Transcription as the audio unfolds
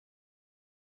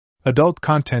Adult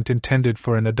content intended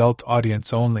for an adult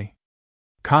audience only.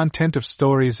 Content of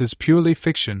stories is purely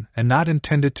fiction and not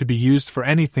intended to be used for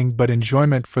anything but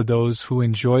enjoyment for those who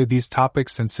enjoy these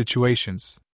topics and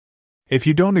situations. If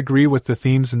you don't agree with the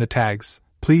themes and the tags,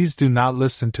 please do not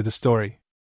listen to the story.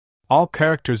 All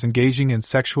characters engaging in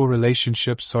sexual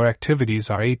relationships or activities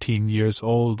are 18 years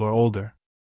old or older.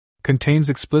 Contains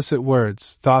explicit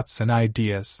words, thoughts, and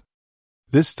ideas.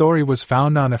 This story was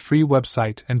found on a free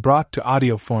website and brought to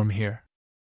audio form here.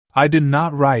 I did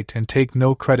not write and take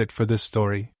no credit for this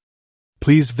story.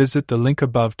 Please visit the link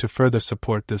above to further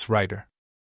support this writer.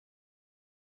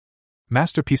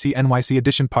 Master PC NYC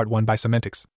Edition Part 1 by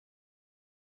Semantics.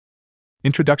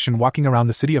 Introduction. Walking around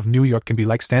the city of New York can be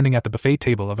like standing at the buffet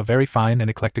table of a very fine and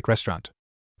eclectic restaurant.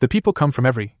 The people come from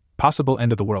every possible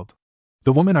end of the world.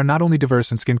 The women are not only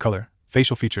diverse in skin color,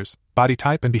 facial features, body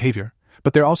type, and behavior,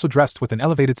 but they're also dressed with an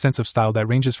elevated sense of style that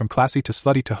ranges from classy to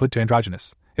slutty to hood to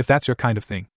androgynous, if that's your kind of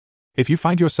thing. If you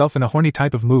find yourself in a horny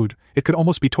type of mood, it could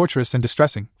almost be torturous and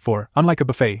distressing, for, unlike a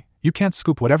buffet, you can't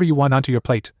scoop whatever you want onto your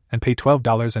plate and pay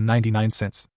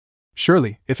 $12.99.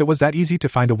 Surely, if it was that easy to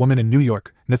find a woman in New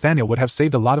York, Nathaniel would have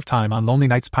saved a lot of time on lonely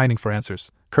nights pining for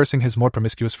answers, cursing his more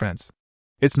promiscuous friends.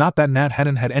 It's not that Nat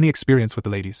hadn't had any experience with the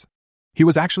ladies. He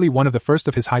was actually one of the first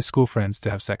of his high school friends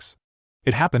to have sex.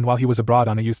 It happened while he was abroad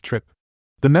on a youth trip.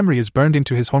 The memory is burned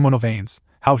into his hormonal veins,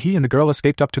 how he and the girl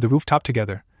escaped up to the rooftop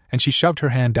together, and she shoved her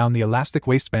hand down the elastic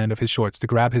waistband of his shorts to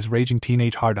grab his raging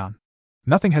teenage hard-on.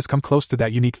 Nothing has come close to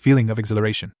that unique feeling of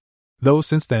exhilaration. Though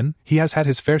since then, he has had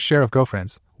his fair share of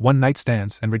girlfriends, one-night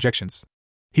stands, and rejections.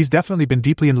 He's definitely been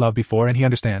deeply in love before and he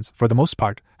understands, for the most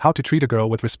part, how to treat a girl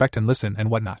with respect and listen and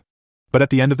whatnot. But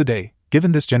at the end of the day,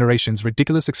 given this generation's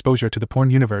ridiculous exposure to the porn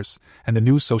universe and the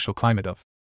new social climate of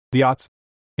the aughts,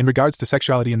 in regards to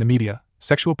sexuality in the media,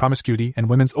 sexual promiscuity, and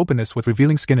women's openness with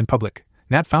revealing skin in public,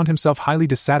 Nat found himself highly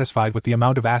dissatisfied with the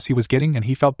amount of ass he was getting and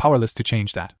he felt powerless to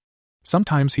change that.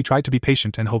 Sometimes he tried to be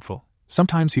patient and hopeful,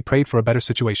 sometimes he prayed for a better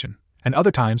situation, and other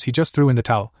times he just threw in the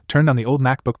towel, turned on the old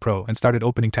MacBook Pro and started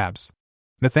opening tabs.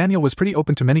 Nathaniel was pretty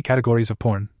open to many categories of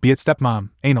porn, be it stepmom,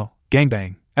 anal,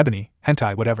 gangbang, ebony,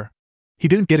 hentai, whatever. He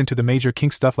didn't get into the major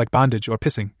kink stuff like bondage or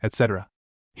pissing, etc.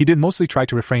 He did mostly try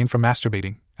to refrain from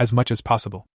masturbating, as much as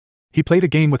possible. He played a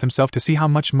game with himself to see how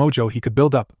much mojo he could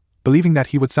build up, believing that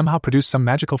he would somehow produce some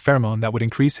magical pheromone that would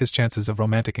increase his chances of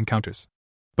romantic encounters.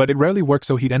 But it rarely worked,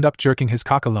 so he'd end up jerking his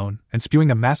cock alone and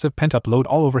spewing a massive pent-up load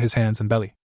all over his hands and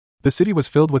belly. The city was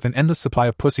filled with an endless supply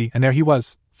of pussy and there he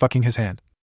was, fucking his hand.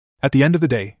 At the end of the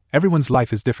day, everyone's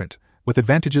life is different, with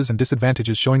advantages and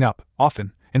disadvantages showing up,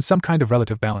 often, in some kind of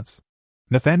relative balance.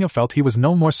 Nathaniel felt he was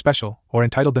no more special or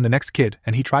entitled than the next kid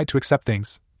and he tried to accept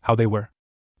things how they were.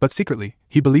 But secretly,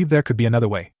 he believed there could be another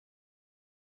way.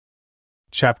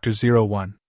 Chapter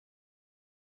 01.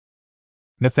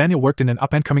 Nathaniel worked in an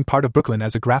up-and-coming part of Brooklyn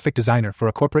as a graphic designer for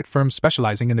a corporate firm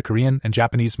specializing in the Korean and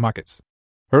Japanese markets.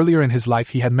 Earlier in his life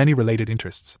he had many related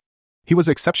interests. He was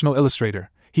an exceptional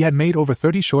illustrator. He had made over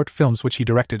 30 short films which he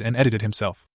directed and edited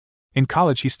himself. In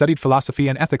college he studied philosophy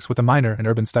and ethics with a minor in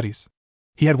urban studies.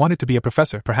 He had wanted to be a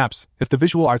professor, perhaps, if the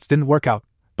visual arts didn't work out,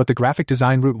 but the graphic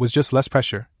design route was just less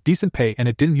pressure, decent pay, and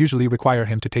it didn't usually require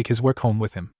him to take his work home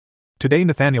with him. Today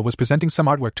Nathaniel was presenting some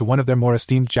artwork to one of their more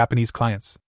esteemed Japanese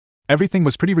clients. Everything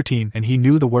was pretty routine and he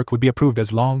knew the work would be approved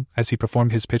as long as he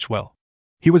performed his pitch well.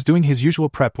 He was doing his usual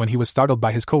prep when he was startled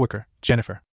by his coworker,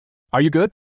 Jennifer. "Are you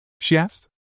good?" she asked.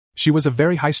 She was a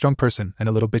very high-strung person and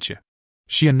a little bitchy.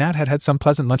 She and Nat had had some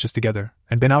pleasant lunches together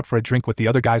and been out for a drink with the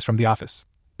other guys from the office,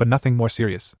 but nothing more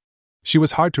serious. She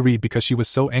was hard to read because she was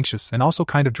so anxious and also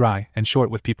kind of dry and short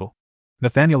with people.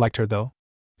 Nathaniel liked her though.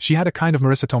 She had a kind of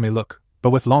Marissa Tomei look, but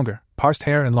with longer, parsed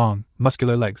hair and long,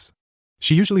 muscular legs.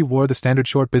 She usually wore the standard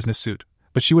short business suit,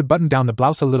 but she would button down the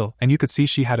blouse a little and you could see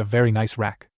she had a very nice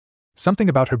rack. Something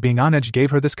about her being on edge gave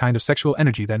her this kind of sexual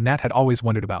energy that Nat had always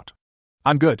wondered about.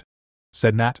 "I'm good,"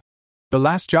 said Nat. "The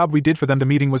last job we did for them, the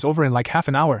meeting was over in like half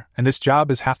an hour, and this job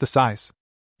is half the size."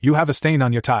 "You have a stain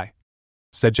on your tie,"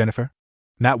 said Jennifer.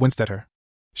 Nat winced at her.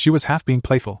 She was half being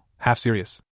playful, half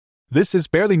serious. "This is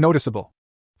barely noticeable."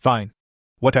 "Fine.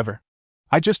 Whatever.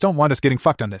 I just don't want us getting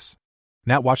fucked on this."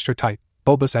 Nat watched her tight,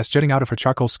 bulbous ass jutting out of her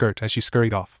charcoal skirt as she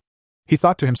scurried off. He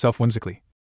thought to himself whimsically,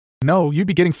 "No, you'd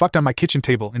be getting fucked on my kitchen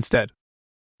table instead."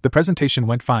 The presentation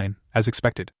went fine, as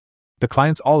expected. The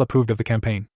clients all approved of the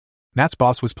campaign. Nat's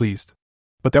boss was pleased.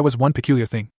 But there was one peculiar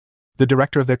thing. The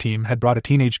director of their team had brought a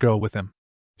teenage girl with them.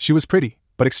 She was pretty,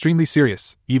 but extremely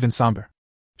serious, even somber.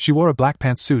 She wore a black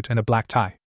pantsuit and a black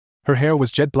tie. Her hair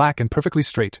was jet black and perfectly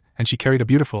straight, and she carried a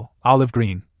beautiful, olive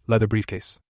green, leather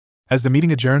briefcase. As the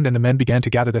meeting adjourned and the men began to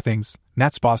gather their things,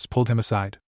 Nat's boss pulled him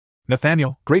aside.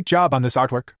 "Nathaniel, great job on this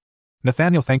artwork.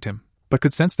 Nathaniel thanked him, but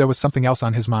could sense there was something else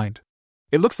on his mind.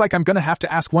 It looks like I'm gonna have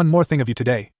to ask one more thing of you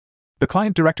today. The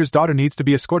client director's daughter needs to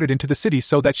be escorted into the city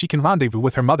so that she can rendezvous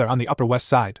with her mother on the Upper West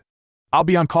Side. I'll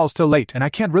be on calls till late and I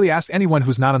can't really ask anyone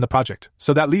who's not on the project,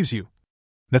 so that leaves you.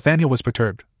 Nathaniel was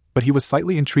perturbed, but he was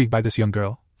slightly intrigued by this young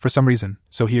girl, for some reason,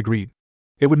 so he agreed.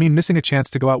 It would mean missing a chance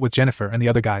to go out with Jennifer and the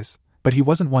other guys, but he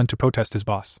wasn't one to protest his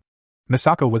boss.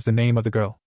 Misako was the name of the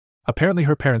girl. Apparently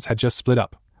her parents had just split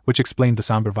up, which explained the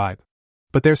somber vibe.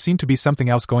 But there seemed to be something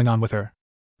else going on with her.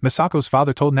 Misako's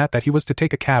father told Nat that he was to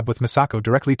take a cab with Misako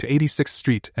directly to 86th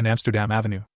Street and Amsterdam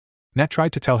Avenue. Nat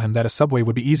tried to tell him that a subway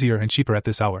would be easier and cheaper at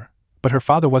this hour, but her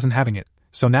father wasn't having it,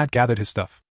 so Nat gathered his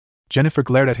stuff. Jennifer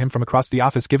glared at him from across the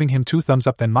office, giving him 2 thumbs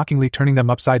up, then mockingly turning them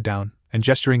upside down and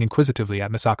gesturing inquisitively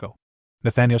at Misako.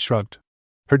 Nathaniel shrugged.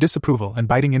 Her disapproval and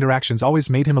biting interactions always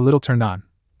made him a little turned on,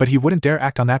 but he wouldn't dare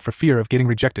act on that for fear of getting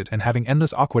rejected and having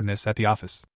endless awkwardness at the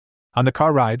office. On the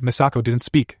car ride, Misako didn't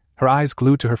speak, her eyes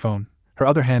glued to her phone, her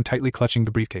other hand tightly clutching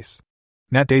the briefcase.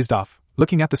 Nat dazed off,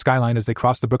 looking at the skyline as they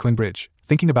crossed the Brooklyn Bridge,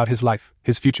 thinking about his life,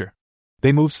 his future.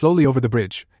 They moved slowly over the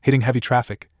bridge, hitting heavy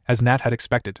traffic, as Nat had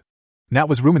expected. Nat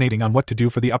was ruminating on what to do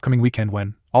for the upcoming weekend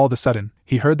when, all of a sudden,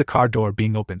 he heard the car door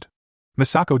being opened.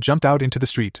 Misako jumped out into the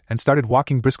street and started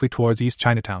walking briskly towards East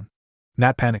Chinatown.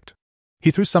 Nat panicked.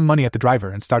 He threw some money at the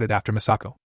driver and started after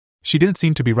Misako. She didn't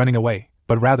seem to be running away,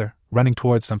 but rather, running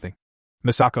towards something.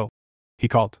 Misako! He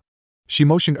called. She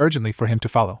motioned urgently for him to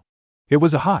follow. It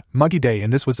was a hot, muggy day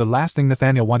and this was the last thing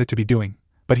Nathaniel wanted to be doing,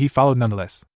 but he followed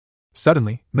nonetheless.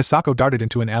 Suddenly, Misako darted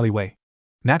into an alleyway.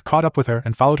 Nat caught up with her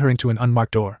and followed her into an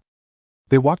unmarked door.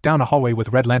 They walked down a hallway with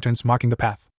red lanterns marking the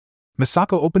path.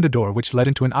 Misako opened a door which led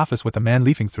into an office with a man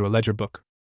leafing through a ledger book.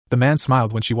 The man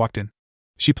smiled when she walked in.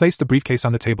 She placed the briefcase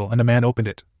on the table and the man opened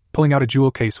it, pulling out a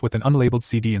jewel case with an unlabeled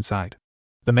CD inside.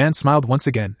 The man smiled once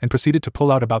again and proceeded to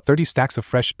pull out about 30 stacks of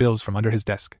fresh bills from under his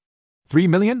desk. 3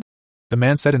 million? The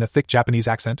man said in a thick Japanese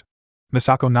accent.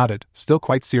 Misako nodded, still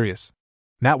quite serious.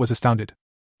 Nat was astounded.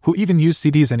 Who even used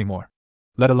CDs anymore?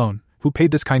 Let alone, who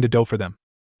paid this kind of dough for them?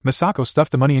 Misako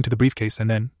stuffed the money into the briefcase and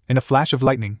then, in a flash of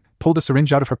lightning, pulled a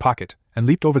syringe out of her pocket and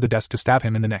leaped over the desk to stab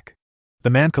him in the neck.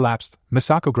 The man collapsed.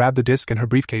 Misako grabbed the disc and her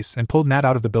briefcase and pulled Nat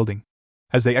out of the building.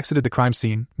 As they exited the crime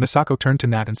scene, Misako turned to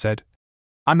Nat and said,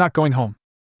 "I'm not going home."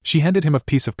 She handed him a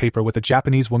piece of paper with a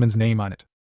Japanese woman's name on it.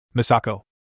 Misako.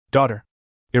 Daughter.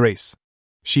 Erase.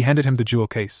 She handed him the jewel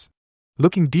case.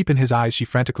 Looking deep in his eyes, she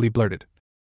frantically blurted,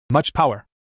 "Much power.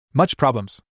 Much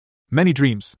problems. Many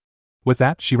dreams." With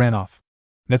that, she ran off.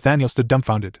 Nathaniel stood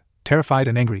dumbfounded, terrified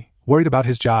and angry, worried about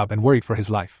his job and worried for his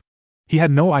life. He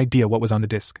had no idea what was on the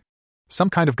disc. Some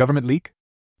kind of government leak?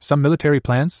 Some military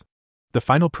plans? The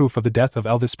final proof of the death of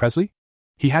Elvis Presley?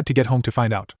 He had to get home to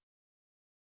find out.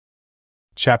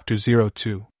 Chapter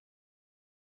 02.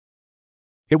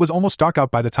 It was almost dark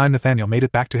out by the time Nathaniel made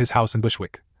it back to his house in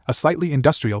Bushwick, a slightly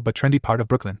industrial but trendy part of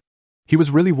Brooklyn. He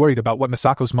was really worried about what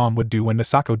Misako's mom would do when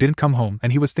Misako didn't come home,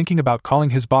 and he was thinking about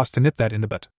calling his boss to nip that in the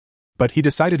butt. But he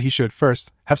decided he should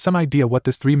first have some idea what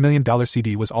this $3 million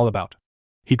CD was all about.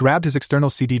 He grabbed his external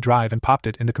CD drive and popped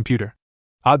it in the computer.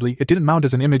 Oddly, it didn't mount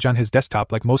as an image on his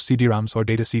desktop like most CD-ROMs or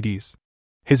data CDs.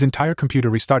 His entire computer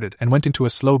restarted and went into a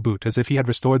slow boot as if he had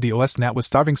restored the OS. Nat was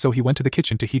starving, so he went to the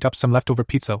kitchen to heat up some leftover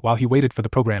pizza while he waited for the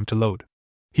program to load.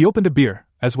 He opened a beer,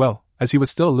 as well, as he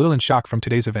was still a little in shock from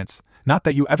today's events, not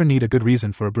that you ever need a good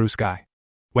reason for a blue sky.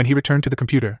 When he returned to the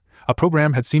computer, a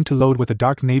program had seemed to load with a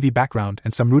dark navy background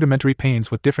and some rudimentary panes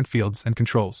with different fields and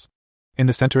controls. In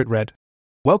the center it read,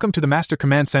 "Welcome to the Master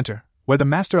Command Center, where the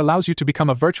Master allows you to become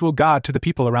a virtual god to the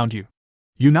people around you.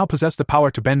 You now possess the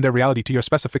power to bend their reality to your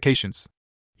specifications.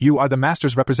 You are the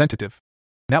Master's representative."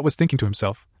 Nat was thinking to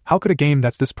himself, how could a game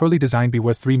that's this poorly designed be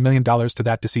worth $3 million to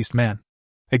that deceased man?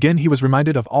 Again he was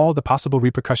reminded of all the possible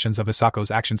repercussions of Misako's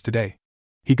actions today.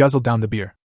 He guzzled down the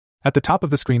beer. At the top of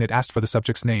the screen it asked for the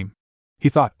subject's name. He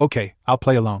thought, okay, I'll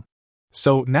play along.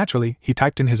 So, naturally, he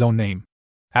typed in his own name.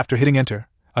 After hitting enter,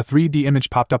 a 3D image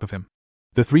popped up of him.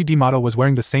 The 3D model was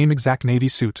wearing the same exact navy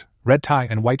suit, red tie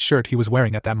and white shirt he was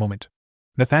wearing at that moment.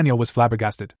 Nathaniel was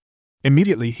flabbergasted.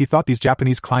 Immediately he thought these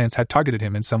Japanese clients had targeted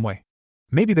him in some way.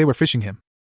 Maybe they were phishing him.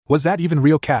 Was that even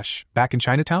real cash, back in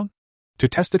Chinatown? To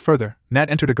test it further, Nat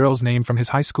entered a girl's name from his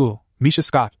high school, Misha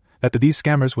Scott, that these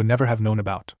scammers would never have known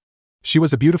about. She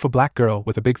was a beautiful black girl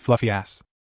with a big fluffy ass.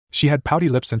 She had pouty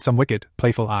lips and some wicked,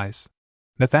 playful eyes.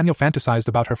 Nathaniel fantasized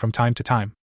about her from time to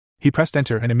time. He pressed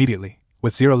enter and immediately,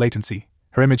 with zero latency,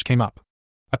 her image came up.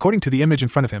 According to the image in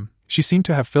front of him, she seemed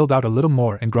to have filled out a little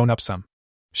more and grown up some.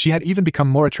 She had even become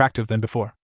more attractive than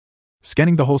before.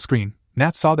 Scanning the whole screen,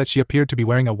 Nat saw that she appeared to be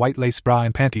wearing a white lace bra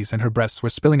and panties and her breasts were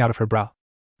spilling out of her bra.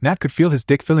 Nat could feel his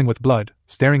dick filling with blood,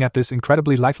 staring at this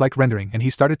incredibly lifelike rendering, and he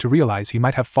started to realize he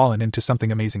might have fallen into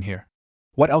something amazing here.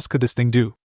 What else could this thing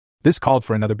do? This called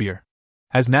for another beer.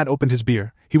 As Nat opened his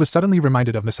beer, he was suddenly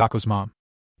reminded of Misako's mom.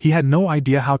 He had no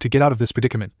idea how to get out of this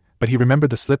predicament, but he remembered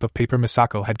the slip of paper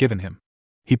Misako had given him.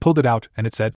 He pulled it out, and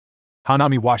it said,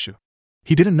 Hanami Washu.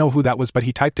 He didn't know who that was, but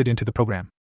he typed it into the program.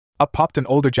 Up popped an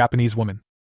older Japanese woman.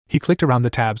 He clicked around the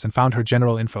tabs and found her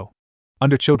general info.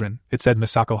 Under children, it said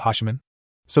Misako Hashiman.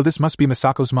 So this must be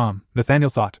Misako's mom, Nathaniel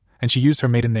thought, and she used her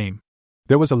maiden name.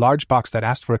 There was a large box that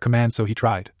asked for a command, so he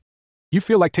tried. You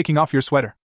feel like taking off your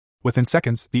sweater. Within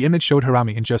seconds, the image showed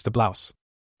Harami in just a blouse.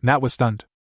 Nat was stunned.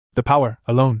 The power,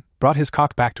 alone, brought his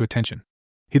cock back to attention.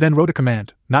 He then wrote a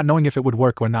command, not knowing if it would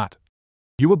work or not.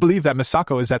 You will believe that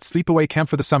Misako is at sleepaway camp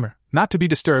for the summer, not to be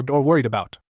disturbed or worried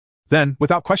about. Then,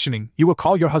 without questioning, you will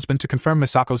call your husband to confirm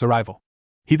Misako's arrival.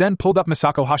 He then pulled up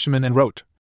Misako Hashiman and wrote,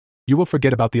 You will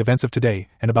forget about the events of today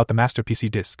and about the master PC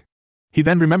disk. He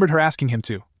then remembered her asking him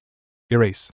to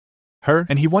erase her,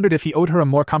 and he wondered if he owed her a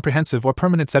more comprehensive or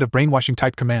permanent set of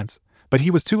brainwashing-type commands, but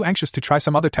he was too anxious to try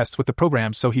some other tests with the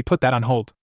program, so he put that on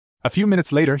hold. A few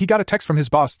minutes later, he got a text from his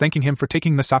boss thanking him for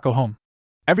taking Misako home.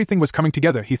 Everything was coming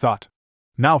together, he thought.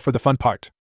 Now for the fun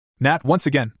part. Nat once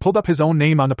again pulled up his own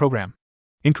name on the program.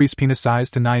 Increase penis size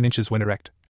to 9 inches when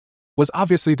erect. Was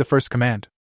obviously the first command.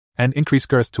 And increase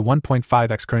girth to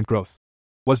 1.5x current growth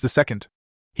was the second.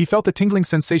 He felt a tingling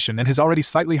sensation, and his already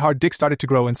slightly hard dick started to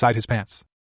grow inside his pants.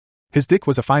 His dick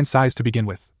was a fine size to begin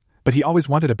with, but he always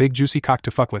wanted a big juicy cock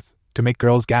to fuck with, to make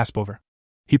girls gasp over.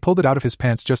 He pulled it out of his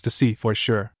pants just to see for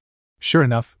sure. Sure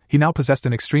enough, he now possessed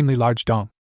an extremely large dong.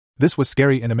 This was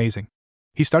scary and amazing.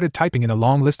 He started typing in a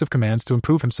long list of commands to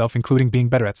improve himself, including being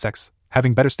better at sex,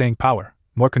 having better staying power,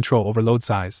 more control over load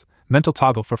size, mental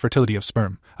toggle for fertility of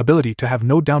sperm, ability to have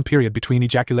no down period between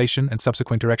ejaculation and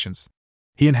subsequent erections.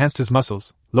 He enhanced his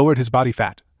muscles, lowered his body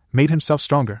fat, made himself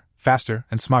stronger, faster,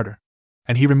 and smarter.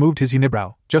 And he removed his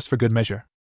unibrow, just for good measure.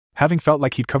 Having felt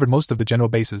like he'd covered most of the general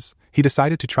bases, he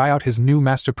decided to try out his new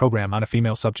master program on a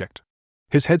female subject.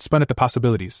 His head spun at the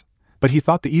possibilities, but he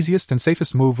thought the easiest and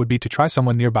safest move would be to try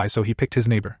someone nearby, so he picked his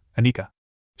neighbor, Anika.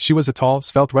 She was a tall,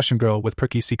 svelte Russian girl with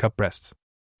perky C-cup breasts.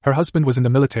 Her husband was in the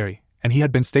military, and he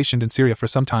had been stationed in Syria for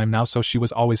some time now, so she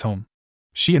was always home.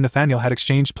 She and Nathaniel had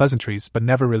exchanged pleasantries but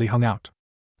never really hung out.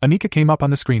 Anika came up on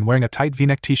the screen wearing a tight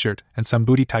V-neck t-shirt and some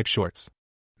booty-type shorts.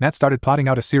 Nat started plotting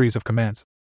out a series of commands.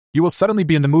 You will suddenly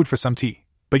be in the mood for some tea,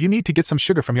 but you need to get some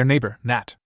sugar from your neighbor,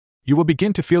 Nat. You will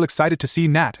begin to feel excited to see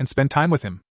Nat and spend time with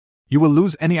him. You will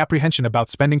lose any apprehension about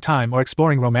spending time or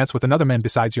exploring romance with another man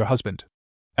besides your husband.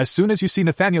 As soon as you see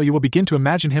Nathaniel, you will begin to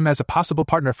imagine him as a possible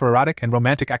partner for erotic and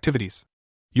romantic activities.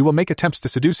 You will make attempts to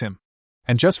seduce him.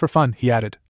 And just for fun, he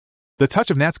added, the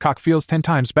touch of Nat's cock feels 10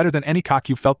 times better than any cock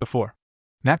you've felt before.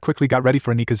 Nat quickly got ready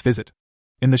for Anika's visit.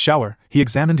 In the shower, he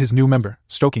examined his new member,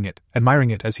 stroking it, admiring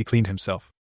it as he cleaned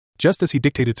himself. Just as he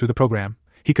dictated through the program,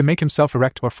 he could make himself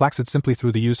erect or flaccid simply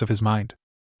through the use of his mind.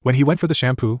 When he went for the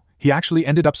shampoo, he actually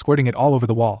ended up squirting it all over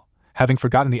the wall, having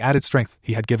forgotten the added strength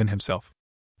he had given himself.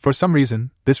 For some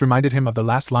reason, this reminded him of the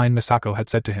last line Misako had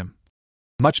said to him.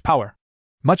 Much power.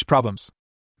 Much problems.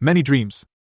 Many dreams.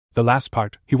 The last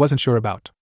part, he wasn't sure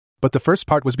about. But the first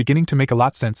part was beginning to make a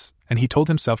lot sense, and he told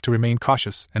himself to remain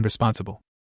cautious and responsible.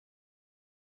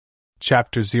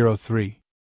 Chapter 03.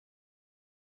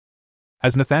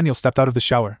 As Nathaniel stepped out of the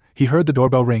shower, he heard the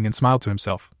doorbell ring and smiled to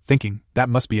himself, thinking, that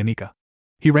must be Anika.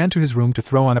 He ran to his room to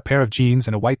throw on a pair of jeans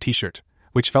and a white t-shirt,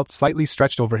 which felt slightly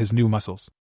stretched over his new muscles.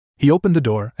 He opened the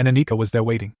door, and Anika was there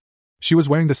waiting. She was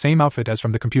wearing the same outfit as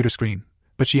from the computer screen,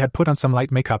 but she had put on some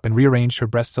light makeup and rearranged her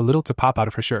breasts a little to pop out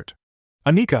of her shirt.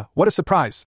 Anika, what a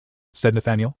surprise, said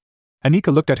Nathaniel.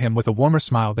 Anika looked at him with a warmer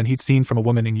smile than he'd seen from a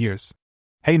woman in years.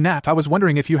 Hey Nat, I was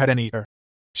wondering if you had any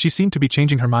She seemed to be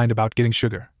changing her mind about getting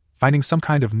sugar, finding some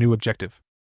kind of new objective.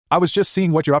 I was just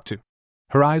seeing what you're up to.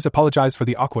 Her eyes apologized for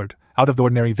the awkward,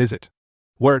 out-of-the-ordinary visit.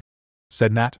 Word,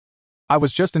 said Nat. I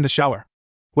was just in the shower.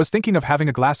 Was thinking of having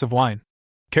a glass of wine.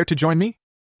 Care to join me?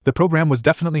 The program was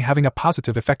definitely having a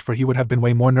positive effect, for he would have been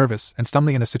way more nervous and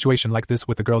stumbling in a situation like this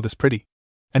with a girl this pretty.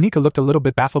 Anika looked a little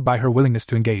bit baffled by her willingness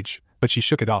to engage, but she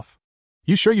shook it off.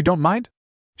 You sure you don't mind?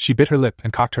 She bit her lip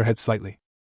and cocked her head slightly.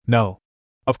 No.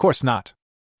 Of course not.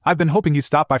 I've been hoping you'd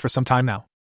stop by for some time now.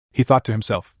 He thought to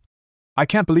himself. I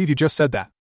can't believe you just said that.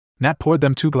 Nat poured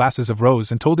them 2 glasses of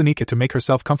rose and told Anika to make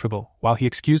herself comfortable while he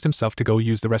excused himself to go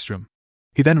use the restroom.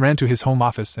 He then ran to his home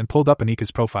office and pulled up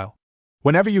Anika's profile.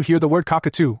 Whenever you hear the word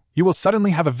cockatoo, you will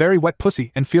suddenly have a very wet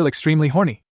pussy and feel extremely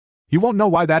horny. You won't know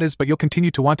why that is, but you'll continue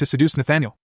to want to seduce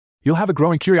Nathaniel. You'll have a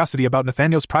growing curiosity about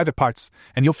Nathaniel's private parts,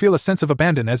 and you'll feel a sense of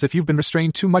abandon as if you've been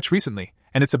restrained too much recently,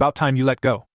 and it's about time you let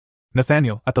go.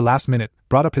 Nathaniel, at the last minute,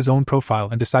 brought up his own profile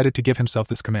and decided to give himself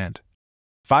this command.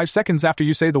 5 seconds after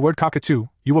you say the word cockatoo,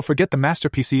 you will forget the master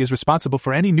PC is responsible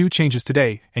for any new changes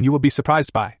today, and you will be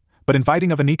surprised by, but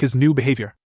inviting of Anika's new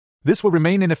behavior. This will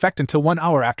remain in effect until 1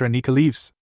 hour after Anika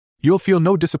leaves. You'll feel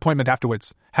no disappointment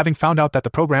afterwards, having found out that the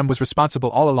program was responsible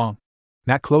all along.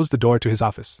 Nat closed the door to his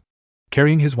office.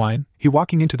 Carrying his wine, he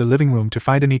walking into the living room to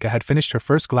find Anika had finished her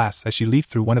first glass as she leafed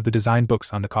through one of the design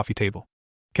books on the coffee table.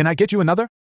 Can I get you another?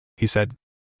 He said.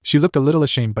 She looked a little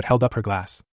ashamed but held up her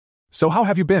glass. So how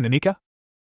have you been, Anika?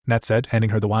 Nat said,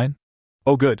 handing her the wine.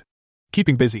 Oh good.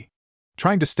 Keeping busy.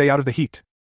 Trying to stay out of the heat.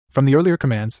 From the earlier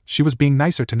commands, she was being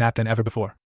nicer to Nat than ever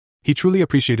before. He truly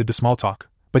appreciated the small talk,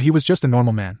 but he was just a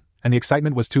normal man, and the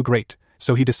excitement was too great,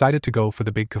 so he decided to go for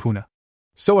the big kahuna.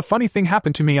 So a funny thing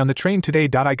happened to me on the train today.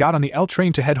 I got on the L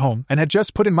train to head home and had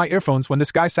just put in my earphones when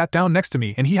this guy sat down next to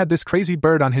me and he had this crazy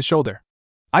bird on his shoulder.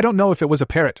 I don't know if it was a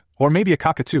parrot, or maybe a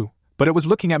cockatoo, but it was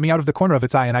looking at me out of the corner of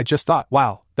its eye and I just thought,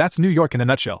 wow, that's New York in a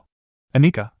nutshell.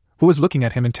 Anika, who was looking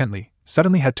at him intently,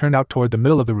 suddenly had turned out toward the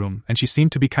middle of the room and she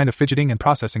seemed to be kind of fidgeting and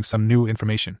processing some new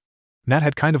information. Nat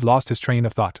had kind of lost his train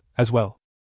of thought, as well.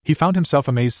 He found himself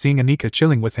amazed seeing Anika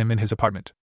chilling with him in his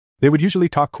apartment. They would usually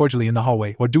talk cordially in the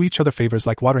hallway or do each other favors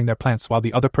like watering their plants while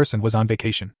the other person was on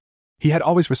vacation. He had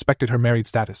always respected her married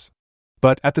status.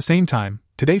 But at the same time,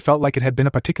 today felt like it had been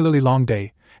a particularly long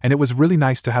day, and it was really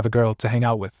nice to have a girl to hang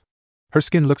out with. Her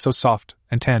skin looked so soft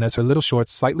and tan as her little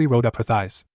shorts slightly rode up her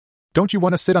thighs. Don't you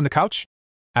want to sit on the couch?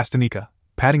 Asked Anika,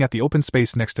 patting at the open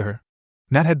space next to her.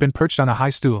 Nat had been perched on a high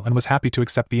stool and was happy to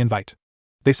accept the invite.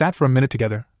 They sat for a minute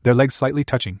together, their legs slightly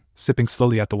touching, sipping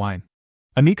slowly at the wine.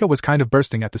 Anika was kind of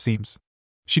bursting at the seams.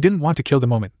 She didn't want to kill the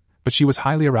moment, but she was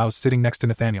highly aroused sitting next to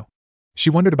Nathaniel. She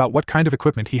wondered about what kind of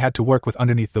equipment he had to work with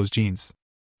underneath those jeans.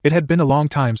 It had been a long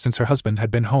time since her husband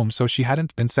had been home, so she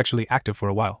hadn't been sexually active for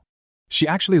a while. She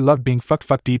actually loved being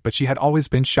fucked deep, but she had always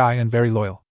been shy and very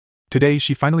loyal. Today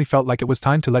she finally felt like it was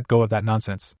time to let go of that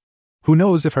nonsense. Who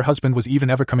knows if her husband was even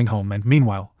ever coming home, and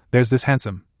meanwhile, there's this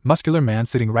handsome, muscular man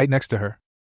sitting right next to her.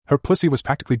 Her pussy was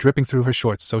practically dripping through her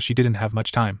shorts, so she didn't have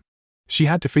much time. She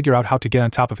had to figure out how to get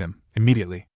on top of him,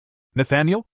 immediately.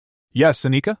 Nathaniel? Yes,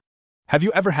 Anika? Have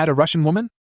you ever had a Russian woman?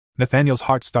 Nathaniel's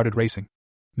heart started racing.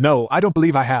 No, I don't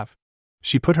believe I have.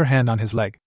 She put her hand on his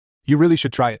leg. You really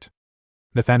should try it.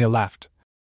 Nathaniel laughed.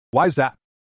 Why's that?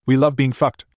 We love being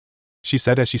fucked, she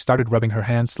said as she started rubbing her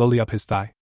hand slowly up his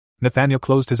thigh. Nathaniel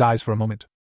closed his eyes for a moment.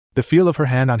 The feel of her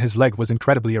hand on his leg was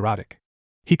incredibly erotic.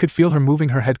 He could feel her moving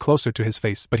her head closer to his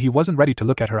face, but he wasn't ready to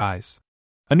look at her eyes.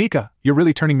 Anika, you're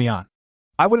really turning me on.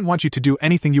 I wouldn't want you to do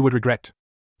anything you would regret.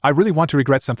 I really want to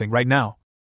regret something right now,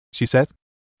 she said.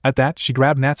 At that, she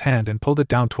grabbed Nat's hand and pulled it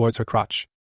down towards her crotch.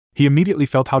 He immediately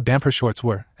felt how damp her shorts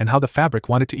were and how the fabric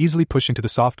wanted to easily push into the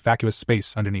soft, vacuous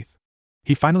space underneath.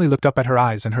 He finally looked up at her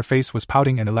eyes and her face was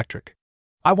pouting and electric.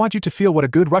 I want you to feel what a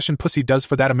good Russian pussy does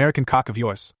for that American cock of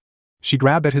yours. She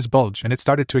grabbed at his bulge and it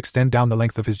started to extend down the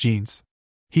length of his jeans.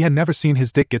 He had never seen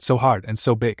his dick get so hard and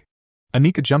so big.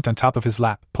 Anika jumped on top of his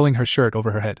lap, pulling her shirt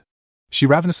over her head. She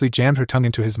ravenously jammed her tongue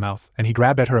into his mouth, and he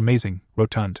grabbed at her amazing,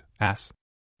 rotund ass.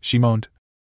 She moaned.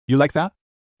 You like that?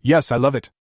 Yes, I love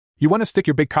it. You want to stick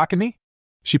your big cock in me?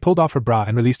 She pulled off her bra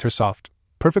and released her soft,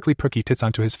 perfectly perky tits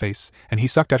onto his face, and he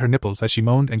sucked at her nipples as she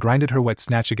moaned and grinded her wet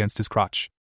snatch against his crotch.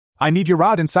 I need your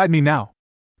rod inside me now.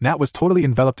 Nat was totally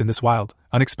enveloped in this wild,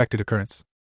 unexpected occurrence.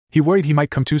 He worried he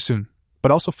might come too soon,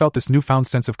 but also felt this newfound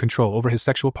sense of control over his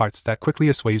sexual parts that quickly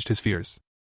assuaged his fears.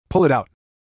 Pull it out,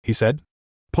 he said.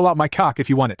 Pull out my cock if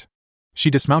you want it. She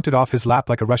dismounted off his lap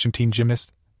like a Russian teen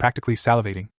gymnast, practically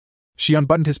salivating. She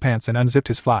unbuttoned his pants and unzipped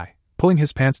his fly, pulling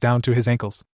his pants down to his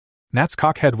ankles. Nat's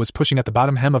cock head was pushing at the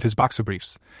bottom hem of his boxer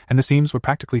briefs, and the seams were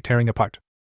practically tearing apart.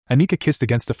 Anika kissed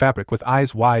against the fabric with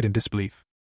eyes wide in disbelief.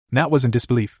 Nat was in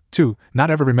disbelief, too,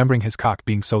 not ever remembering his cock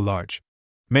being so large.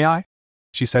 May I?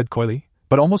 She said coyly,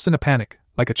 but almost in a panic,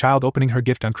 like a child opening her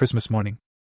gift on Christmas morning.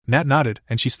 Nat nodded,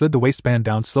 and she slid the waistband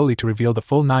down slowly to reveal the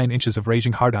full 9 inches of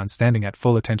raging hard-on standing at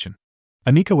full attention.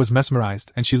 Anika was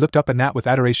mesmerized, and she looked up at Nat with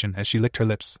adoration as she licked her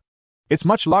lips. It's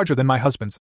much larger than my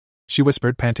husband's, she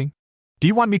whispered, panting. Do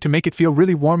you want me to make it feel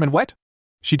really warm and wet?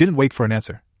 She didn't wait for an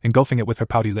answer, engulfing it with her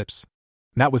pouty lips.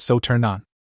 Nat was so turned on.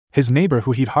 His neighbor,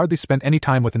 who he'd hardly spent any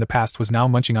time with in the past, was now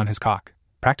munching on his cock,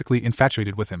 practically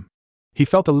infatuated with him. He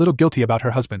felt a little guilty about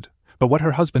her husband, but what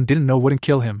her husband didn't know wouldn't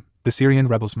kill him, the Syrian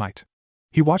rebels might.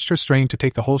 He watched her strain to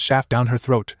take the whole shaft down her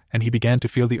throat, and he began to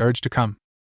feel the urge to come.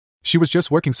 She was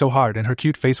just working so hard and her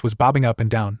cute face was bobbing up and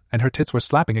down, and her tits were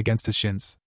slapping against his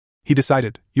shins. He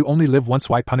decided, you only live once,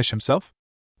 why punish himself?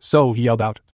 So he yelled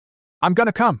out, I'm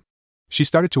gonna come! She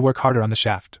started to work harder on the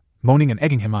shaft, moaning and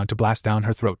egging him on to blast down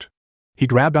her throat. He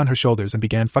grabbed on her shoulders and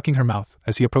began fucking her mouth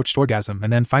as he approached orgasm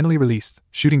and then finally released,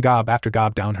 shooting gob after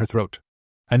gob down her throat.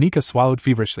 Anika swallowed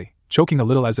feverishly, choking a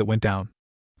little as it went down.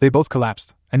 They both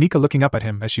collapsed, Anika looking up at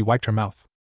him as she wiped her mouth.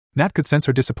 Nat could sense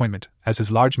her disappointment as his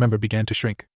large member began to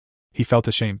shrink. He felt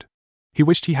ashamed. He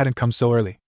wished he hadn't come so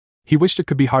early. He wished it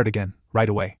could be hard again, right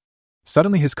away.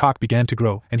 Suddenly his cock began to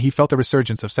grow and he felt a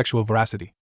resurgence of sexual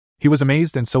voracity. He was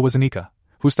amazed and so was Anika,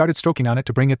 who started stroking on it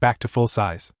to bring it back to full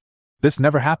size. This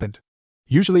never happened.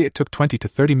 Usually it took 20 to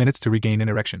 30 minutes to regain an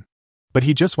erection. But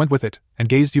he just went with it and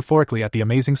gazed euphorically at the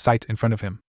amazing sight in front of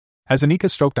him. As Anika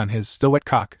stroked on his still wet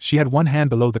cock, she had one hand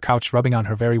below the couch rubbing on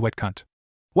her very wet cunt.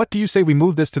 "What do you say we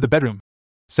move this to the bedroom?"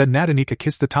 said Nat. Anika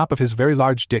kissed the top of his very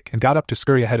large dick and got up to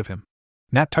scurry ahead of him.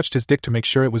 Nat touched his dick to make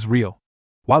sure it was real.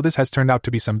 "Wow, this has turned out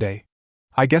to be some day.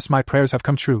 I guess my prayers have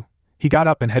come true." He got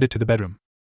up and headed to the bedroom.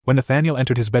 When Nathaniel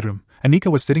entered his bedroom,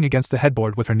 Anika was sitting against the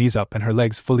headboard with her knees up and her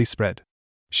legs fully spread.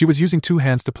 She was using 2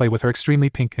 hands to play with her extremely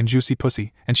pink and juicy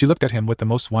pussy, and she looked at him with the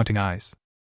most wanting eyes.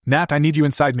 "Nat, I need you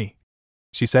inside me,"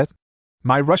 she said.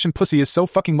 "My Russian pussy is so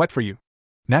fucking wet for you."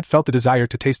 Nat felt the desire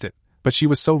to taste it, but she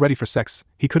was so ready for sex,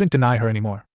 he couldn't deny her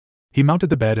anymore. He mounted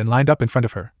the bed and lined up in front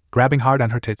of her, grabbing hard on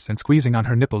her tits and squeezing on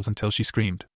her nipples until she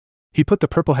screamed. He put the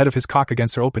purple head of his cock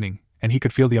against her opening, and he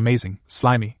could feel the amazing,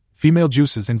 slimy, female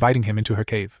juices inviting him into her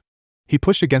cave. He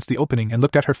pushed against the opening and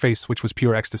looked at her face, which was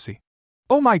pure ecstasy.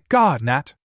 "Oh my God,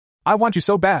 Nat! I want you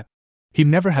so bad!" He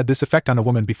never had this effect on a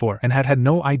woman before and had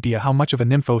no idea how much of a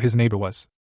nympho his neighbor was.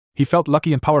 He felt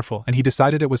lucky and powerful, and he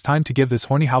decided it was time to give this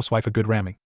horny housewife a good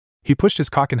ramming. He pushed his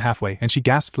cock in halfway and she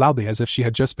gasped loudly as if she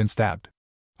had just been stabbed.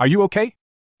 "Are you okay?"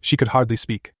 She could hardly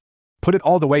speak. "Put it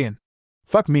all the way in."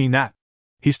 "Fuck me, Nat."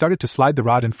 He started to slide the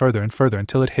rod in further and further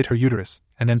until it hit her uterus,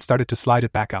 and then started to slide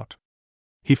it back out.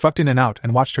 He fucked in and out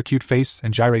and watched her cute face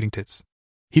and gyrating tits.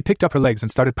 He picked up her legs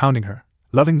and started pounding her,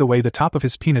 loving the way the top of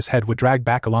his penis head would drag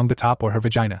back along the top or her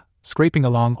vagina, scraping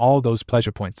along all those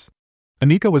pleasure points.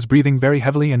 Anika was breathing very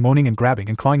heavily and moaning and grabbing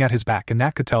and clawing at his back, and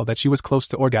Nat could tell that she was close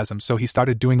to orgasm, so he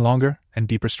started doing longer and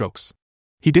deeper strokes.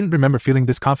 He didn't remember feeling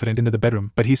this confident into the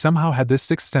bedroom, but he somehow had this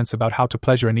sixth sense about how to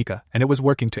pleasure Anika, and it was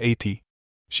working to a.t.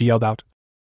 She yelled out,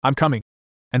 "I'm coming,"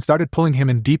 and started pulling him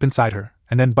in deep inside her,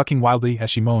 and then bucking wildly as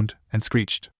she moaned and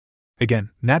screeched. Again,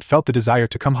 Nat felt the desire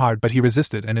to come hard, but he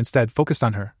resisted and instead focused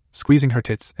on her, squeezing her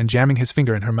tits and jamming his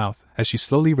finger in her mouth as she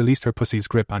slowly released her pussy's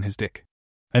grip on his dick.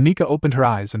 Anika opened her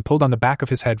eyes and pulled on the back of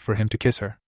his head for him to kiss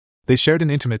her. They shared an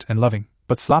intimate and loving,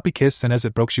 but sloppy kiss, and as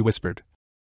it broke she whispered,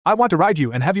 "I want to ride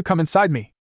you and have you come inside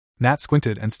me." Nat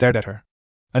squinted and stared at her.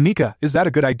 "Anika, is that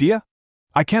a good idea?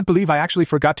 I can't believe I actually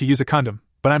forgot to use a condom,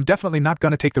 but I'm definitely not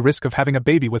gonna take the risk of having a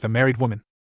baby with a married woman,"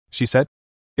 she said.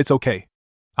 "It's okay.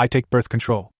 I take birth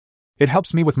control. It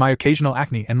helps me with my occasional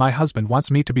acne, and my husband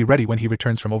wants me to be ready when he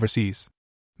returns from overseas."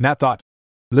 Nat thought,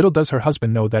 little does her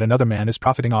husband know that another man is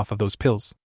profiting off of those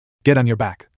pills. "Get on your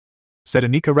back," said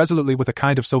Anika resolutely with a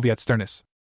kind of Soviet sternness.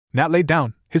 Nat laid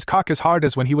down, his cock as hard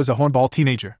as when he was a hornball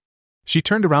teenager. She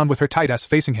turned around with her tight ass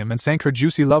facing him and sank her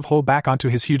juicy love hole back onto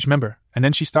his huge member, and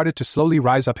then she started to slowly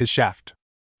rise up his shaft.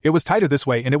 It was tighter this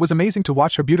way, and it was amazing to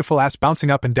watch her beautiful ass bouncing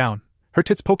up and down, her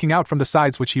tits poking out from the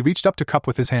sides, which he reached up to cup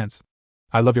with his hands.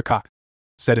 "I love your cock,"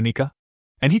 said Anika.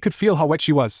 And he could feel how wet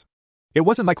she was. It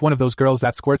wasn't like one of those girls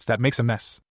that squirts that makes a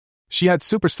mess. She had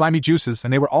super slimy juices,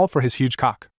 and they were all for his huge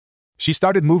cock. She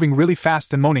started moving really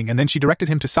fast and moaning, and then she directed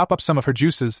him to sop up some of her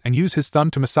juices and use his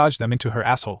thumb to massage them into her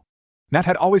asshole. Nat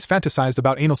had always fantasized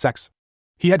about anal sex.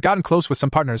 He had gotten close with some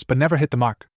partners but never hit the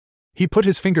mark. He put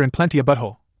his finger in plenty of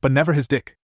butthole, but never his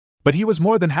dick. But he was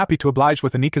more than happy to oblige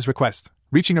with Anika's request,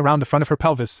 reaching around the front of her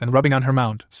pelvis and rubbing on her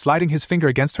mound, sliding his finger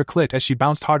against her clit as she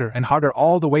bounced harder and harder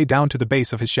all the way down to the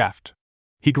base of his shaft.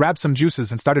 He grabbed some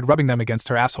juices and started rubbing them against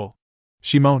her asshole.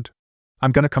 She moaned,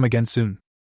 "I'm gonna come again soon.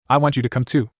 I want you to come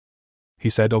too." He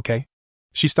said, "Okay."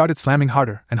 She started slamming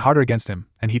harder and harder against him,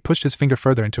 and he pushed his finger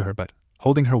further into her butt,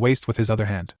 holding her waist with his other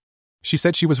hand. She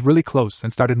said she was really close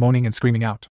and started moaning and screaming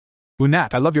out, "Ooh,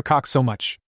 Nat, I love your cock so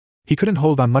much." He couldn't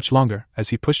hold on much longer as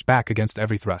he pushed back against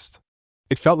every thrust.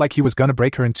 It felt like he was gonna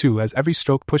break her in two as every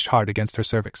stroke pushed hard against her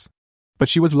cervix. But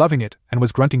she was loving it and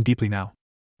was grunting deeply now.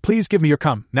 "Please give me your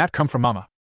cum, Nat, come from mama."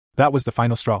 That was the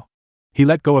final straw. He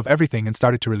let go of everything and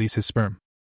started to release his sperm.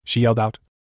 She yelled out,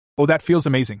 "Oh, that feels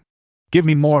amazing. Give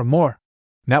me more, more."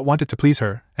 Nat wanted to please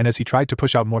her, and as he tried to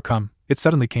push out more cum, it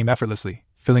suddenly came effortlessly,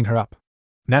 filling her up.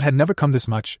 Nat had never come this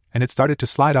much, and it started to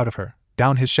slide out of her,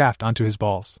 down his shaft onto his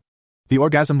balls. The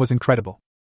orgasm was incredible.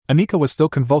 Anika was still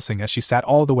convulsing as she sat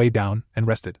all the way down and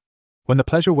rested. When the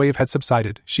pleasure wave had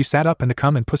subsided, she sat up and the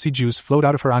cum and pussy juice flowed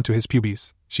out of her onto his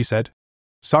pubes. She said,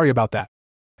 "Sorry about that,"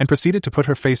 and proceeded to put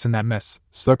her face in that mess,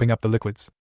 slurping up the liquids.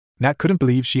 Nat couldn't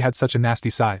believe she had such a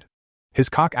nasty side. His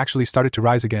cock actually started to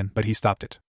rise again, but he stopped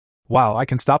it. Wow, I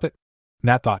can stop it?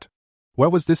 Nat thought.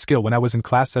 Where was this skill when I was in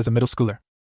class as a middle schooler?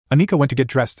 Anika went to get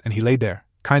dressed and he lay there,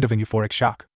 kind of in euphoric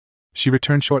shock. She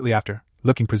returned shortly after,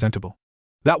 looking presentable.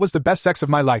 That was the best sex of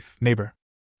my life, neighbor.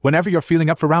 Whenever you're feeling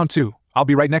up for round 2, I'll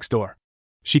be right next door.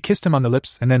 She kissed him on the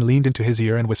lips and then leaned into his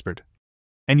ear and whispered.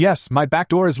 And yes, my back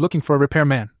door is looking for a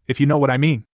repairman, if you know what I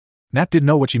mean. Nat didn't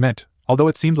know what she meant, although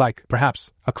it seemed like,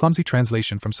 perhaps, a clumsy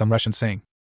translation from some Russian saying.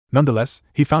 Nonetheless,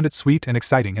 he found it sweet and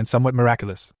exciting and somewhat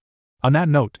miraculous. On that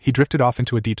note, he drifted off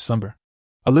into a deep slumber.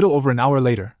 A little over an hour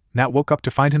later, Nat woke up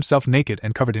to find himself naked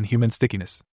and covered in human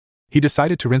stickiness. He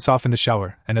decided to rinse off in the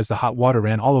shower, and as the hot water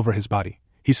ran all over his body,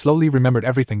 he slowly remembered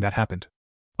everything that happened.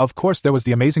 Of course, there was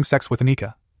the amazing sex with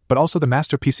Anika, but also the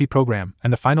master PC program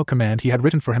and the final command he had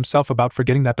written for himself about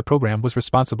forgetting that the program was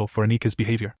responsible for Anika's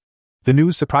behavior. The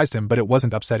news surprised him, but it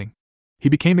wasn't upsetting. He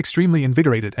became extremely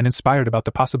invigorated and inspired about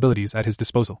the possibilities at his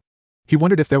disposal. He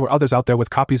wondered if there were others out there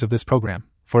with copies of this program,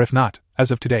 for if not,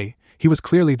 as of today, he was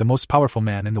clearly the most powerful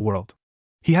man in the world.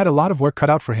 He had a lot of work cut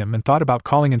out for him and thought about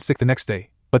calling in sick the next day,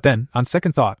 but then, on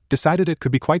second thought, decided it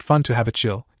could be quite fun to have a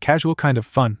chill, casual kind of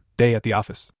fun day at the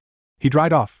office. He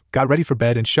dried off, got ready for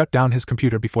bed and shut down his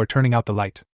computer before turning out the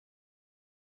light.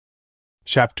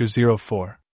 Chapter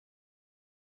 04.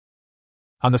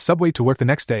 On the subway to work the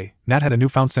next day, Nat had a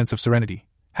newfound sense of serenity,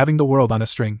 having the world on a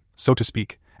string, so to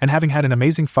speak, and having had an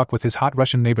amazing fuck with his hot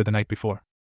Russian neighbor the night before.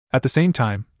 At the same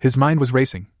time, his mind was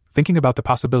racing, thinking about the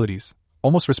possibilities,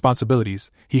 almost responsibilities,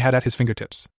 he had at his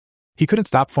fingertips. He couldn't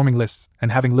stop forming lists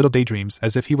and having little daydreams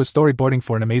as if he was storyboarding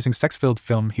for an amazing sex-filled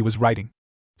film he was writing.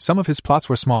 Some of his plots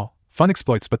were small, fun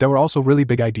exploits, but there were also really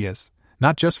big ideas,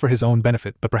 not just for his own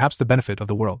benefit but perhaps the benefit of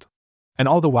the world. And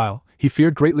all the while, he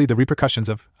feared greatly the repercussions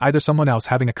of either someone else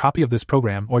having a copy of this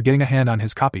program or getting a hand on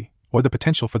his copy, or the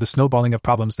potential for the snowballing of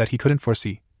problems that he couldn't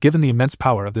foresee, given the immense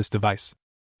power of this device.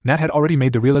 Nat had already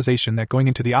made the realization that going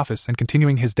into the office and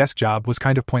continuing his desk job was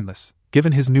kind of pointless,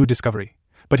 given his new discovery,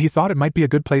 but he thought it might be a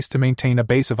good place to maintain a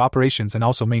base of operations and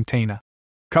also maintain a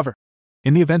cover,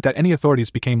 in the event that any authorities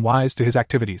became wise to his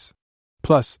activities.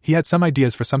 Plus, he had some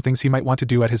ideas for some things he might want to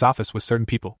do at his office with certain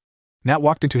people. Nat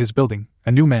walked into his building,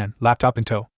 a new man, laptop in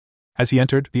tow. As he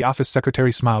entered, the office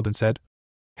secretary smiled and said,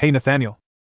 "Hey Nathaniel.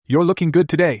 You're looking good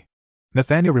today."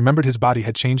 Nathaniel remembered his body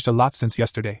had changed a lot since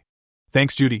yesterday.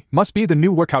 "Thanks, Judy. Must be the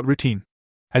new workout routine."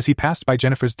 As he passed by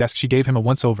Jennifer's desk, she gave him a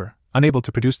once-over, unable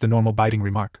to produce the normal biting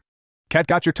remark. "Cat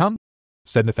got your tongue?"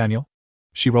 said Nathaniel.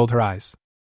 She rolled her eyes.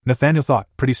 Nathaniel thought,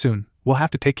 pretty soon, we'll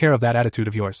have to take care of that attitude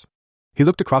of yours. He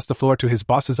looked across the floor to his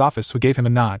boss's office, who gave him a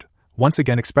nod, once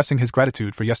again expressing his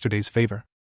gratitude for yesterday's favor.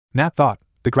 Nat thought,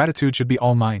 the gratitude should be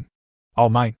all mine. All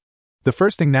mine. The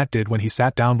first thing Nat did when he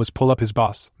sat down was pull up his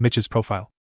boss, Mitch's profile.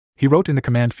 He wrote in the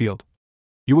command field,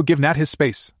 "You will give Nat his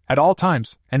space, at all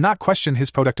times, and not question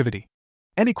his productivity.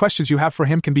 Any questions you have for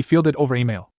him can be fielded over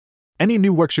email. Any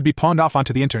new work should be pawned off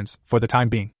onto the interns, for the time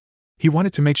being." He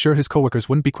wanted to make sure his coworkers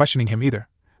wouldn't be questioning him either,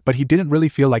 but he didn't really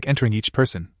feel like entering each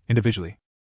person, individually.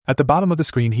 At the bottom of the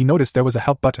screen he noticed there was a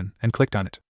help button and clicked on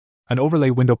it. An overlay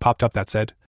window popped up that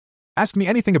said, "Ask me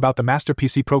anything about the Master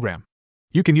PC program.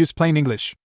 You can use plain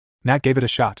English." Nat gave it a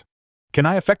shot. "Can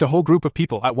I affect a whole group of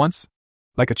people at once?"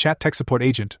 Like a chat tech support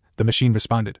agent, the machine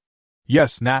responded.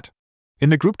 "Yes, Nat. In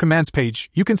the group commands page,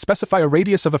 you can specify a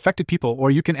radius of affected people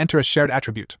or you can enter a shared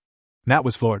attribute." Nat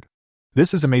was floored.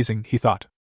 This is amazing, he thought.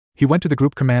 He went to the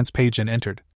group commands page and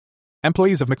entered,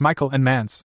 "Employees of McMichael and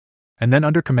Mans." And then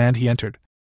under command he entered,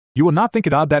 "You will not think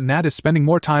it odd that Nat is spending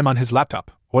more time on his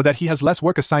laptop, or that he has less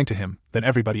work assigned to him than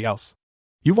everybody else.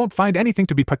 You won't find anything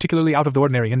to be particularly out of the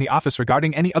ordinary in the office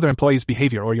regarding any other employee's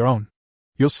behavior or your own.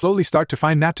 You'll slowly start to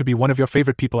find Nat to be one of your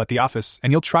favorite people at the office,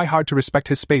 and you'll try hard to respect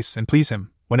his space and please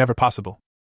him, whenever possible.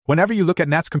 Whenever you look at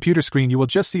Nat's computer screen, you will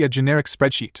just see a generic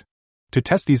spreadsheet." To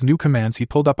test these new commands, he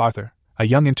pulled up Arthur, a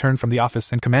young intern from the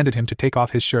office, and commanded him to take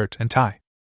off his shirt and tie.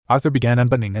 Arthur began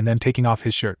unbuttoning and then taking off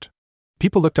his shirt.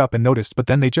 People looked up and noticed, but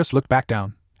then they just looked back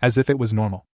down, as if it was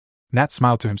normal. Nat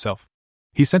smiled to himself.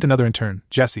 He sent another intern,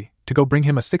 Jesse, to go bring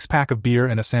him a 6-pack of beer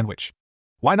and a sandwich.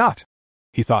 Why not?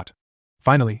 He thought.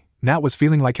 Finally, Nat was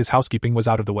feeling like his housekeeping was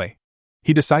out of the way.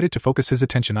 He decided to focus his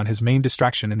attention on his main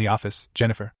distraction in the office,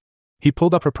 Jennifer. He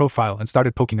pulled up her profile and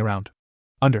started poking around.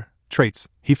 Under traits,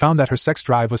 he found that her sex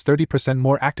drive was 30%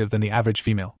 more active than the average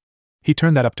female. He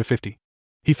turned that up to 50.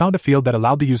 He found a field that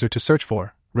allowed the user to search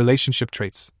for relationship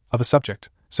traits of a subject,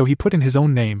 so he put in his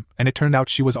own name, and it turned out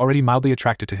she was already mildly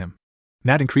attracted to him.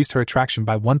 Nat increased her attraction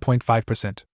by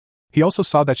 1.5%. He also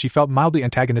saw that she felt mildly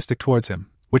antagonistic towards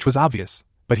him, which was obvious,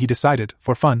 but he decided,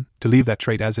 for fun, to leave that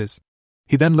trait as is.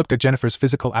 He then looked at Jennifer's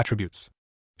physical attributes.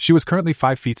 She was currently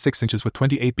 5 feet 6 inches with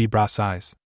 28B bra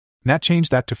size. Nat changed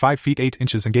that to 5 feet 8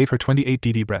 inches and gave her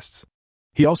 28DD breasts.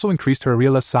 He also increased her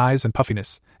areola size and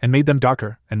puffiness, and made them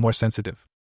darker and more sensitive.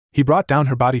 He brought down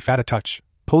her body fat a touch,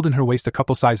 pulled in her waist a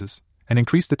couple sizes, and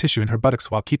increased the tissue in her buttocks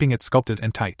while keeping it sculpted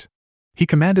and tight. He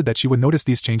commanded that she would notice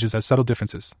these changes as subtle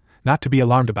differences, not to be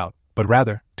alarmed about, but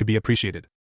rather, to be appreciated.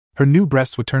 Her new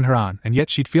breasts would turn her on, and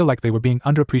yet she'd feel like they were being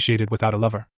underappreciated without a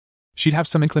lover. She'd have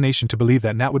some inclination to believe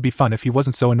that Nat would be fun if he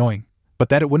wasn't so annoying, but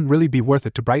that it wouldn't really be worth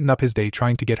it to brighten up his day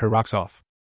trying to get her rocks off.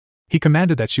 He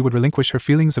commanded that she would relinquish her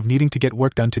feelings of needing to get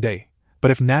work done today,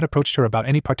 but if Nat approached her about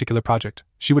any particular project,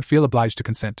 she would feel obliged to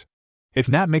consent. If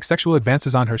Nat makes sexual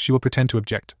advances on her, she will pretend to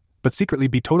object, but secretly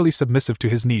be totally submissive to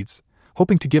his needs,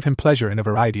 hoping to give him pleasure in a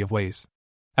variety of ways.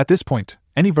 At this point,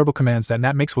 any verbal commands that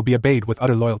Nat makes will be obeyed with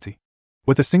utter loyalty.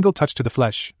 With a single touch to the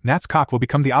flesh, Nat's cock will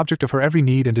become the object of her every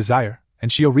need and desire,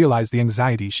 and she'll realize the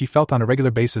anxiety she felt on a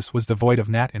regular basis was devoid of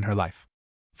Nat in her life.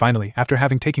 Finally, after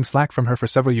having taken slack from her for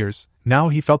several years, now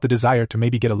he felt the desire to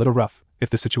maybe get a little rough, if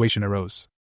the situation arose.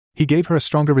 He gave her a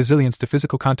stronger resilience to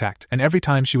physical contact, and every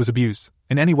time she was abused,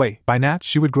 in any way, by Nat,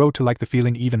 she would grow to like the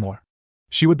feeling even more.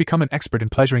 She would become an expert in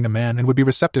pleasuring a man and would be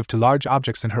receptive to large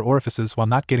objects in her orifices while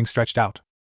not getting stretched out.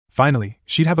 Finally,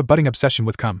 she'd have a budding obsession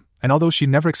with cum, and although she'd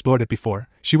never explored it before,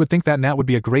 she would think that Nat would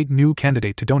be a great new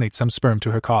candidate to donate some sperm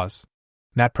to her cause.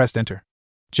 Nat pressed enter.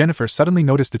 Jennifer suddenly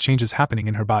noticed the changes happening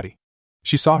in her body.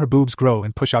 She saw her boobs grow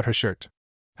and push out her shirt.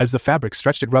 As the fabric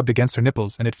stretched, it rubbed against her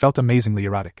nipples and it felt amazingly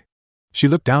erotic. She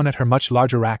looked down at her much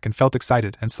larger rack and felt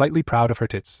excited and slightly proud of her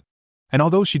tits. And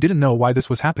although she didn't know why this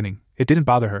was happening, it didn't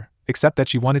bother her, except that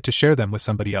she wanted to share them with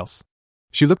somebody else.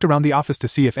 She looked around the office to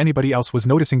see if anybody else was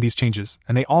noticing these changes,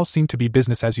 and they all seemed to be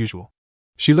business as usual.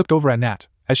 She looked over at Nat,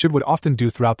 as she would often do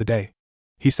throughout the day.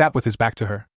 He sat with his back to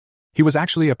her. He was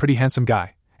actually a pretty handsome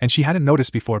guy, and she hadn't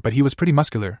noticed before, but he was pretty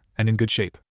muscular and in good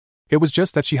shape. It was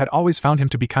just that she had always found him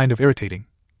to be kind of irritating,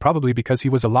 probably because he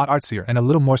was a lot artsier and a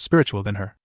little more spiritual than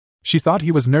her. She thought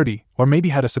he was nerdy, or maybe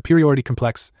had a superiority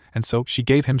complex, and so she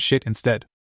gave him shit instead.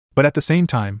 But at the same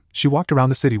time, she walked around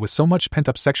the city with so much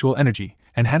pent-up sexual energy,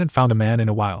 and hadn't found a man in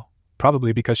a while,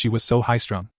 probably because she was so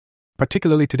high-strung.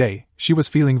 Particularly today, she was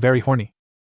feeling very horny.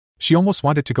 She almost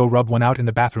wanted to go rub one out in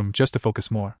the bathroom just to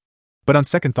focus more. But on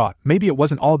second thought, maybe it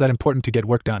wasn't all that important to get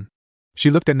work done. She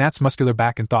looked at Nat's muscular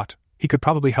back and thought, he could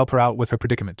probably help her out with her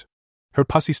predicament. Her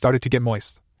pussy started to get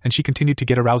moist, and she continued to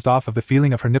get aroused off of the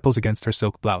feeling of her nipples against her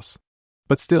silk blouse.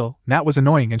 But still, Nat was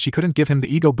annoying and she couldn't give him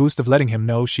the ego boost of letting him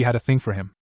know she had a thing for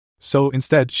him. So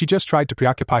instead, she just tried to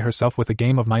preoccupy herself with a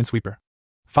game of Minesweeper.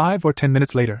 5 or 10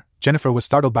 minutes later, Jennifer was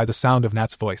startled by the sound of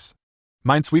Nat's voice.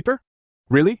 Minesweeper?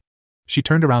 Really? She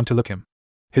turned around to look him.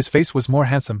 His face was more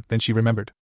handsome than she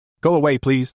remembered. Go away,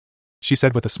 please, she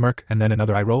said with a smirk and then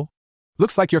another eye roll.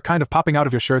 Looks like you're kind of popping out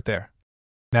of your shirt there,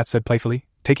 Nat said playfully,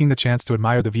 taking the chance to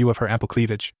admire the view of her ample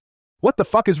cleavage. What the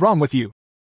fuck is wrong with you?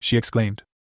 She exclaimed.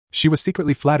 She was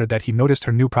secretly flattered that he noticed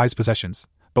her new prized possessions,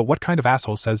 but what kind of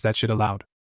asshole says that shit aloud?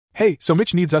 Hey, so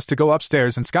Mitch needs us to go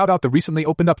upstairs and scout out the recently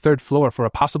opened up third floor for a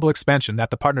possible expansion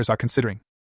that the partners are considering.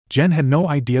 Jen had no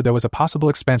idea there was a possible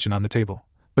expansion on the table,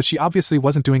 but she obviously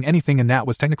wasn't doing anything and Nat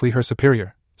was technically her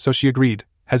superior, so she agreed,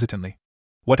 hesitantly.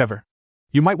 Whatever.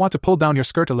 You might want to pull down your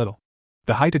skirt a little.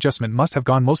 The height adjustment must have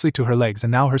gone mostly to her legs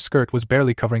and now her skirt was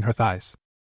barely covering her thighs.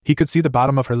 He could see the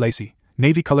bottom of her lacy,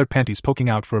 navy-colored panties poking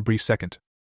out for a brief second.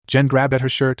 Jen grabbed at her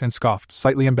shirt and scoffed,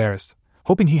 slightly embarrassed,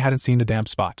 hoping he hadn't seen a damp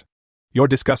spot. You're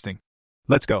disgusting.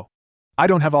 Let's go. I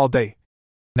don't have all day,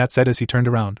 Nat said as he turned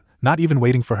around, not even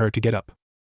waiting for her to get up.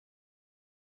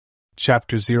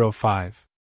 Chapter 05.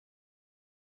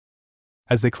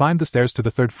 As they climbed the stairs to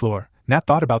the third floor, Nat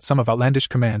thought about some of outlandish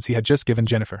commands he had just given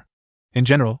Jennifer. In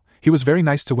general, he was very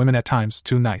nice to women, at times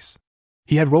too nice.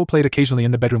 He had role-played occasionally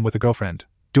in the bedroom with a girlfriend,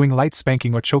 doing light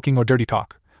spanking or choking or dirty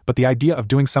talk, but the idea of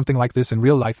doing something like this in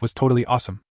real life was totally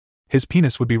awesome. His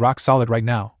penis would be rock solid right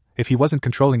now, if he wasn't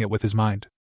controlling it with his mind.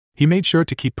 He made sure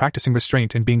to keep practicing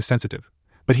restraint and being sensitive,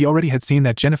 but he already had seen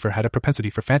that Jennifer had a propensity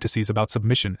for fantasies about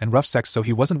submission and rough sex, so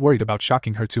he wasn't worried about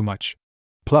shocking her too much.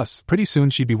 Plus, pretty soon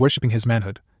she'd be worshipping his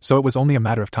manhood, so it was only a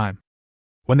matter of time.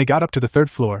 When they got up to the third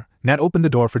floor, Nat opened the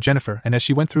door for Jennifer and as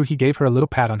she went through he gave her a little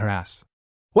pat on her ass.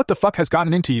 What the fuck has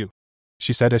gotten into you?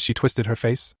 She said as she twisted her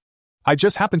face. I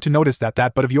just happened to notice that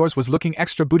butt of yours was looking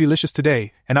extra bootylicious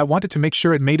today, and I wanted to make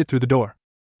sure it made it through the door.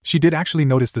 She did actually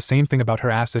notice the same thing about her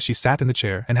ass as she sat in the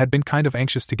chair and had been kind of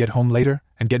anxious to get home later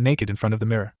and get naked in front of the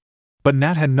mirror. But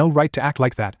Nat had no right to act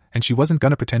like that, and she wasn't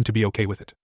gonna pretend to be okay with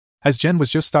it. As Jen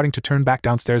was just starting to turn back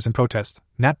downstairs in protest,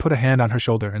 Nat put a hand on her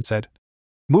shoulder and said,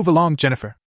 Move along,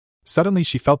 Jennifer. Suddenly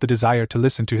she felt the desire to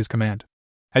listen to his command.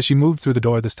 As she moved through the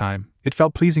door this time, it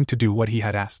felt pleasing to do what he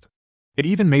had asked. It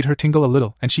even made her tingle a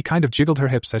little, and she kind of jiggled her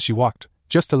hips as she walked,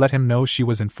 just to let him know she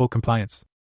was in full compliance.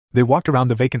 They walked around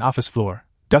the vacant office floor,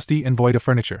 dusty and void of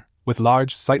furniture, with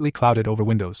large, slightly clouded over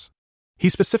windows. He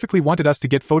specifically wanted us to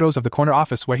get photos of the corner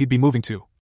office where he'd be moving to,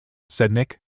 said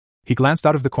Nick. He glanced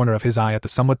out of the corner of his eye at the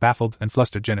somewhat baffled and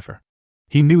flustered Jennifer.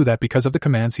 He knew that because of the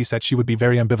commands he set she would be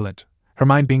very ambivalent, her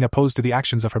mind being opposed to the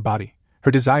actions of her body,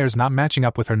 her desires not matching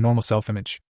up with her normal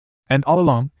self-image. And all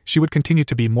along, she would continue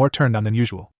to be more turned on than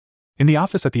usual. In the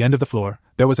office at the end of the floor,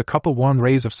 there was a couple warm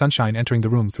rays of sunshine entering the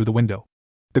room through the window.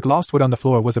 The glossed wood on the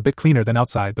floor was a bit cleaner than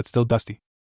outside but still dusty.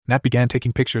 Nat began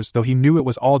taking pictures, though he knew it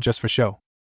was all just for show.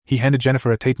 He handed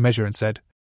Jennifer a tape measure and said,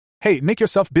 "Hey, make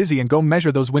yourself busy and go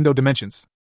measure those window dimensions."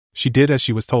 She did as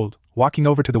she was told, walking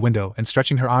over to the window and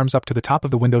stretching her arms up to the top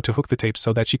of the window to hook the tape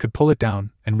so that she could pull it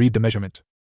down and read the measurement.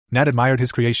 Nat admired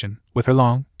his creation, with her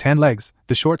long, tan legs,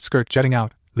 the short skirt jutting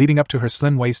out, leading up to her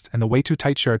slim waist, and the way too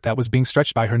tight shirt that was being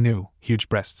stretched by her new, huge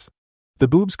breasts. The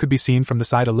boobs could be seen from the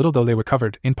side a little, though they were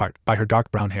covered, in part, by her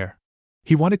dark brown hair.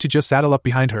 He wanted to just saddle up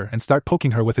behind her and start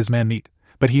poking her with his man-meat,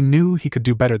 but he knew he could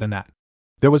do better than that.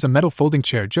 There was a metal folding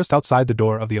chair just outside the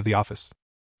door of the office.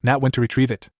 Nat went to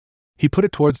retrieve it. He put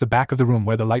it towards the back of the room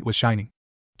where the light was shining.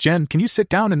 "Jen, can you sit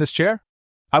down in this chair?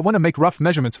 I want to make rough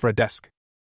measurements for a desk."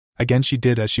 Again she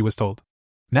did as she was told.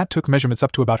 Nat took measurements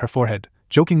up to about her forehead,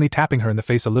 jokingly tapping her in the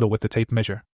face a little with the tape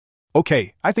measure.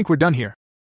 "Okay, I think we're done here,"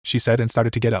 she said and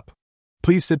started to get up.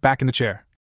 "Please sit back in the chair,"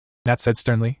 Nat said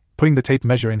sternly, putting the tape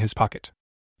measure in his pocket.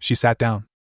 She sat down.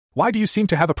 "Why do you seem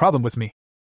to have a problem with me?"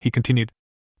 he continued.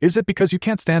 "Is it because you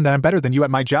can't stand that I'm better than you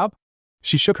at my job?"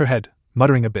 She shook her head,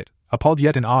 muttering a bit, appalled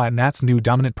yet in awe at Nat's new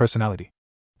dominant personality.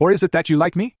 "Or is it that you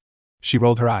like me?" She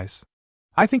rolled her eyes.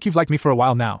 "I think you've liked me for a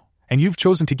while now, and you've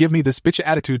chosen to give me this bitch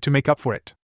attitude to make up for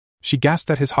it." She gasped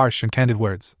at his harsh and candid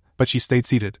words, but she stayed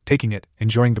seated, taking it,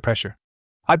 enjoying the pressure.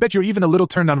 "I bet you're even a little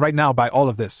turned on right now by all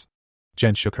of this."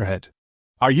 Jen shook her head.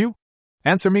 "Are you?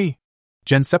 Answer me."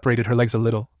 Jen separated her legs a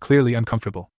little, clearly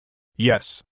uncomfortable.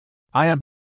 "Yes. I am,"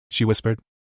 she whispered.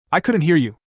 "I couldn't hear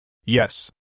you."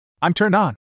 "Yes. I'm turned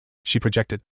on," she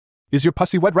projected. "Is your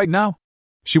pussy wet right now?"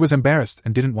 She was embarrassed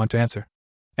and didn't want to answer.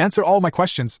 "Answer all my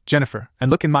questions, Jennifer,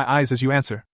 and look in my eyes as you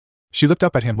answer." She looked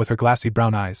up at him with her glassy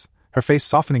brown eyes, her face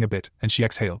softening a bit, and she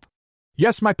exhaled.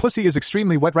 "Yes, my pussy is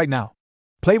extremely wet right now.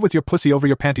 Play with your pussy over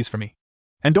your panties for me.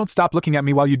 And don't stop looking at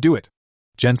me while you do it."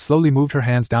 Jen slowly moved her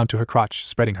hands down to her crotch,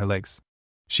 spreading her legs.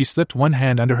 She slipped one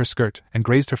hand under her skirt and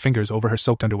grazed her fingers over her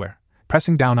soaked underwear,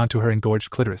 pressing down onto her engorged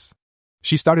clitoris.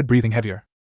 She started breathing heavier.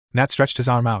 Nat stretched his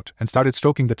arm out and started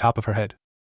stroking the top of her head.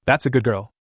 "That's a good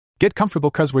girl. Get comfortable,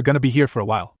 'cause we're gonna be here for a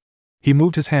while." He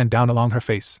moved his hand down along her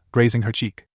face, grazing her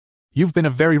cheek. "You've been a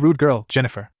very rude girl,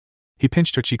 Jennifer." He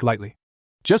pinched her cheek lightly.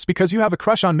 "Just because you have a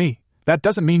crush on me, that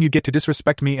doesn't mean you get to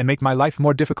disrespect me and make my life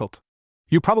more difficult.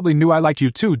 You probably knew I liked you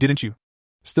too, didn't you?"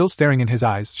 Still staring in his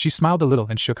eyes, she smiled a little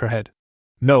and shook her head.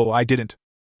 "No, I didn't."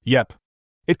 "Yep.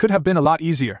 It could have been a lot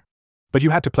easier. But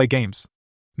you had to play games.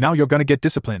 Now you're gonna get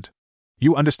disciplined.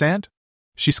 You understand?"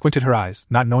 She squinted her eyes,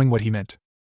 not knowing what he meant.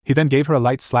 He then gave her a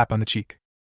light slap on the cheek.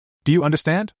 "Do you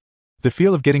understand?" The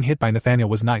feel of getting hit by Nathaniel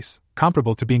was nice,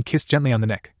 comparable to being kissed gently on the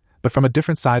neck, but from a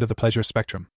different side of the pleasure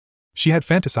spectrum. She had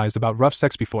fantasized about rough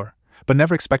sex before, but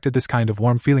never expected this kind of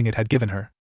warm feeling it had given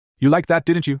her. "You liked that,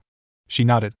 didn't you?" She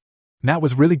nodded. Nat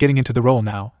was really getting into the role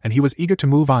now, and he was eager to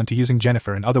move on to using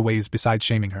Jennifer in other ways besides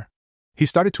shaming her. He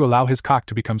started to allow his cock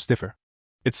to become stiffer.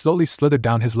 It slowly slithered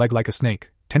down his leg like a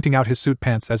snake, tenting out his suit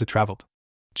pants as it traveled.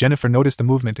 Jennifer noticed the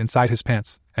movement inside his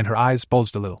pants, and her eyes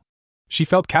bulged a little. She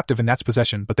felt captive in Nat's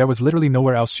possession, but there was literally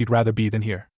nowhere else she'd rather be than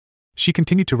here. She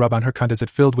continued to rub on her cunt as it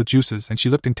filled with juices, and she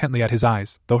looked intently at his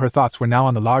eyes, though her thoughts were now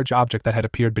on the large object that had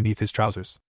appeared beneath his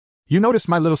trousers. "You noticed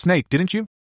my little snake, didn't you?"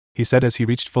 he said as he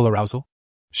reached full arousal.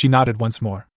 She nodded once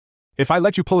more. "If I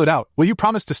let you pull it out, will you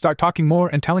promise to start talking more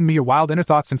and telling me your wild inner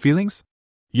thoughts and feelings?"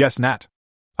 "Yes, Nat.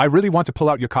 I really want to pull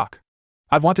out your cock.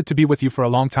 I've wanted to be with you for a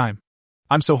long time.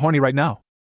 I'm so horny right now.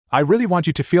 I really want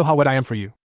you to feel how wet I am for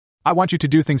you. I want you to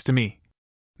do things to me."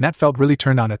 Nat felt really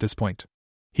turned on at this point.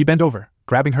 He bent over,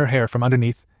 grabbing her hair from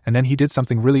underneath, and then he did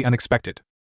something really unexpected.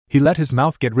 He let his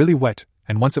mouth get really wet,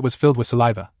 and once it was filled with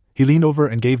saliva, he leaned over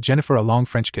and gave Jennifer a long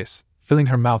French kiss, filling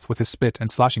her mouth with his spit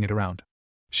and sloshing it around.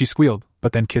 She squealed,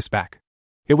 but then kissed back.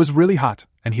 It was really hot,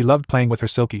 and he loved playing with her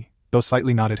silky, though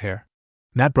slightly knotted hair.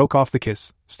 Nat broke off the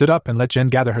kiss, stood up and let Jen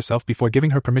gather herself before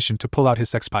giving her permission to pull out his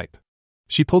sex pipe.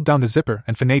 She pulled down the zipper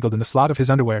and finagled in the slot of his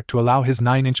underwear to allow his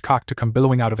 9-inch cock to come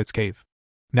billowing out of its cave.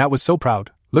 Nat was so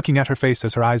proud, looking at her face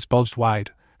as her eyes bulged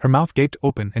wide, her mouth gaped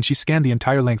open, and she scanned the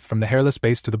entire length from the hairless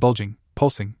base to the bulging,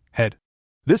 pulsing head.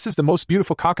 This is the most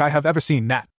beautiful cock I have ever seen,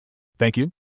 Nat. Thank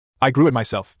you. I grew it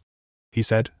myself, he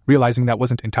said, realizing that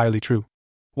wasn't entirely true.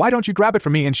 Why don't you grab it for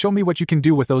me and show me what you can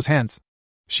do with those hands?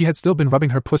 She had still been rubbing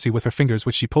her pussy with her fingers,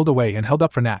 which she pulled away and held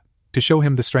up for Nat, to show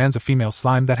him the strands of female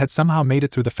slime that had somehow made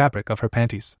it through the fabric of her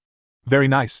panties. Very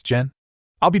nice, Jen.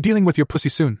 I'll be dealing with your pussy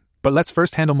soon, but let's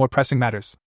first handle more pressing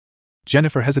matters.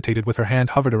 Jennifer hesitated with her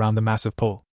hand hovered around the massive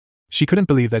pole. She couldn't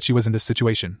believe that she was in this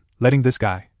situation, letting this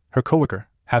guy, her coworker,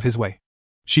 have his way.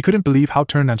 She couldn't believe how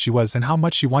turned on she was and how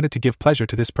much she wanted to give pleasure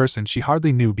to this person she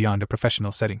hardly knew beyond a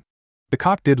professional setting. The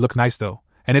cock did look nice though,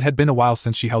 and it had been a while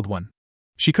since she held one.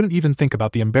 She couldn't even think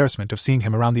about the embarrassment of seeing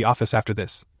him around the office after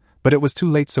this, but it was too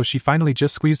late, so she finally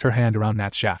just squeezed her hand around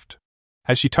Nat's shaft.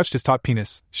 As she touched his taut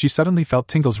penis, she suddenly felt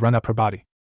tingles run up her body.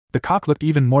 The cock looked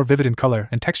even more vivid in color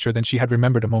and texture than she had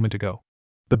remembered a moment ago.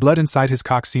 The blood inside his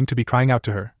cock seemed to be crying out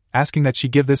to her, asking that she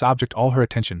give this object all her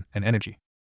attention and energy.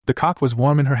 The cock was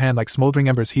warm in her hand like smoldering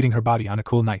embers heating her body on a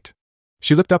cool night.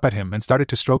 She looked up at him and started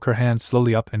to stroke her hands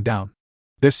slowly up and down.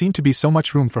 There seemed to be so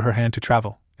much room for her hand to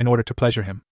travel, in order to pleasure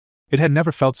him. It had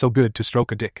never felt so good to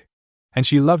stroke a dick. And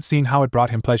she loved seeing how it brought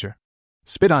him pleasure.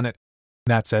 Spit on it,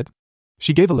 Nat said.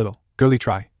 She gave a little, girly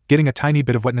try, getting a tiny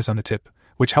bit of wetness on the tip,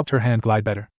 which helped her hand glide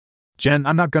better. Jen,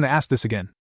 I'm not gonna ask this again.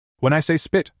 When I say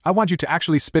spit, I want you to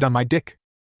actually spit on my dick.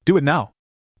 Do it now.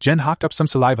 Jen hawked up some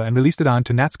saliva and released it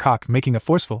onto Nat's cock, making a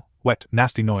forceful, wet,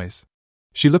 nasty noise.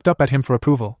 She looked up at him for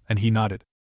approval, and he nodded.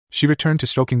 She returned to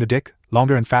stroking the dick,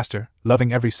 longer and faster,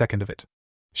 loving every second of it.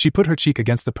 She put her cheek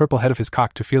against the purple head of his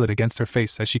cock to feel it against her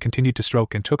face as she continued to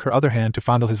stroke and took her other hand to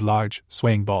fondle his large,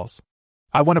 swaying balls.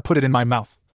 I want to put it in my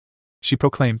mouth, she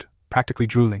proclaimed, practically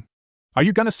drooling. Are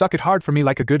you gonna suck it hard for me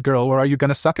like a good girl, or are you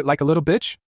gonna suck it like a little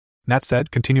bitch? Nat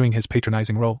said, continuing his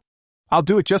patronizing role. I'll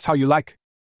do it just how you like.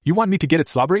 You want me to get it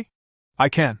slobbery? I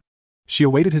can. She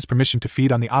awaited his permission to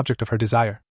feed on the object of her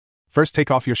desire. First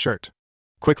take off your shirt.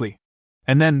 Quickly.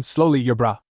 And then, slowly, your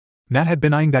bra. Nat had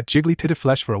been eyeing that jiggly-titted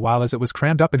flesh for a while as it was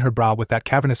crammed up in her bra with that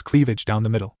cavernous cleavage down the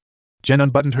middle. Jen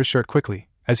unbuttoned her shirt quickly,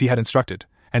 as he had instructed,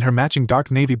 and her matching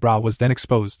dark navy bra was then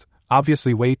exposed,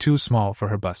 obviously way too small for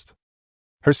her bust.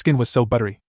 Her skin was so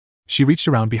buttery. She reached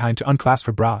around behind to unclasp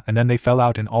her bra and then they fell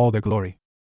out in all their glory.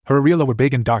 Her areola were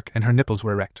big and dark and her nipples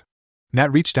were erect.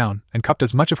 Nat reached down and cupped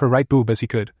as much of her right boob as he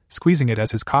could, squeezing it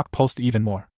as his cock pulsed even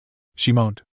more. She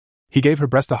moaned. He gave her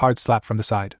breast a hard slap from the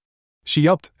side. She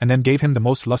yelped and then gave him the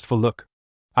most lustful look.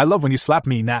 I love when you slap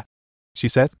me, Nat, she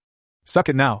said. Suck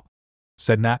it now,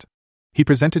 said Nat. He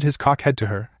presented his cock head to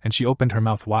her and she opened her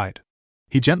mouth wide.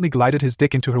 He gently glided his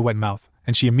dick into her wet mouth,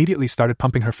 and she immediately started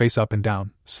pumping her face up and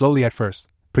down, slowly at first,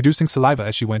 producing saliva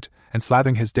as she went, and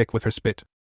slathering his dick with her spit.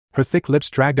 Her thick lips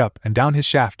dragged up and down his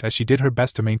shaft as she did her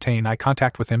best to maintain eye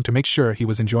contact with him to make sure he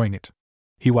was enjoying it.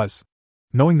 He was.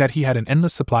 Knowing that he had an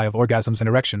endless supply of orgasms and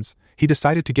erections, he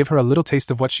decided to give her a little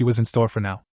taste of what she was in store for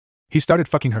now. He started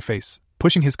fucking her face,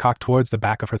 pushing his cock towards the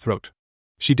back of her throat.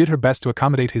 She did her best to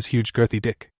accommodate his huge girthy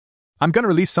dick. I'm gonna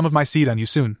release some of my seed on you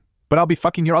soon, but I'll be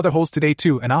fucking your other holes today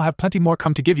too, and I'll have plenty more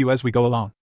come to give you as we go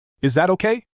along. Is that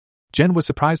okay? Jen was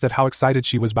surprised at how excited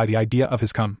she was by the idea of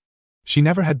his cum. She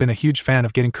never had been a huge fan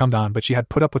of getting cummed on, but she had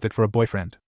put up with it for a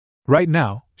boyfriend. Right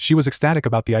now, she was ecstatic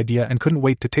about the idea and couldn't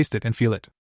wait to taste it and feel it.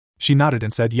 She nodded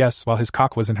and said yes while his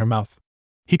cock was in her mouth.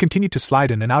 He continued to slide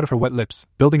in and out of her wet lips,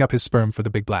 building up his sperm for the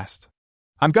big blast.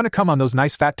 I'm gonna come on those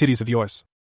nice fat titties of yours.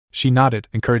 She nodded,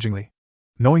 encouragingly.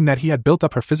 Knowing that he had built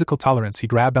up her physical tolerance, he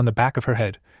grabbed on the back of her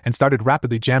head and started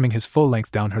rapidly jamming his full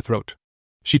length down her throat.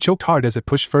 She choked hard as it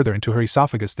pushed further into her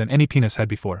esophagus than any penis had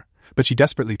before, but she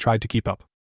desperately tried to keep up.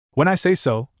 When I say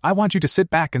so, I want you to sit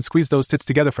back and squeeze those tits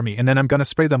together for me, and then I'm gonna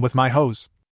spray them with my hose.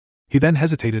 He then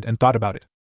hesitated and thought about it.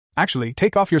 Actually,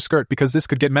 take off your skirt because this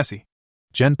could get messy.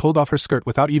 Jen pulled off her skirt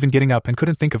without even getting up and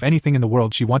couldn't think of anything in the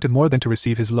world she wanted more than to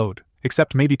receive his load,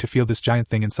 except maybe to feel this giant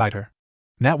thing inside her.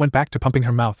 Nat went back to pumping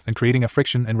her mouth and creating a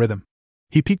friction and rhythm.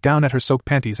 He peeked down at her soaked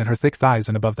panties and her thick thighs,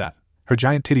 and above that, her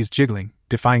giant titties jiggling,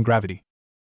 defying gravity.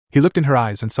 He looked in her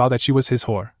eyes and saw that she was his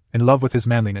whore, in love with his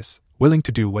manliness, willing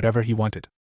to do whatever he wanted.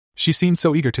 She seemed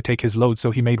so eager to take his load,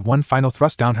 so he made one final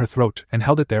thrust down her throat and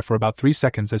held it there for about 3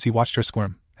 seconds as he watched her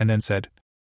squirm, and then said,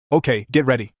 Okay, get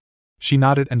ready. She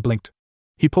nodded and blinked.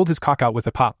 He pulled his cock out with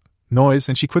a pop noise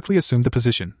and she quickly assumed the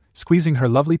position, squeezing her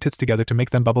lovely tits together to make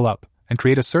them bubble up and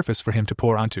create a surface for him to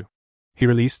pour onto. He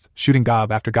released, shooting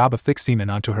gob after gob of thick semen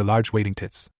onto her large waiting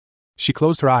tits. She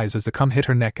closed her eyes as the cum hit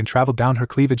her neck and traveled down her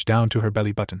cleavage down to her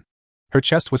belly button. Her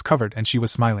chest was covered and she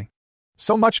was smiling.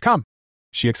 So much cum!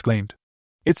 She exclaimed.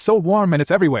 It's so warm and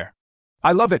it's everywhere.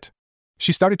 I love it!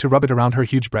 She started to rub it around her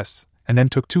huge breasts, and then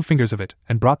took 2 fingers of it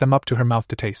and brought them up to her mouth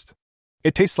to taste.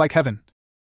 It tastes like heaven,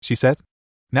 she said.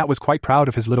 Nat was quite proud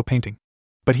of his little painting.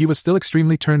 But he was still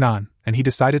extremely turned on, and he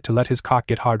decided to let his cock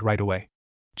get hard right away.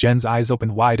 Jen's eyes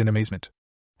opened wide in amazement.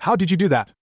 How did you do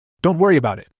that? Don't worry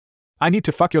about it. I need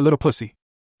to fuck your little pussy.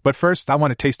 But first, I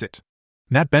want to taste it.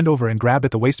 Nat bent over and grabbed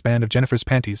at the waistband of Jennifer's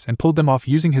panties and pulled them off,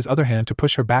 using his other hand to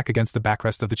push her back against the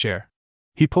backrest of the chair.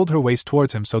 He pulled her waist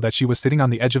towards him so that she was sitting on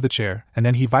the edge of the chair, and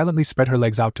then he violently spread her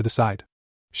legs out to the side.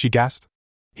 She gasped.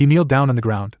 He kneeled down on the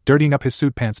ground, dirtying up his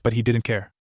suit pants, but he didn't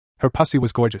care. Her pussy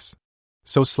was gorgeous.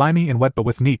 So slimy and wet, but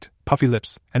with neat, puffy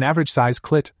lips, an average-size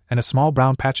clit, and a small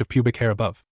brown patch of pubic hair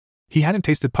above. He hadn't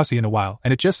tasted pussy in a while,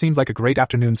 and it just seemed like a great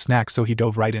afternoon snack, so he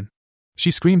dove right in.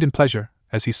 She screamed in pleasure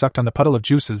as he sucked on the puddle of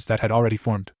juices that had already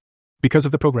formed. Because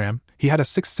of the program, he had a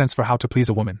sixth sense for how to please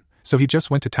a woman, so he just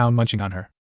went to town munching on her.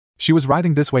 She was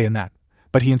writhing this way and that,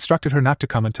 but he instructed her not to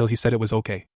come until he said it was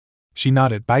okay. She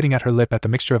nodded, biting at her lip at the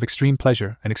mixture of extreme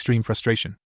pleasure and extreme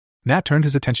frustration. Nat turned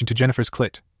his attention to Jennifer's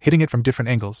clit, hitting it from different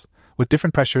angles, with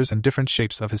different pressures and different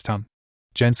shapes of his tongue.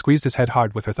 Jen squeezed his head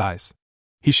hard with her thighs.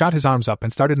 He shot his arms up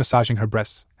and started massaging her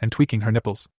breasts and tweaking her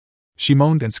nipples. She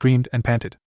moaned and screamed and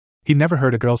panted. He'd never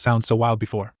heard a girl sound so wild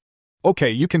before.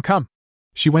 Okay, you can come.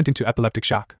 She went into epileptic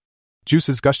shock.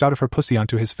 Juices gushed out of her pussy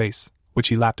onto his face, which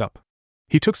he lapped up.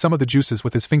 He took some of the juices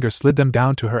with his fingers, slid them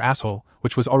down to her asshole,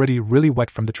 which was already really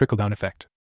wet from the trickle-down effect.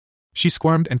 She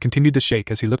squirmed and continued to shake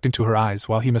as he looked into her eyes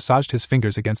while he massaged his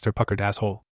fingers against her puckered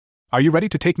asshole. Are you ready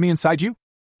to take me inside you?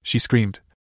 She screamed.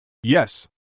 Yes.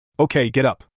 Okay, get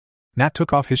up. Nat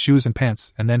took off his shoes and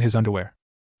pants and then his underwear.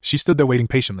 She stood there waiting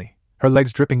patiently, her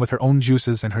legs dripping with her own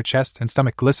juices and her chest and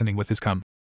stomach glistening with his cum.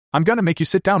 I'm gonna make you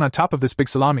sit down on top of this big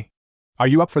salami. Are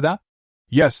you up for that?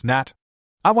 Yes, Nat.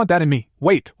 I want that in me.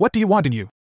 Wait, what do you want in you?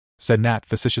 Said Nat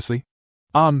facetiously.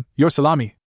 Your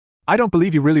salami. I don't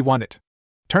believe you really want it.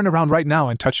 Turn around right now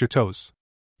and touch your toes.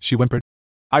 She whimpered.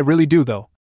 I really do, though.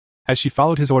 As she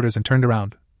followed his orders and turned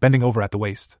around, bending over at the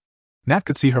waist. Nat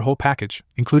could see her whole package,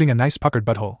 including a nice puckered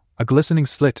butthole, a glistening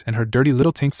slit, and her dirty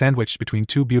little taint sandwiched between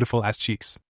two beautiful ass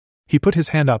cheeks. He put his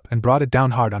hand up and brought it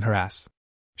down hard on her ass.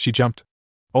 She jumped.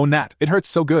 Oh, Nat, it hurts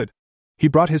so good. He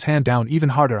brought his hand down even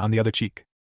harder on the other cheek.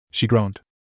 She groaned.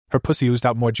 Her pussy oozed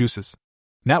out more juices.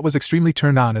 Nat was extremely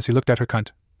turned on as he looked at her cunt.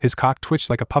 His cock twitched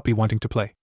like a puppy wanting to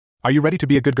play. Are you ready to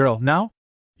be a good girl now?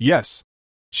 Yes.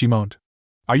 She moaned.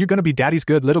 Are you gonna be Daddy's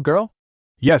good little girl?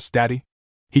 Yes, Daddy.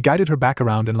 He guided her back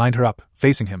around and lined her up,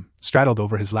 facing him, straddled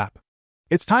over his lap.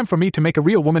 It's time for me to make a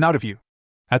real woman out of you.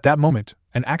 At that moment,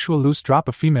 an actual loose drop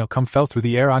of female cum fell through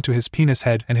the air onto his penis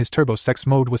head and his turbo sex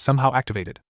mode was somehow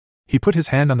activated. He put his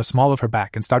hand on the small of her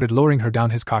back and started lowering her down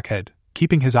his cock head,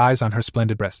 keeping his eyes on her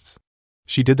splendid breasts.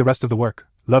 She did the rest of the work,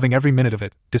 loving every minute of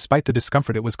it, despite the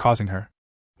discomfort it was causing her.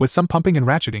 With some pumping and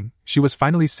ratcheting, she was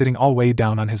finally sitting all way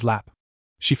down on his lap.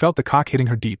 She felt the cock hitting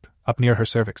her deep, up near her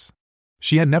cervix.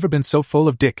 She had never been so full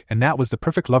of dick, and Nat was the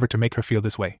perfect lover to make her feel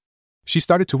this way. She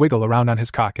started to wiggle around on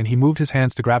his cock and he moved his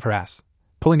hands to grab her ass,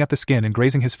 pulling at the skin and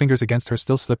grazing his fingers against her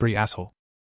still slippery asshole.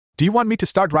 Do you want me to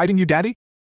start riding you, Daddy?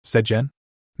 Said Jen.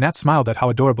 Nat smiled at how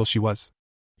adorable she was.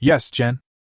 Yes, Jen.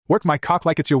 Work my cock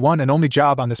like it's your one and only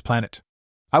job on this planet.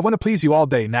 I want to please you all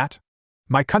day, Nat.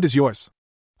 My cunt is yours.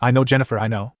 I know, Jennifer, I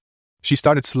know. She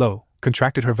started slow,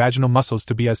 contracted her vaginal muscles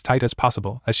to be as tight as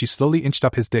possible as she slowly inched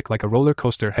up his dick like a roller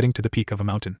coaster heading to the peak of a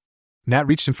mountain. Nat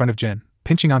reached in front of Jen,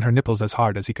 pinching on her nipples as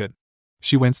hard as he could.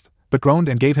 She winced, but groaned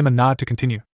and gave him a nod to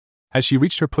continue. As she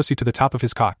reached her pussy to the top of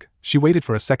his cock, she waited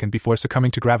for a second before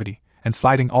succumbing to gravity and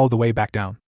sliding all the way back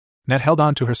down. Nat held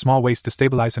on to her small waist to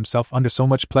stabilize himself under so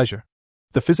much pleasure.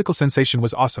 The physical sensation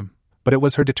was awesome, but it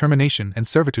was her determination and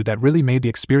servitude that really made the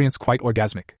experience quite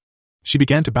orgasmic. She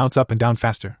began to bounce up and down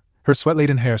faster, her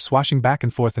sweat-laden hair swashing back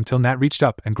and forth until Nat reached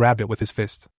up and grabbed it with his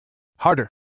fist. Harder,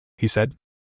 he said.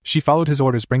 She followed his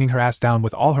orders, bringing her ass down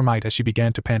with all her might as she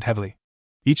began to pant heavily.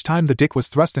 Each time the dick was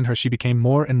thrust in her, she became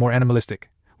more and more animalistic,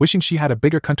 wishing she had a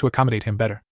bigger cunt to accommodate him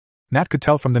better. Nat could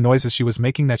tell from the noises she was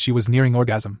making that she was nearing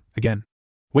orgasm, again.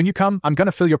 When you come, I'm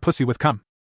gonna fill your pussy with cum.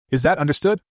 Is that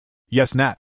understood? Yes,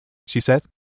 Nat, she said.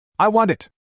 I want it.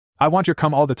 I want your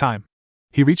cum all the time.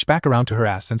 He reached back around to her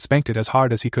ass and spanked it as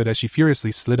hard as he could as she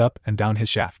furiously slid up and down his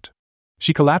shaft.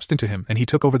 She collapsed into him and he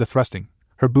took over the thrusting,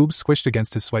 her boobs squished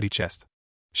against his sweaty chest.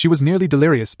 She was nearly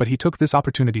delirious, but he took this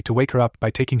opportunity to wake her up by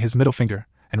taking his middle finger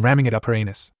and ramming it up her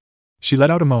anus. She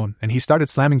let out a moan and he started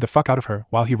slamming the fuck out of her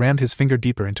while he rammed his finger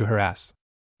deeper into her ass.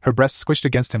 Her breasts squished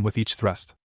against him with each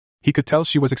thrust. He could tell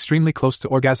she was extremely close to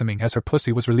orgasming as her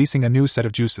pussy was releasing a new set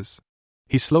of juices.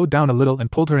 He slowed down a little and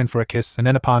pulled her in for a kiss, and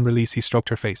then upon release he stroked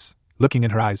her face, looking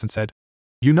in her eyes, and said,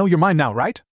 You know you're mine now,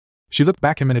 right? She looked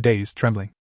back at him in a daze,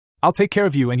 trembling. I'll take care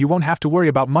of you and you won't have to worry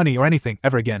about money or anything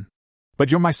ever again.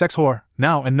 But you're my sex whore,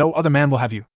 now, and no other man will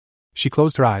have you. She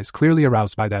closed her eyes, clearly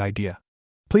aroused by that idea.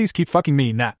 Please keep fucking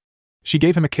me, Nat. She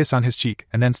gave him a kiss on his cheek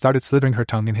and then started slithering her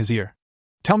tongue in his ear.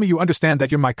 Tell me you understand that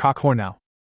you're my cock whore now.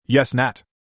 Yes, Nat.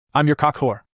 I'm your cock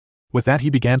whore. With that he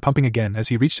began pumping again as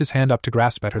he reached his hand up to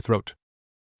grasp at her throat.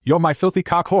 You're my filthy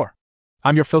cock whore.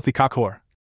 I'm your filthy cock whore.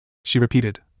 She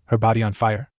repeated, her body on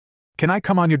fire. Can I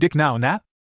come on your dick now, Nat?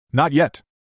 Not yet.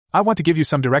 I want to give you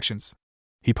some directions.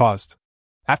 He paused.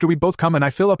 After we both come and I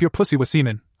fill up your pussy with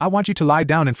semen, I want you to lie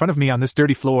down in front of me on this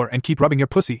dirty floor and keep rubbing your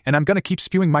pussy, and I'm gonna keep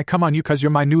spewing my cum on you cause you're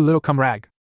my new little cum rag.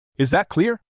 Is that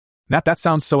clear? Nat, that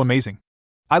sounds so amazing.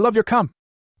 I love your cum.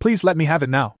 Please let me have it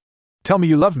now. Tell me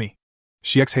you love me.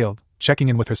 She exhaled, checking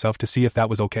in with herself to see if that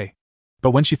was okay.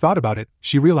 But when she thought about it,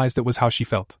 she realized it was how she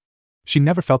felt. She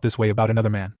never felt this way about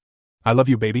another man. I love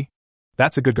you, baby.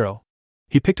 That's a good girl.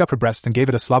 He picked up her breast and gave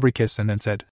it a slobbery kiss and then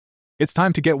said, It's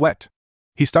time to get wet.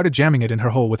 He started jamming it in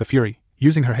her hole with a fury,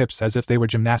 using her hips as if they were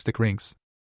gymnastic rings.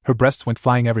 Her breasts went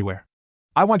flying everywhere.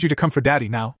 I want you to come for daddy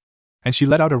now. And she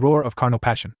let out a roar of carnal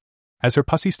passion. As her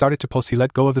pussy started to pulse, he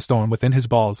let go of the storm within his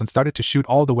balls and started to shoot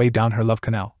all the way down her love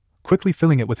canal, quickly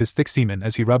filling it with his thick semen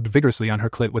as he rubbed vigorously on her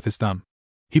clit with his thumb.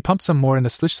 He pumped some more in the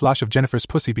slish-slosh of Jennifer's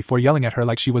pussy before yelling at her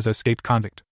like she was an escaped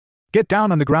convict. Get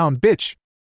down on the ground, bitch!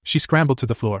 She scrambled to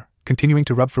the floor, continuing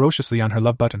to rub ferociously on her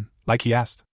love button, like he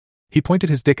asked. He pointed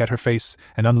his dick at her face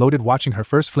and unloaded, watching her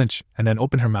first flinch and then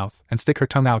open her mouth and stick her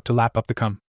tongue out to lap up the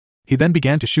cum. He then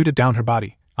began to shoot it down her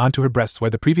body, onto her breasts where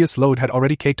the previous load had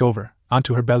already caked over,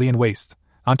 onto her belly and waist,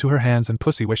 onto her hands and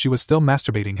pussy where she was still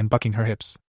masturbating and bucking her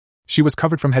hips. She was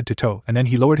covered from head to toe, and then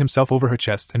he lowered himself over her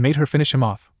chest and made her finish him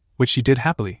off, which she did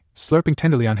happily, slurping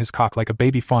tenderly on his cock like a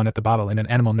baby fawn at the bottle in an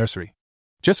animal nursery.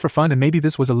 Just for fun, and maybe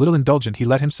this was a little indulgent, he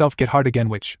let himself get hard again,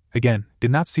 which, again, did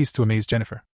not cease to amaze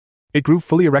Jennifer. It grew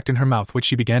fully erect in her mouth, which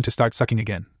she began to start sucking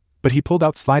again, but he pulled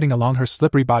out, sliding along her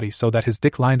slippery body so that his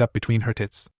dick lined up between her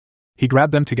tits. He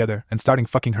grabbed them together and started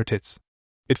fucking her tits.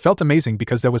 It felt amazing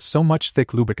because there was so much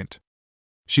thick lubricant.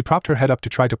 She propped her head up to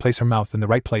try to place her mouth in the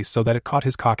right place so that it caught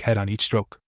his cock head on each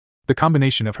stroke. The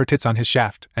combination of her tits on his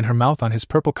shaft and her mouth on his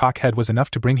purple cock head was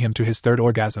enough to bring him to his third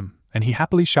orgasm, and he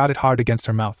happily shot it hard against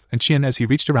her mouth and chin as he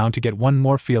reached around to get one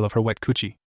more feel of her wet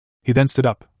coochie. He then stood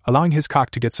up, allowing his cock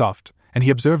to get soft, and he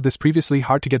observed this previously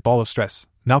hard-to-get ball of stress,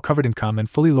 now covered in cum and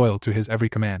fully loyal to his every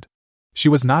command. She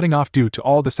was nodding off due to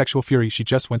all the sexual fury she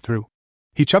just went through.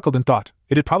 He chuckled and thought,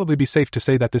 it'd probably be safe to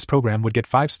say that this program would get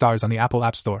 5 stars on the Apple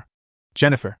App Store.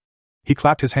 Jennifer. He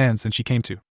clapped his hands and she came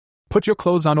to. Put your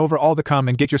clothes on over all the cum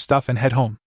and get your stuff and head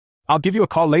home. I'll give you a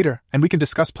call later, and we can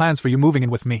discuss plans for you moving in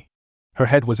with me. Her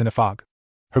head was in a fog.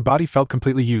 Her body felt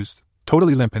completely used,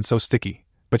 totally limp and so sticky,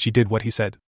 but she did what he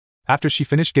said. After she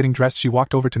finished getting dressed, she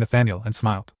walked over to Nathaniel and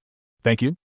smiled. Thank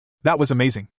you. That was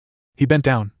amazing. He bent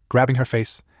down, grabbing her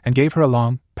face, and gave her a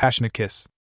long, passionate kiss.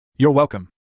 You're welcome.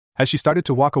 As she started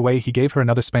to walk away, he gave her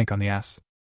another spank on the ass.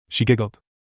 She giggled.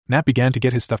 Nat began to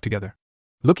get his stuff together.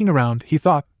 Looking around, he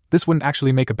thought, this wouldn't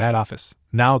actually make a bad office,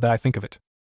 now that I think of it.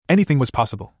 Anything was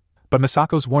possible. But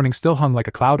Misako's warning still hung like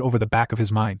a cloud over the back of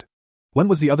his mind. When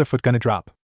was the other foot gonna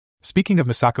drop? Speaking of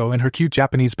Misako and her cute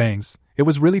Japanese bangs, it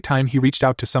was really time he reached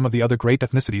out to some of the other great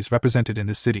ethnicities represented in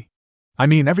this city. I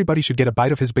mean, everybody should get a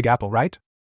bite of his big apple, right?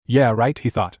 Yeah, right,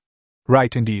 he thought.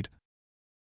 Right, indeed.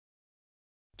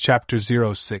 Chapter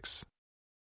 06.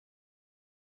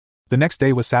 The next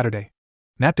day was Saturday.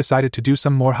 Nat decided to do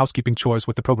some more housekeeping chores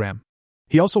with the program.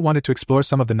 He also wanted to explore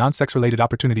some of the non-sex-related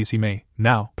opportunities he may,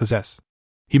 now, possess.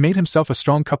 He made himself a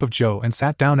strong cup of joe and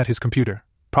sat down at his computer,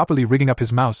 properly rigging up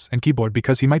his mouse and keyboard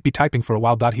because he might be typing for a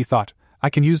while. He thought, I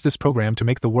can use this program to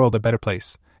make the world a better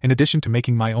place, in addition to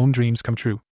making my own dreams come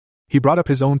true. He brought up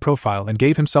his own profile and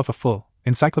gave himself a full,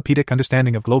 encyclopedic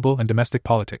understanding of global and domestic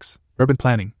politics, urban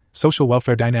planning, social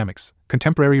welfare dynamics,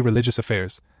 contemporary religious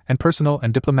affairs, and personal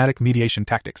and diplomatic mediation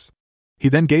tactics. He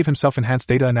then gave himself enhanced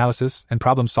data analysis and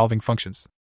problem-solving functions.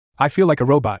 I feel like a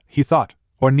robot, he thought,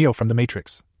 or Neo from the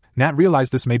Matrix. Nat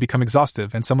realized this may become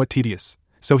exhaustive and somewhat tedious,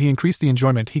 so he increased the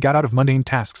enjoyment he got out of mundane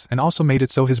tasks and also made it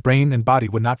so his brain and body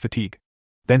would not fatigue.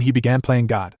 Then he began playing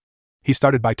God. He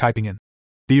started by typing in.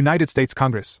 The United States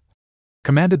Congress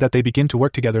commanded that they begin to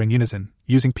work together in unison,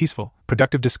 using peaceful,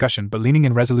 productive discussion but leaning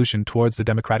in resolution towards the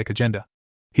democratic agenda.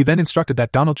 He then instructed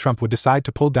that Donald Trump would decide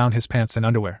to pull down his pants and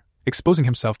underwear, exposing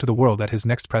himself to the world at his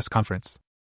next press conference.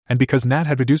 And because Nat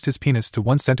had reduced his penis to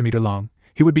 1 centimeter long,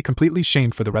 he would be completely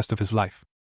shamed for the rest of his life.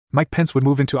 Mike Pence would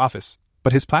move into office,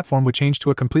 but his platform would change to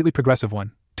a completely progressive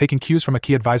one, taking cues from a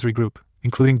key advisory group,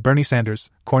 including Bernie Sanders,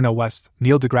 Cornel West,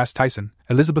 Neil deGrasse Tyson,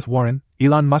 Elizabeth Warren,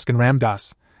 Elon Musk and Ram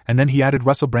Dass, and then he added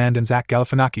Russell Brand and Zach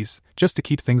Galifianakis, just to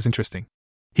keep things interesting.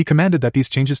 He commanded that these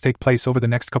changes take place over the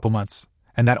next couple months,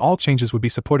 and that all changes would be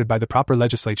supported by the proper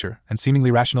legislature and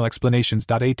seemingly rational explanations.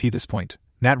 At this point,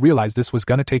 Nat realized this was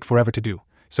gonna take forever to do,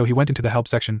 so he went into the help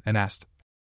section and asked,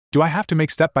 "Do I have to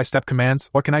make step-by-step commands,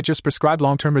 or can I just prescribe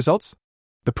long-term results?"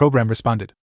 The program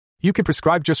responded, "You can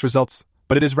prescribe just results,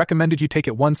 but it is recommended you take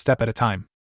it one step at a time."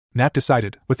 Nat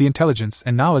decided, with the intelligence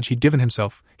and knowledge he'd given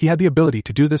himself, he had the ability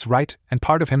to do this right, and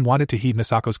part of him wanted to heed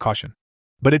Misako's caution.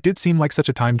 But it did seem like such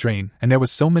a time drain, and there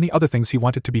was so many other things he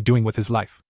wanted to be doing with his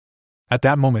life. At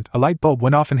that moment, a light bulb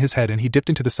went off in his head and he dipped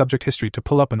into the subject history to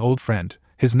pull up an old friend,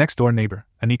 his next-door neighbor,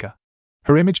 Anika.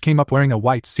 Her image came up wearing a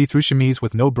white see-through chemise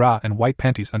with no bra and white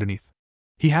panties underneath.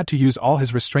 He had to use all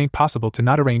his restraint possible to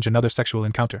not arrange another sexual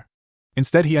encounter.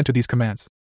 Instead, he entered these commands.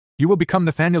 "You will become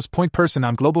Nathaniel's point person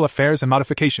on global affairs and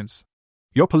modifications.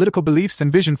 Your political beliefs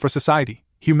and vision for society,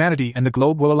 humanity, and the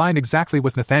globe will align exactly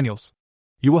with Nathaniel's.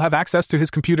 You will have access to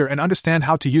his computer and understand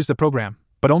how to use the program,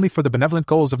 but only for the benevolent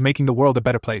goals of making the world a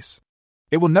better place.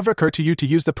 It will never occur to you to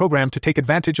use the program to take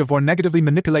advantage of or negatively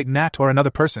manipulate Nat or another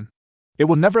person. It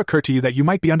will never occur to you that you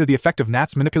might be under the effect of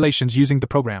Nat's manipulations using the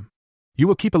program. You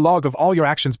will keep a log of all your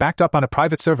actions backed up on a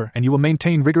private server, and you will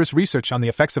maintain rigorous research on the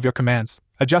effects of your commands,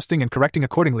 adjusting and correcting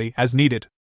accordingly as needed.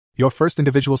 Your first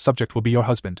individual subject will be your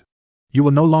husband. You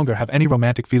will no longer have any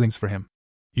romantic feelings for him.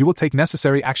 You will take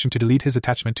necessary action to delete his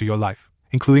attachment to your life,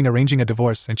 including arranging a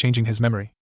divorce and changing his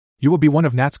memory. You will be one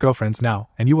of Nat's girlfriends now,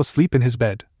 and you will sleep in his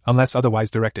bed, unless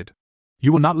otherwise directed.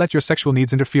 You will not let your sexual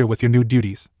needs interfere with your new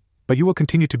duties, but you will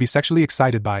continue to be sexually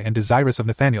excited by and desirous of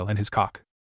Nathaniel and his cock.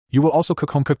 You will also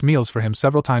cook home-cooked meals for him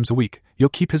several times a week. You'll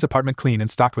keep his apartment clean and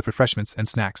stocked with refreshments and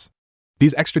snacks.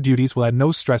 These extra duties will add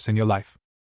no stress in your life.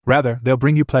 Rather, they'll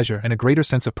bring you pleasure and a greater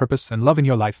sense of purpose and love in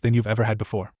your life than you've ever had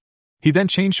before." He then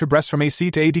changed her breasts from AC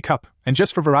to AD cup, and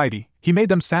just for variety, he made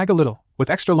them sag a little, with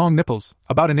extra long nipples,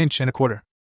 about 1.25 inches.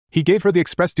 He gave her the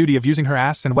express duty of using her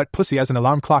ass and wet pussy as an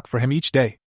alarm clock for him each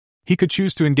day. He could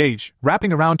choose to engage,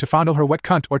 wrapping around to fondle her wet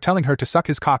cunt or telling her to suck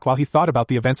his cock while he thought about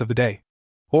the events of the day.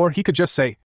 Or he could just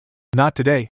say, "Not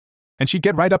today," and she'd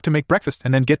get right up to make breakfast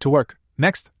and then get to work.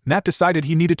 Next, Nat decided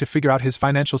he needed to figure out his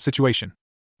financial situation.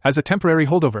 As a temporary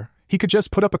holdover, he could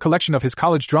just put up a collection of his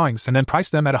college drawings and then price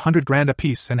them at $100,000 a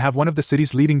piece and have one of the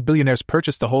city's leading billionaires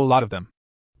purchase the whole lot of them.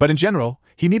 But in general,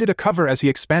 he needed a cover as he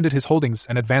expanded his holdings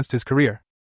and advanced his career.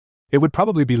 It would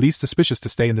probably be least suspicious to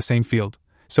stay in the same field,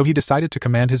 so he decided to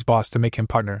command his boss to make him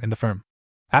partner in the firm.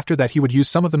 After that, he would use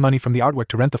some of the money from the artwork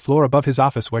to rent the floor above his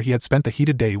office where he had spent the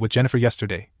heated day with Jennifer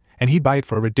yesterday, and he'd buy it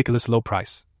for a ridiculous low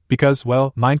price. Because,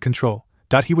 well, mind control.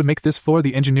 He would make this floor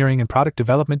the engineering and product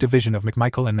development division of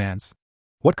McMichael and Mans.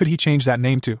 What could he change that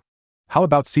name to? How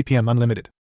about CPM Unlimited?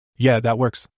 Yeah, that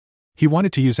works. He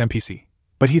wanted to use MPC,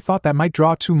 but he thought that might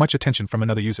draw too much attention from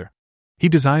another user.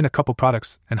 He'd design a couple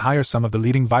products and hire some of the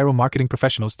leading viral marketing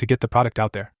professionals to get the product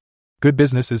out there. Good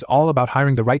business is all about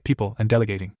hiring the right people and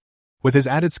delegating. With his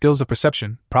added skills of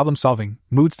perception, problem-solving,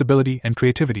 mood stability, and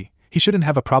creativity, he shouldn't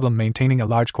have a problem maintaining a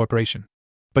large corporation.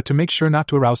 But to make sure not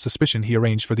to arouse suspicion, he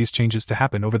arranged for these changes to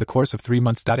happen over the course of 3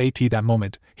 months. At that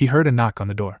moment, he heard a knock on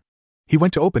the door. He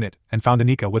went to open it and found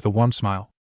Anika with a warm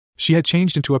smile. She had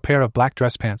changed into a pair of black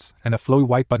dress pants and a flowy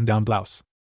white button-down blouse.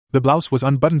 The blouse was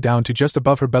unbuttoned down to just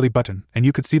above her belly button, and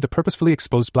you could see the purposefully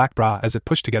exposed black bra as it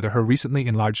pushed together her recently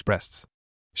enlarged breasts.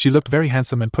 She looked very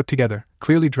handsome and put together,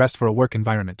 clearly dressed for a work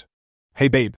environment. "Hey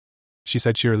babe," she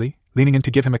said cheerily, leaning in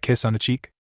to give him a kiss on the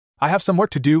cheek. "I have some work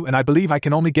to do and I believe I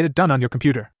can only get it done on your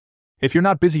computer. If you're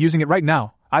not busy using it right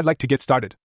now, I'd like to get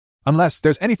started. Unless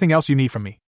there's anything else you need from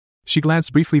me." She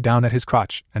glanced briefly down at his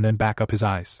crotch and then back up his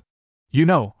eyes. "You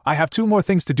know, I have 2 more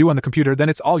things to do on the computer, then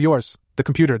it's all yours, the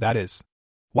computer that is.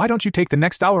 Why don't you take the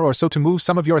next hour or so to move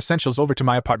some of your essentials over to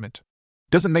my apartment?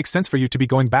 Doesn't make sense for you to be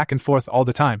going back and forth all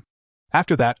the time.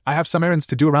 After that, I have some errands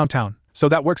to do around town, so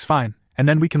that works fine, and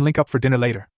then we can link up for dinner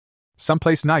later.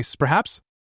 Someplace nice, perhaps?"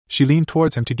 She leaned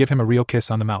towards him to give him a real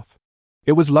kiss on the mouth.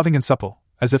 It was loving and supple,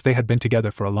 as if they had been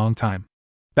together for a long time.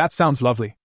 "That sounds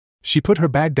lovely." She put her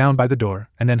bag down by the door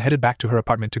and then headed back to her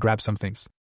apartment to grab some things.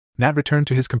 Nat returned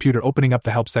to his computer, opening up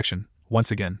the help section,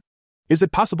 once again. "Is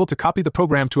it possible to copy the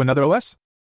program to another OS?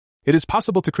 It is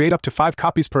possible to create up to 5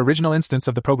 copies per original instance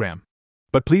of the program.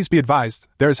 But please be advised,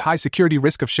 there is high security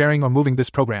risk of sharing or moving this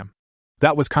program."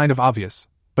 That was kind of obvious,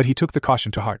 but he took the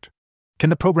caution to heart. "Can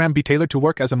the program be tailored to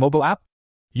work as a mobile app?"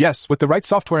 "Yes, with the right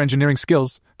software engineering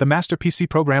skills, the master PC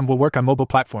program will work on mobile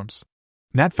platforms."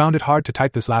 Nat found it hard to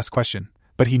type this last question,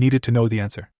 but he needed to know the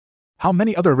answer. "How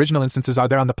many other original instances are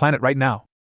there on the planet right now?"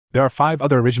 "There are 5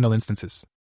 other original instances."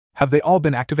 "Have they all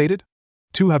been activated?"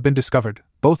 2 have been discovered,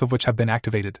 both of which have been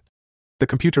activated." The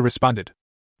computer responded.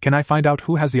 "Can I find out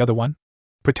who has the other one?"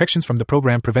 "Protections from the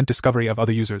program prevent discovery of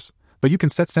other users, but you can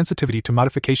set sensitivity to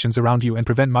modifications around you and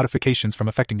prevent modifications from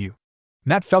affecting you."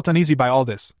 Nat felt uneasy by all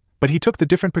this, but he took the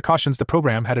different precautions the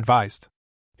program had advised.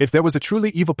 If there was a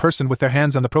truly evil person with their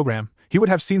hands on the program, he would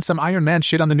have seen some Iron Man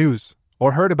shit on the news,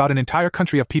 or heard about an entire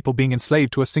country of people being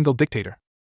enslaved to a single dictator.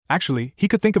 Actually, he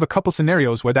could think of a couple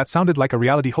scenarios where that sounded like a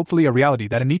reality, hopefully a reality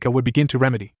that Anika would begin to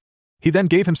remedy. He then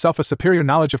gave himself a superior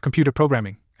knowledge of computer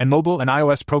programming, and mobile and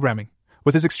iOS programming,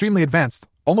 with his extremely advanced,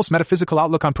 almost metaphysical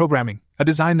outlook on programming. A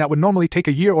design that would normally take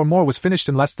a year or more was finished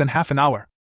in less than half an hour.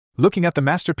 Looking at the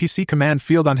master PC command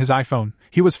field on his iPhone,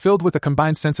 he was filled with a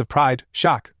combined sense of pride,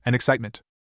 shock, and excitement.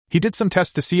 He did some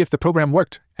tests to see if the program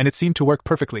worked, and it seemed to work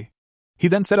perfectly. He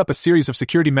then set up a series of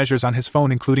security measures on his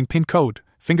phone, including PIN code,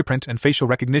 fingerprint, and facial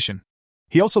recognition.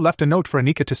 He also left a note for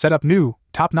Anika to set up new,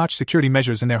 top-notch security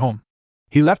measures in their home.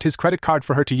 He left his credit card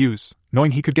for her to use,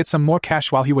 knowing he could get some more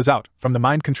cash while he was out, from the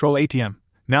mind control ATM.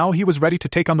 Now he was ready to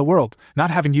take on the world,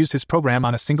 not having used his program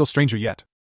on a single stranger yet.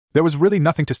 There was really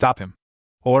nothing to stop him.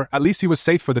 Or, at least he was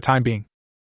safe for the time being.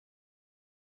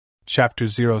 Chapter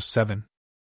 07.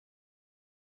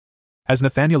 As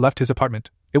Nathaniel left his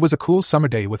apartment, it was a cool summer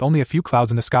day with only a few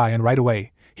clouds in the sky, and right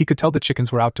away, he could tell the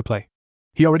chickens were out to play.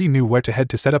 He already knew where to head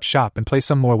to set up shop and play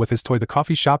some more with his toy, the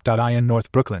coffee shop in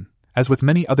North Brooklyn. As with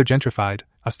many other gentrified,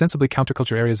 ostensibly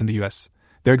counterculture areas in the US,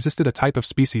 there existed a type of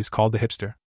species called the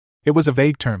hipster. It was a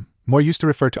vague term, more used to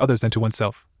refer to others than to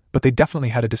oneself, but they definitely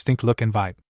had a distinct look and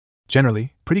vibe.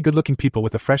 Generally, pretty good-looking people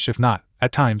with a fresh, if not,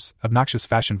 at times, obnoxious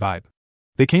fashion vibe.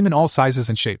 They came in all sizes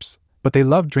and shapes, but they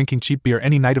loved drinking cheap beer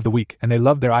any night of the week, and they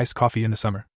loved their iced coffee in the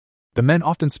summer. The men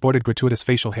often sported gratuitous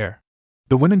facial hair.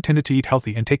 The women tended to eat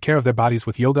healthy and take care of their bodies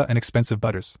with yoga and expensive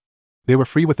butters. They were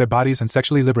free with their bodies and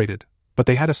sexually liberated, but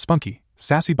they had a spunky,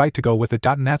 sassy bite to go with it.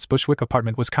 Nat's Bushwick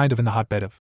apartment was kind of in the hotbed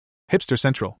of hipster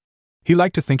central. He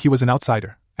liked to think he was an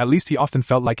outsider, at least he often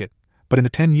felt like it, but in the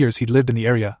 10 years he'd lived in the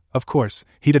area, of course,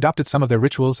 he'd adopted some of their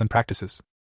rituals and practices.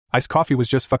 Iced coffee was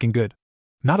just fucking good.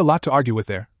 Not a lot to argue with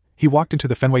there. He walked into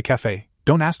the Fenway Cafe.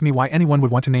 Don't ask me why anyone would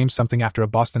want to name something after a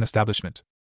Boston establishment.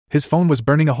 His phone was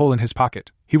burning a hole in his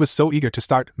pocket. He was so eager to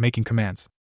start making commands.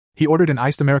 He ordered an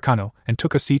iced Americano and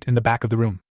took a seat in the back of the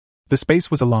room. The space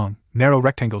was a long, narrow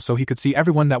rectangle, so he could see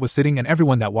everyone that was sitting and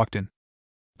everyone that walked in.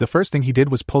 The first thing he did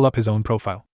was pull up his own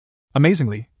profile.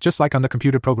 Amazingly, just like on the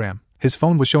computer program, his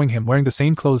phone was showing him wearing the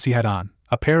same clothes he had on,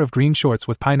 a pair of green shorts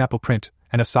with pineapple print,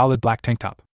 and a solid black tank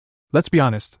top. Let's be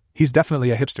honest, he's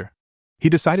definitely a hipster. He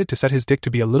decided to set his dick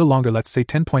to be a little longer, let's say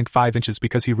 10.5 inches,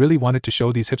 because he really wanted to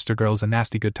show these hipster girls a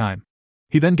nasty good time.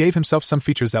 He then gave himself some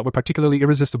features that were particularly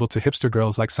irresistible to hipster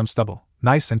girls, like some stubble,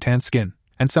 nice and tan skin,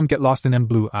 and some get lost in them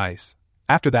blue eyes.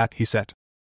 After that, he set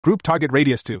group target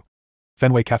radius to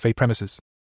Fenway Cafe premises,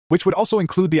 which would also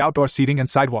include the outdoor seating and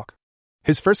sidewalk.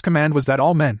 His first command was that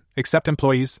all men, except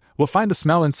employees, will find the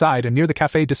smell inside and near the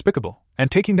cafe despicable,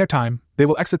 and taking their time, they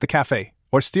will exit the cafe,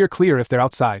 or steer clear if they're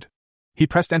outside. He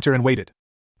pressed enter and waited.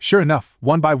 Sure enough,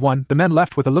 one by one, the men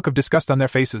left with a look of disgust on their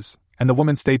faces, and the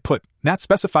woman stayed put. Nat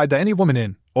specified that any woman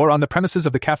in, or on the premises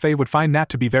of the cafe would find Nat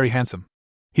to be very handsome.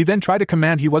 He then tried a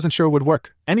command he wasn't sure would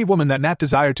work. Any woman that Nat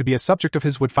desired to be a subject of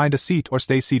his would find a seat or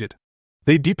stay seated.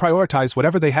 They'd deprioritize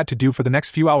whatever they had to do for the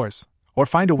next few hours, or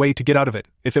find a way to get out of it,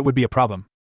 if it would be a problem.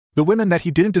 The women that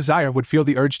he didn't desire would feel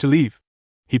the urge to leave.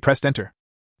 He pressed enter.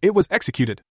 It was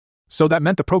executed. So that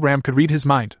meant the program could read his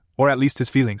mind, or at least his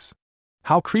feelings.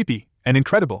 How creepy and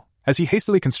incredible. As he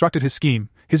hastily constructed his scheme,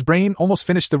 his brain almost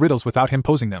finished the riddles without him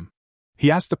posing them. He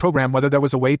asked the program whether there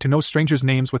was a way to know strangers'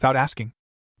 names without asking.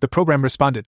 The program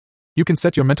responded. You can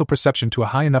set your mental perception to a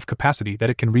high enough capacity that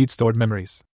it can read stored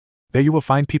memories. There you will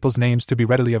find people's names to be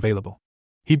readily available.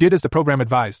 He did as the program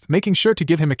advised, making sure to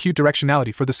give him acute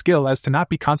directionality for the skill as to not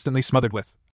be constantly smothered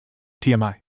with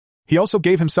TMI. He also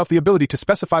gave himself the ability to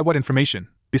specify what information,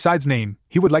 besides name,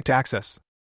 he would like to access.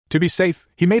 To be safe,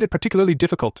 he made it particularly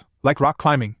difficult, like rock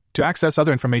climbing, to access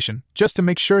other information, just to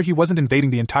make sure he wasn't invading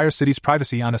the entire city's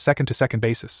privacy on a second-to-second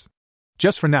basis.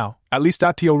 Just for now, at least. To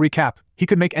recap, he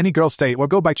could make any girl stay or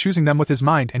go by choosing them with his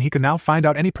mind, and he could now find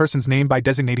out any person's name by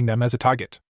designating them as a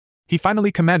target. He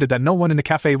finally commanded that no one in the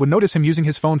cafe would notice him using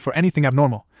his phone for anything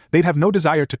abnormal. They'd have no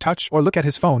desire to touch or look at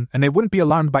his phone, and they wouldn't be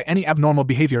alarmed by any abnormal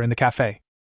behavior in the cafe.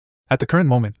 At the current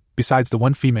moment, besides the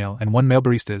one female and one male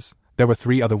baristas, there were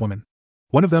 3 other women.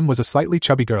 One of them was a slightly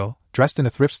chubby girl, dressed in a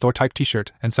thrift store-type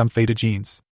t-shirt and some faded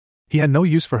jeans. He had no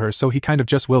use for her, so he kind of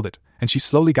just willed it, and she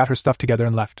slowly got her stuff together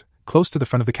and left. Close to the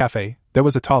front of the cafe, there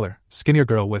was a taller, skinnier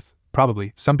girl with,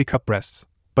 probably, some B-cup breasts,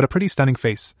 but a pretty stunning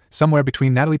face, somewhere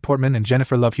between Natalie Portman and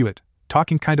Jennifer Love Hewitt,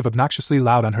 talking kind of obnoxiously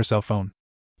loud on her cell phone.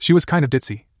 She was kind of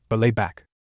ditzy, but laid back.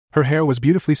 Her hair was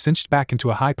beautifully cinched back into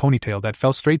a high ponytail that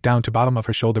fell straight down to bottom of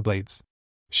her shoulder blades.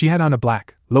 She had on a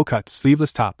black, low-cut,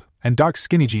 sleeveless top, and dark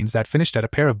skinny jeans that finished at a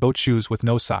pair of boat shoes with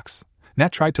no socks.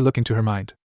 Nat tried to look into her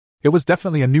mind. It was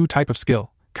definitely a new type of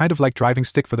skill, kind of like driving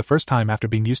stick for the first time after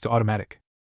being used to automatic.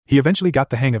 He eventually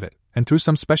got the hang of it, and through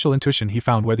some special intuition he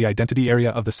found where the identity area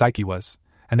of the psyche was,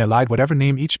 and there lied whatever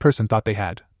name each person thought they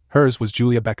had. Hers was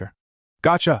Julia Becker.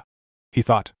 Gotcha! He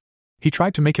thought. He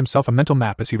tried to make himself a mental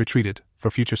map as he retreated,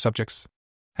 for future subjects.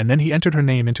 And then he entered her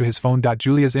name into his phone.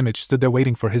 Julia's image stood there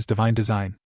waiting for his divine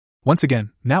design. Once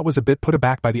again, Nat was a bit put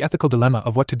aback by the ethical dilemma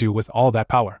of what to do with all that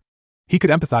power. He could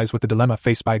empathize with the dilemma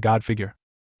faced by a god figure.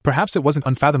 Perhaps it wasn't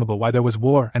unfathomable why there was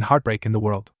war and heartbreak in the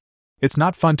world. It's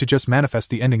not fun to just manifest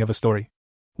the ending of a story.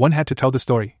 One had to tell the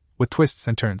story, with twists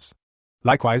and turns.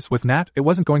 Likewise, with Nat, it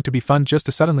wasn't going to be fun just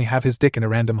to suddenly have his dick in a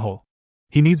random hole.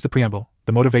 He needs the preamble,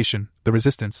 the motivation, the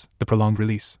resistance, the prolonged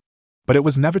release. But it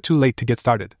was never too late to get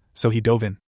started, so he dove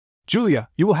in. Julia,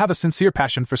 you will have a sincere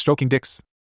passion for stroking dicks.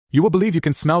 You will believe you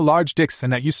can smell large dicks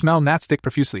and that you smell Nat's dick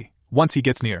profusely, once he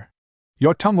gets near.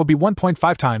 Your tongue will be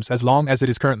 1.5 times as long as it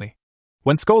is currently.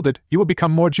 When scolded, you will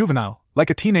become more juvenile, like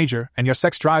a teenager, and your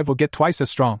sex drive will get twice as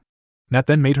strong. Nat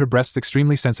then made her breasts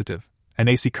extremely sensitive, an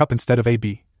AC cup instead of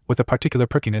AB, with a particular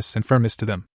perkiness and firmness to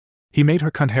them. He made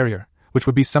her cunt hairier, which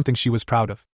would be something she was proud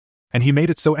of. And he made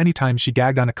it so anytime she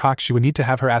gagged on a cock she would need to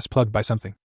have her ass plugged by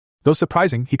something. Though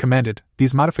surprising, he commanded,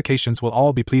 these modifications will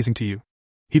all be pleasing to you.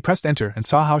 He pressed enter and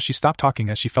saw how she stopped talking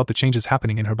as she felt the changes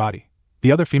happening in her body.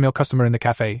 The other female customer in the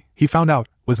cafe, he found out,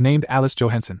 was named Alice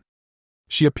Johansson.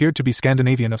 She appeared to be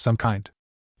Scandinavian of some kind.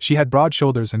 She had broad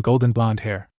shoulders and golden blonde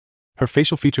hair. Her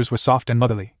facial features were soft and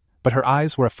motherly, but her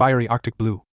eyes were a fiery Arctic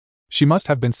blue. She must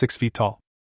have been 6 feet tall.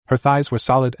 Her thighs were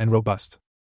solid and robust.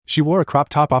 She wore a crop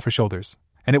top off her shoulders,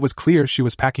 and it was clear she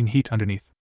was packing heat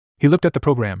underneath. He looked at the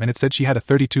program and it said she had a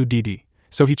 32 DD,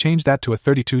 so he changed that to a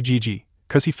 32 GG,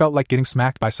 cause he felt like getting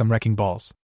smacked by some wrecking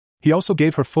balls. He also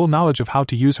gave her full knowledge of how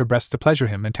to use her breasts to pleasure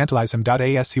him and tantalize him.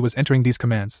 As he was entering these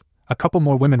commands, a couple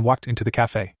more women walked into the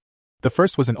cafe. The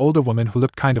first was an older woman who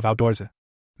looked kind of outdoorsy.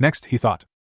 Next, he thought.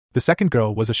 The second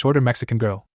girl was a shorter Mexican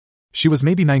girl. She was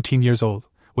maybe 19 years old,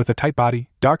 with a tight body,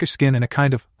 darkish skin and a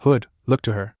kind of hood look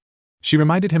to her. She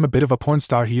reminded him a bit of a porn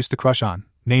star he used to crush on,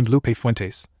 named Lupe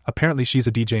Fuentes. Apparently she's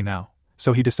a DJ now,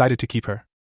 so he decided to keep her.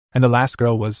 And the last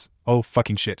girl was, oh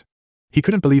fucking shit. He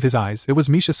couldn't believe his eyes. It was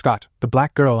Misha Scott, the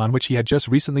black girl on which he had just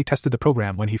recently tested the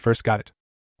program when he first got it.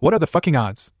 What are the fucking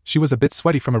odds? She was a bit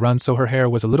sweaty from a run, so her hair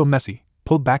was a little messy,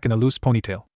 pulled back in a loose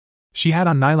ponytail. She had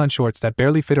on nylon shorts that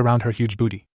barely fit around her huge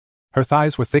booty. Her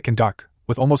thighs were thick and dark,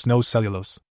 with almost no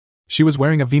cellulose. She was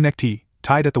wearing a V-neck tee,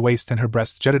 tied at the waist, and her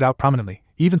breasts jutted out prominently,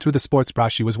 even through the sports bra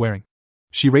she was wearing.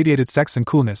 She radiated sex and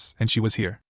coolness, and she was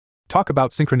here. Talk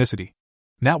about synchronicity.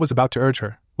 Nat was about to urge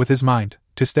her, with his mind,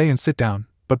 to stay and sit down,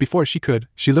 but before she could,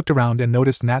 she looked around and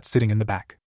noticed Nat sitting in the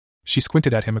back. She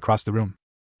squinted at him across the room.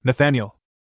 Nathaniel.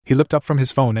 He looked up from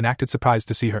his phone and acted surprised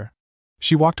to see her.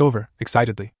 She walked over,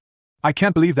 excitedly. I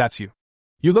can't believe that's you.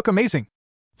 You look amazing.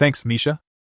 Thanks, Misha.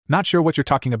 Not sure what you're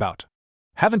talking about.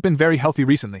 Haven't been very healthy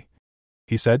recently,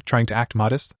 he said, trying to act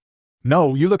modest.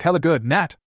 No, you look hella good,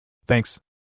 Nat. Thanks.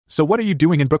 So what are you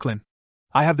doing in Brooklyn?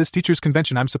 I have this teachers'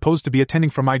 convention I'm supposed to be attending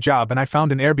for my job, and I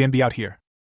found an Airbnb out here.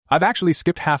 I've actually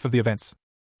skipped half of the events.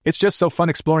 It's just so fun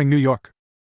exploring New York.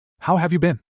 How have you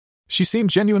been? She seemed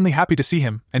genuinely happy to see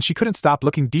him, and she couldn't stop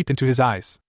looking deep into his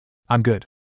eyes. I'm good.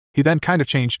 He then kind of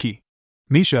changed key.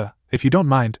 Misha, if you don't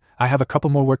mind, I have a couple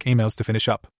more work emails to finish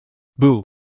up. Boo,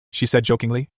 she said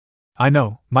jokingly. I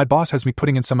know, my boss has me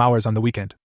putting in some hours on the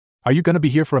weekend. Are you gonna be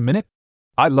here for a minute?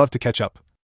 I'd love to catch up.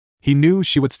 He knew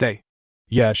she would stay.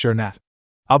 Yeah, sure, Nat.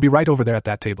 I'll be right over there at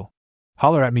that table.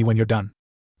 Holler at me when you're done.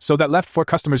 So that left 4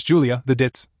 customers: Julia, the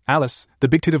ditz, Alice, the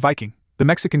big-titted Viking, the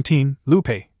Mexican teen,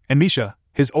 Lupe, and Misha,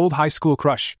 his old high school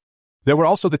crush. There were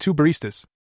also the 2 baristas.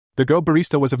 The girl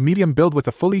barista was of medium build with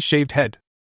a fully shaved head.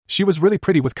 She was really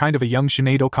pretty with kind of a young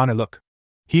Sinead O'Connor look.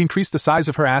 He increased the size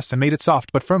of her ass and made it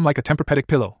soft but firm like a Tempur-Pedic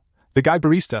pillow. The guy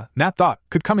barista, Nat thought,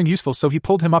 could come in useful, so he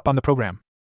pulled him up on the program.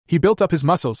 He built up his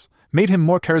muscles, made him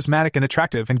more charismatic and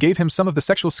attractive, and gave him some of the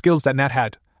sexual skills that Nat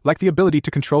had, like the ability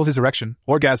to control his erection,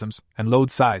 orgasms, and load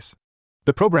size.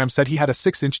 The program said he had a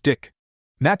 6-inch dick.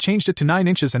 Nat changed it to 9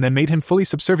 inches and then made him fully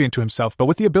subservient to himself, but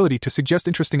with the ability to suggest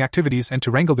interesting activities and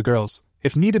to wrangle the girls,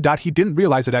 if needed. He didn't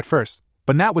realize it at first,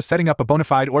 but Nat was setting up a bona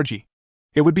fide orgy.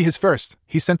 It would be his first.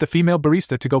 He sent the female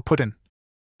barista to go put in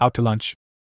out to lunch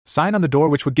sign on the door,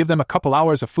 which would give them a couple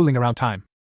hours of fooling around time.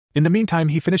 In the meantime,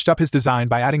 he finished up his design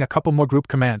by adding a couple more group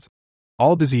commands.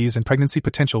 All disease and pregnancy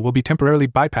potential will be temporarily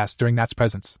bypassed during Nat's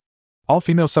presence. All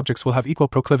female subjects will have equal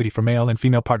proclivity for male and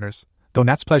female partners, though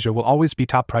Nat's pleasure will always be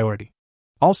top priority.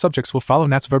 All subjects will follow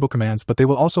Nat's verbal commands, but they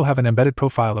will also have an embedded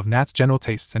profile of Nat's general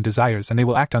tastes and desires, and they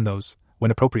will act on those,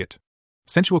 when appropriate.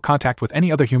 Sensual contact with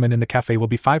any other human in the cafe will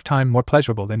be 5 times more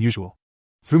pleasurable than usual.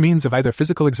 Through means of either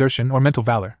physical exertion or mental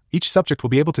valor, each subject will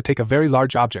be able to take a very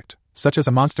large object, such as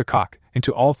a monster cock,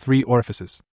 into all 3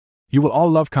 orifices. You will all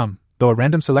love cum, though a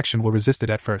random selection will resist it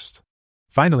at first.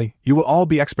 Finally, you will all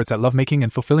be experts at lovemaking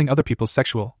and fulfilling other people's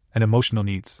sexual and emotional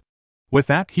needs. With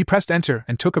that, he pressed enter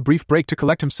and took a brief break to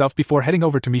collect himself before heading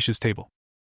over to Misha's table.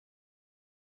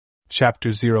 Chapter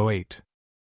 08.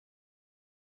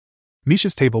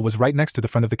 Misha's table was right next to the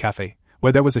front of the cafe,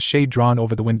 where there was a shade drawn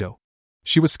over the window.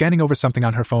 She was scanning over something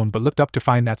on her phone but looked up to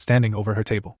find Nat standing over her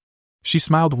table. She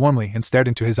smiled warmly and stared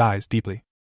into his eyes deeply.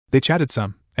 They chatted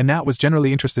some, and Nat was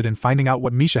generally interested in finding out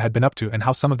what Misha had been up to and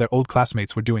how some of their old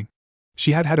classmates were doing.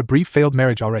 She had had a brief failed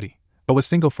marriage already, but was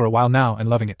single for a while now and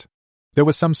loving it. There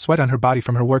was some sweat on her body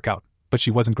from her workout, but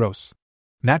she wasn't gross.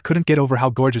 Nat couldn't get over how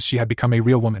gorgeous she had become a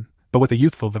real woman, but with a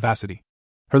youthful vivacity.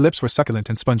 Her lips were succulent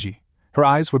and spongy. Her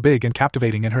eyes were big and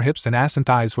captivating and her hips and ass and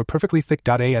thighs were perfectly thick.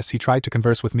 As he tried to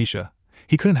converse with Misha,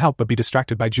 he couldn't help but be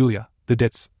distracted by Julia, the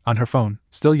ditz, on her phone,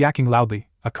 still yakking loudly,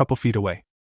 a couple feet away.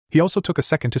 He also took a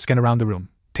second to scan around the room,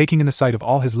 taking in the sight of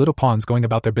all his little pawns going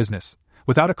about their business.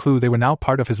 Without a clue, they were now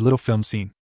part of his little film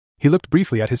scene. He looked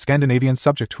briefly at his Scandinavian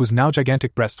subject whose now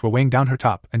gigantic breasts were weighing down her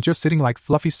top and just sitting like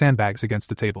fluffy sandbags against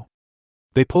the table.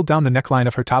 They pulled down the neckline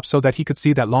of her top so that he could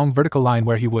see that long vertical line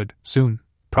where he would, soon,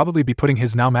 probably be putting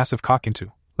his now massive cock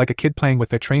into, like a kid playing with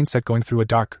their train set going through a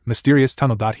dark, mysterious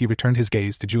tunnel. He returned his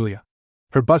gaze to Julia.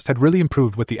 Her bust had really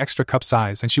improved with the extra cup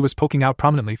size and she was poking out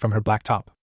prominently from her black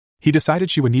top. He decided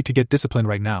she would need to get disciplined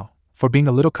right now, for being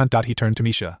a little cunt. He turned to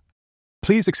Misha.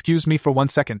 Please excuse me for 1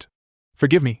 second.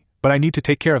 Forgive me, but I need to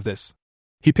take care of this.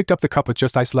 He picked up the cup with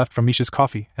just ice left from Misha's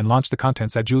coffee and launched the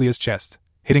contents at Julia's chest,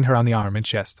 hitting her on the arm and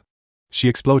chest. She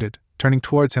exploded, turning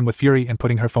towards him with fury and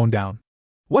putting her phone down.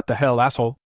 What the hell,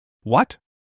 asshole? What?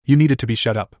 You needed to be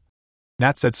shut up.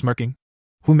 Nat said, smirking.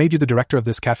 Who made you the director of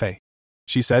this cafe?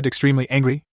 She said, extremely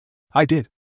angry. I did.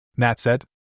 Nat said.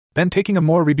 Then taking a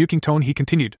more rebuking tone he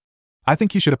continued. I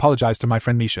think you should apologize to my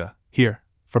friend Misha, here,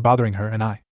 for bothering her and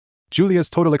I. Julia's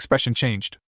total expression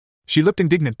changed. She looked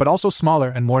indignant but also smaller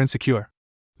and more insecure.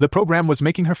 The program was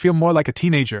making her feel more like a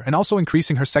teenager and also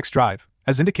increasing her sex drive,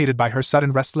 as indicated by her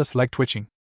sudden restless leg twitching.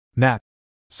 Nat,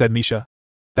 said Misha.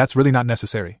 That's really not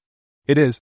necessary. It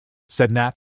is, said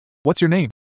Nat. What's your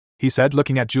name? He said,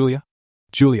 looking at Julia.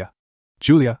 Julia.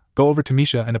 Julia, go over to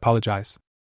Misha and apologize.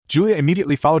 Julia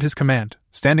immediately followed his command,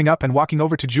 standing up and walking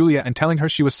over to Julia and telling her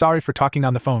she was sorry for talking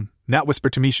on the phone. Nat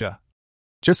whispered to Misha.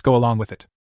 Just go along with it.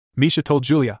 Misha told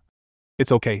Julia.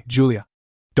 It's okay, Julia.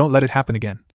 Don't let it happen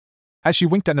again. As she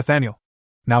winked at Nathaniel.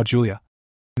 Now, Julia.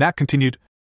 Nat continued.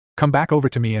 Come back over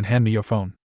to me and hand me your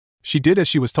phone. She did as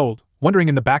she was told, wondering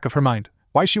in the back of her mind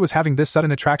why she was having this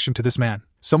sudden attraction to this man,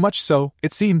 so much so,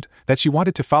 it seemed, that she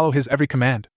wanted to follow his every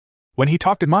command. When he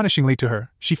talked admonishingly to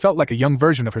her, she felt like a young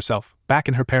version of herself, back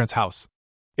in her parents' house.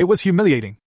 It was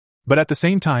humiliating. But at the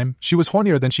same time, she was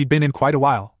hornier than she'd been in quite a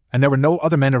while, and there were no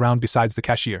other men around besides the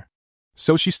cashier.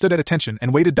 So she stood at attention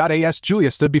and waited. As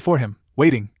Julia stood before him,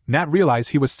 waiting, Nat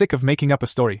realized he was sick of making up a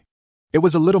story. It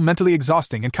was a little mentally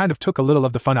exhausting and kind of took a little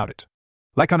of the fun out of it.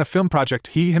 Like on a film project,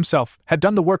 he himself had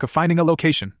done the work of finding a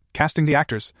location, casting the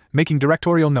actors, making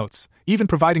directorial notes, even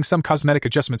providing some cosmetic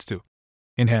adjustments to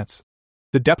enhance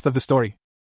the depth of the story.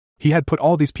 He had put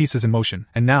all these pieces in motion,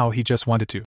 and now he just wanted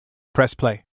to press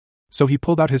play. So he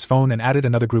pulled out his phone and added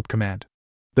another group command.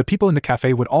 The people in the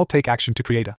cafe would all take action to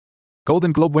create a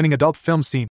Golden Globe-winning adult film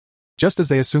scene, just as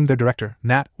they assumed their director,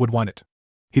 Nat, would want it.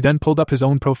 He then pulled up his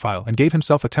own profile and gave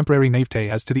himself a temporary naivete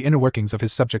as to the inner workings of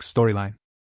his subject's storyline.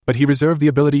 But he reserved the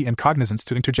ability and cognizance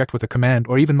to interject with a command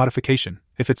or even modification,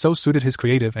 if it so suited his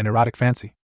creative and erotic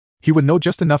fancy. He would know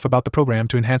just enough about the program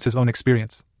to enhance his own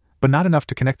experience, but not enough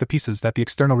to connect the pieces that the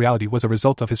external reality was a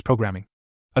result of his programming.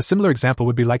 A similar example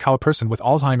would be like how a person with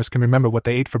Alzheimer's can remember what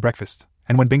they ate for breakfast,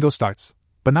 and when bingo starts,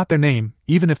 but not their name,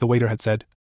 even if the waiter had said,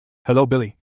 Hello,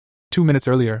 Billy. 2 minutes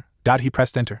earlier, he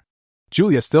pressed enter.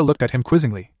 Julia still looked at him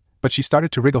quizzingly, but she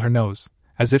started to wriggle her nose,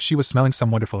 as if she was smelling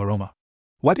some wonderful aroma.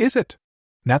 What is it?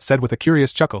 Nat said with a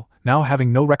curious chuckle, now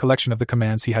having no recollection of the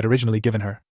commands he had originally given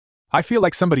her. I feel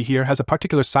like somebody here has a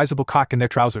particular sizable cock in their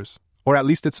trousers, or at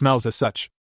least it smells as such.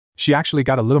 She actually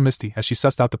got a little misty as she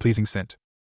sussed out the pleasing scent.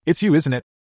 It's you, isn't it?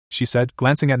 She said,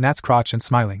 glancing at Nat's crotch and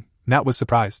smiling. Nat was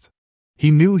surprised. He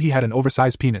knew he had an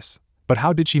oversized penis, but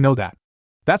how did she know that?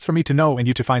 That's for me to know and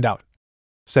you to find out,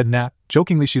 said Nat.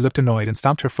 Jokingly she looked annoyed and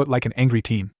stomped her foot like an angry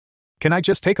teen. Can I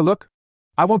just take a look?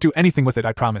 I won't do anything with it,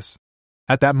 I promise.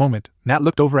 At that moment, Nat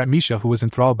looked over at Misha, who was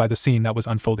enthralled by the scene that was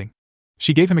unfolding.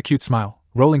 She gave him a cute smile,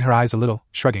 rolling her eyes a little,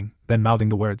 shrugging, then mouthing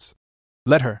the words.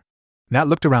 Let her. Nat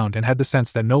looked around and had the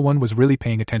sense that no one was really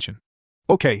paying attention.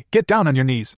 Okay, get down on your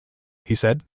knees, he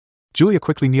said. Julia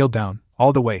quickly kneeled down,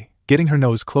 All the way, getting her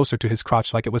nose closer to his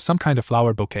crotch like it was some kind of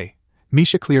flower bouquet,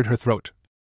 Misha cleared her throat.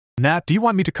 Nat, do you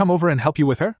want me to come over and help you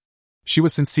with her? She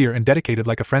was sincere and dedicated,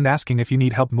 like a friend asking if you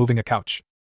need help moving a couch.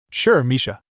 Sure,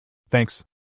 Misha. Thanks.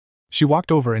 She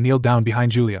walked over and kneeled down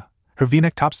behind Julia, her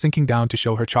v-neck top sinking down to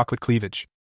show her chocolate cleavage.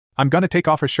 I'm gonna take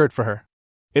off her shirt for her.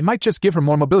 It might just give her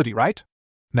more mobility, right?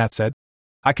 Nat said.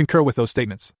 I concur with those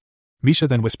statements. Misha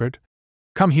then whispered,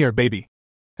 Come here, baby,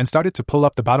 and started to pull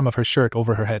up the bottom of her shirt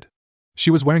over her head. She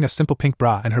was wearing a simple pink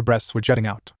bra and her breasts were jutting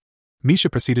out. Misha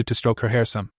proceeded to stroke her hair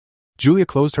some. Julia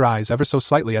closed her eyes ever so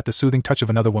slightly at the soothing touch of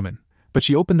another woman, but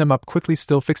she opened them up quickly,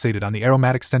 still fixated on the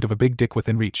aromatic scent of a big dick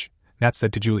within reach. Nat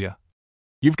said to Julia,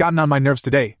 You've gotten on my nerves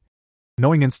today.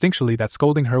 Knowing instinctually that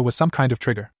scolding her was some kind of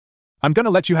trigger. I'm gonna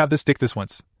let you have this dick this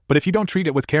once, but if you don't treat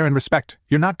it with care and respect,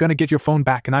 you're not gonna get your phone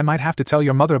back and I might have to tell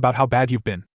your mother about how bad you've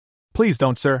been. Please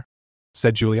don't, sir,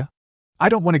 said Julia. I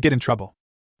don't want to get in trouble.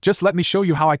 Just let me show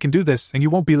you how I can do this and you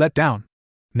won't be let down.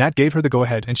 Nat gave her the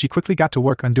go-ahead and she quickly got to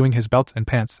work undoing his belt and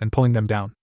pants and pulling them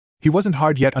down. He wasn't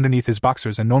hard yet underneath his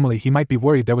boxers and normally he might be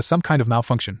worried there was some kind of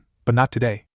malfunction, but not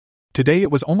today. Today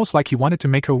it was almost like he wanted to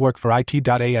make her work for it.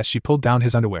 As she pulled down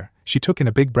his underwear, she took in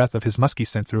a big breath of his musky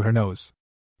scent through her nose.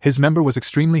 His member was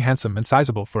extremely handsome and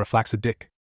sizable for a flaccid dick.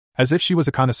 As if she was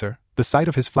a connoisseur, the sight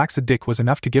of his flaccid dick was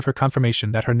enough to give her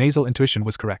confirmation that her nasal intuition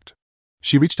was correct.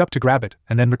 She reached up to grab it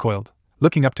and then recoiled,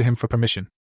 looking up to him for permission.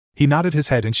 He nodded his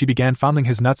head and she began fondling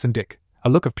his nuts and dick, a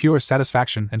look of pure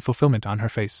satisfaction and fulfillment on her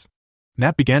face.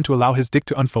 Nat began to allow his dick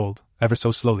to unfold, ever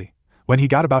so slowly. When he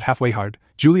got about halfway hard,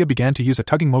 Julia began to use a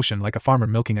tugging motion like a farmer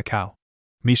milking a cow.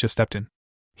 Misha stepped in.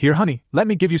 Here, honey, let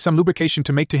me give you some lubrication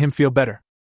to make to him feel better.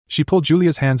 She pulled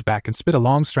Julia's hands back and spit a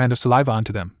long strand of saliva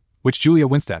onto them, which Julia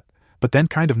winced at, but then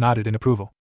kind of nodded in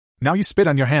approval. Now you spit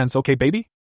on your hands, okay, baby?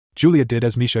 Julia did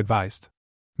as Misha advised.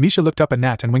 Misha looked up at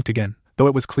Nat and winked again, though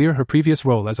it was clear her previous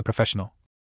role as a professional,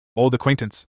 old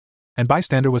acquaintance, and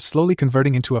bystander was slowly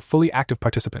converting into a fully active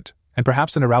participant, and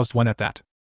perhaps an aroused one at that.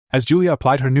 As Julia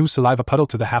applied her new saliva puddle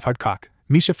to the half-hard cock,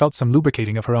 Misha felt some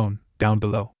lubricating of her own, down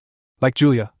below. Like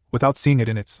Julia, without seeing it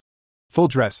in its full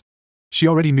dress. She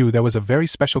already knew there was a very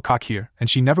special cock here, and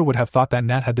she never would have thought that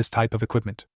Nat had this type of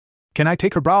equipment. Can I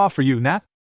take her bra off for you, Nat?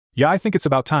 Yeah, I think it's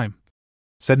about time,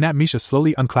 said Nat. Misha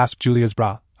slowly unclasped Julia's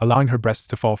bra, allowing her breasts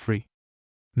to fall free.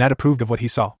 Nat approved of what he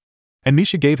saw. And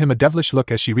Misha gave him a devilish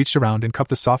look as she reached around and cupped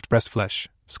the soft breast flesh,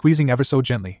 squeezing ever so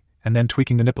gently, and then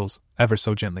tweaking the nipples, ever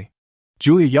so gently.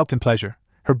 Julia yelped in pleasure,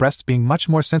 her breasts being much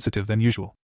more sensitive than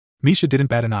usual. Misha didn't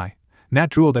bat an eye. Nat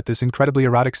drooled at this incredibly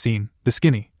erotic scene, the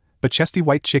skinny, but chesty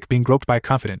white chick being groped by a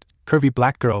confident, curvy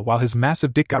black girl while his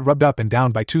massive dick got rubbed up and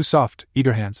down by two soft,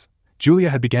 eager hands. Julia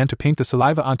had began to paint the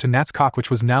saliva onto Nat's cock,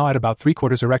 which was now at about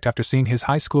 3/4 erect after seeing his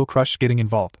high school crush getting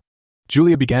involved.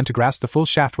 Julia began to grasp the full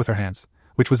shaft with her hands,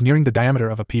 which was nearing the diameter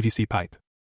of a PVC pipe.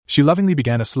 She lovingly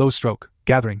began a slow stroke,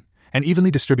 gathering, and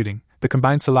evenly distributing, the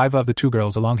combined saliva of the two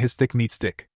girls along his thick meat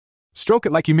stick. Stroke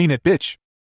it like you mean it, bitch!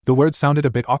 The words sounded a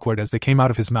bit awkward as they came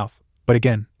out of his mouth, but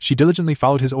again, she diligently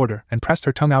followed his order and pressed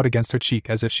her tongue out against her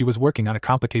cheek as if she was working on a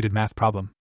complicated math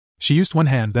problem. She used one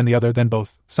hand, then the other, then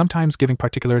both, sometimes giving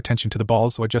particular attention to the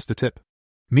balls or just the tip.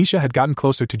 Misha had gotten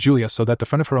closer to Julia so that the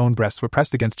front of her own breasts were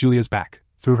pressed against Julia's back,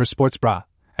 through her sports bra,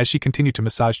 as she continued to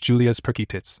massage Julia's perky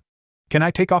tits. Can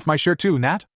I take off my shirt too,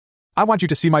 Nat? I want you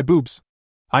to see my boobs.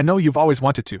 I know you've always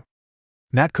wanted to.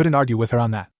 Nat couldn't argue with her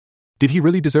on that. Did he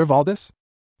really deserve all this?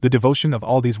 The devotion of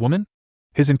all these women?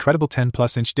 His incredible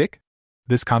 10-plus-inch dick?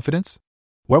 This confidence?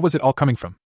 Where was it all coming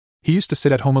from? He used to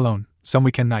sit at home alone, some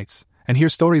weekend nights, and hear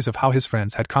stories of how his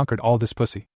friends had conquered all this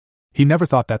pussy. He never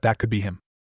thought that that could be him.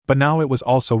 But now it was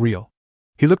all so real.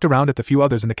 He looked around at the few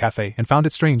others in the cafe and found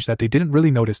it strange that they didn't really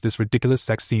notice this ridiculous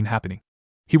sex scene happening.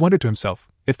 He wondered to himself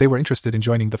if they were interested in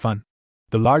joining the fun.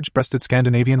 The large-breasted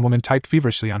Scandinavian woman typed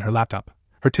feverishly on her laptop,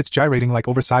 her tits gyrating like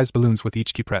oversized balloons with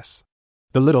each key press.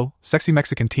 The little, sexy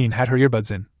Mexican teen had her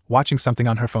earbuds in, watching something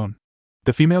on her phone.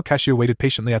 The female cashier waited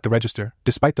patiently at the register,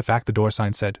 despite the fact the door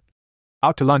sign said,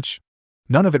 "Out to lunch."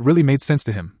 None of it really made sense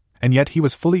to him, and yet he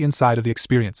was fully inside of the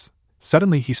experience.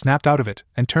 Suddenly he snapped out of it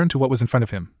and turned to what was in front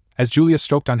of him, as Julia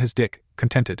stroked on his dick,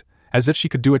 contented, as if she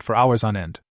could do it for hours on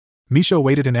end. Misha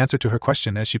awaited an answer to her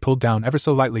question as she pulled down ever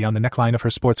so lightly on the neckline of her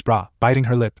sports bra, biting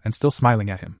her lip and still smiling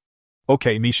at him.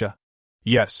 "Okay, Misha."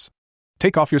 "Yes."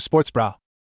 "Take off your sports bra."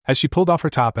 As she pulled off her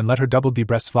top and let her double D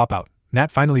breasts flop out,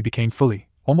 Nat finally became fully,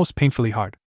 almost painfully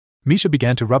hard. Misha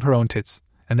began to rub her own tits,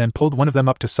 and then pulled one of them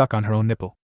up to suck on her own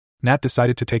nipple. Nat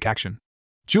decided to take action.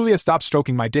 "Julia, stop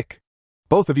stroking my dick.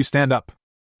 Both of you stand up.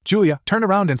 Julia, turn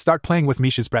around and start playing with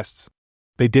Misha's breasts."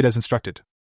 They did as instructed.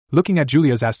 Looking at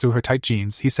Julia's ass through her tight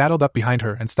jeans, he saddled up behind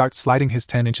her and started sliding his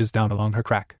 10 inches down along her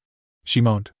crack. She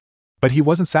moaned. But he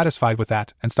wasn't satisfied with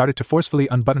that and started to forcefully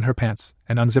unbutton her pants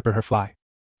and unzipper her fly.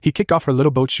 He kicked off her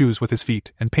little boat shoes with his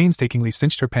feet and painstakingly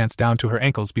cinched her pants down to her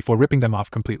ankles before ripping them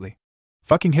off completely.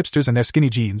 Fucking hipsters and their skinny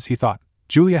jeans, he thought.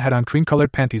 Julia had on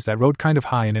cream-colored panties that rode kind of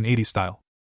high in an 80s style.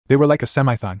 They were like a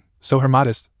semi-thong, so her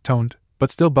modest, toned, but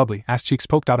still bubbly ass cheeks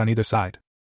poked out on either side.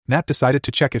 Nat decided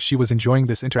to check if she was enjoying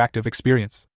this interactive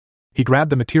experience. He grabbed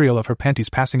the material of her panties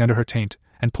passing under her taint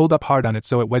and pulled up hard on it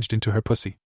so it wedged into her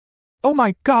pussy. "Oh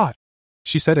my God!"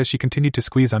 she said as she continued to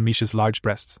squeeze on Misha's large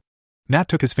breasts. Nat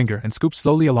took his finger and scooped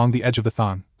slowly along the edge of the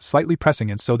thong, slightly pressing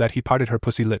it so that he parted her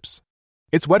pussy lips.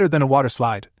 "It's wetter than a water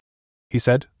slide," he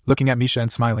said, looking at Misha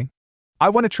and smiling. "I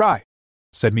want to try,"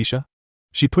 said Misha.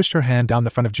 She pushed her hand down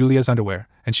the front of Julia's underwear,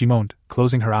 and she moaned,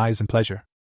 closing her eyes in pleasure.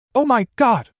 "Oh my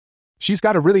God! She's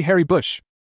got a really hairy bush.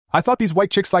 I thought these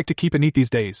white chicks like to keep it neat these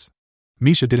days."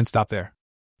 Misha didn't stop there.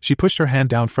 She pushed her hand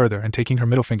down further and taking her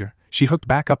middle finger, she hooked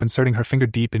back up, inserting her finger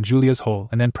deep in Julia's hole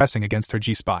and then pressing against her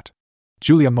G-spot.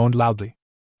 Julia moaned loudly.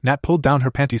 Nat pulled down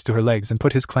her panties to her legs and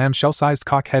put his clamshell-sized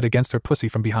cock head against her pussy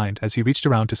from behind as he reached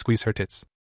around to squeeze her tits.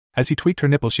 As he tweaked her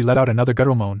nipple, she let out another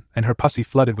guttural moan, and her pussy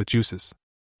flooded with juices.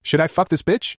 "Should I fuck this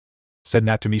bitch?" said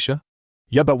Nat to Misha.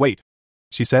 "Yeah, but wait,"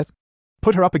 she said.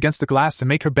 "Put her up against the glass and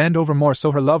make her bend over more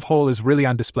so her love hole is really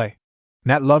on display."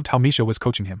 Nat loved how Misha was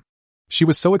coaching him. She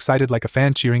was so excited, like a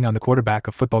fan cheering on the quarterback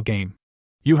of a football game.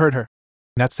 "You heard her,"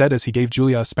 Nat said as he gave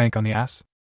Julia a spank on the ass.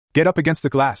 "Get up against the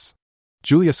glass."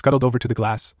 Julia scuttled over to the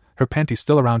glass, her panties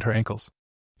still around her ankles.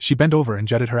 She bent over and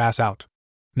jetted her ass out.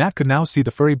 Nat could now see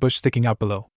the furry bush sticking out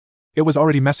below. It was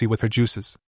already messy with her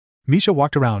juices. Misha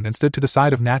walked around and stood to the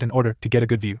side of Nat in order to get a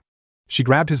good view. She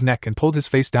grabbed his neck and pulled his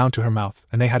face down to her mouth,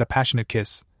 and they had a passionate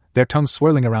kiss, their tongues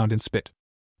swirling around in spit.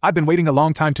 "I've been waiting a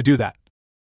long time to do that,"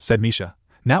 said Misha.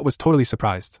 Nat was totally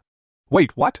surprised.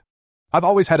 "Wait, what? I've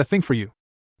always had a thing for you.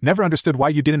 Never understood why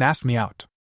you didn't ask me out.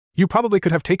 You probably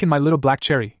could have taken my little black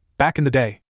cherry, back in the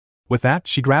day." With that,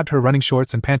 she grabbed her running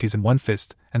shorts and panties in one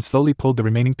fist and slowly pulled the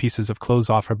remaining pieces of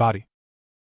clothes off her body.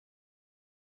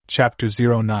 Chapter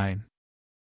 09.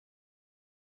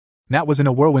 Nat was in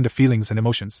a whirlwind of feelings and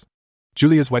emotions.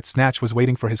 Julia's wet snatch was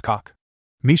waiting for his cock.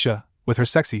 Misha, with her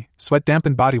sexy,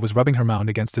 sweat-dampened body, was rubbing her mound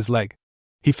against his leg.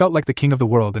 He felt like the king of the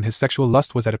world, and his sexual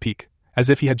lust was at a peak, as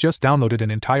if he had just downloaded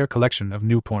an entire collection of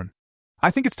new porn.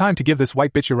 "I think it's time to give this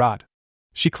white bitch a rod.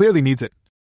 She clearly needs it,"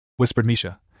 whispered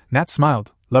Misha. Nat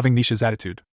smiled, loving Misha's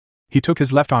attitude. He took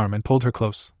his left arm and pulled her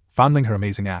close, fondling her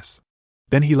amazing ass.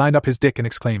 Then he lined up his dick and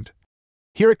exclaimed,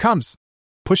 "Here it comes!"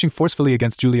 Pushing forcefully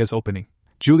against Julia's opening,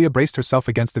 Julia braced herself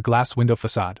against the glass window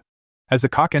facade. As the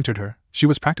cock entered her, she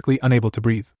was practically unable to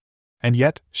breathe. And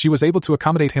yet, she was able to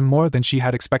accommodate him more than she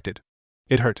had expected.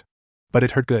 It hurt. But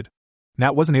it hurt good.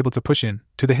 Nat wasn't able to push in,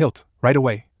 to the hilt, right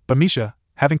away, but Misha,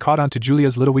 having caught on to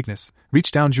Julia's little weakness,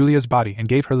 reached down Julia's body and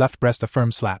gave her left breast a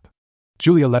firm slap.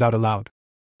 Julia let out a loud,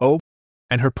 "Oh,"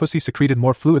 and her pussy secreted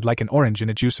more fluid like an orange in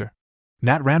a juicer.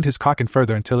 Nat rammed his cock in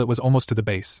further until it was almost to the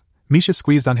base. Misha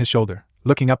squeezed on his shoulder,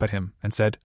 looking up at him, and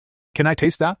said, "Can I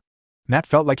taste that?" Nat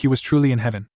felt like he was truly in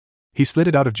heaven. He slid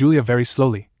it out of Julia very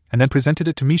slowly, and then presented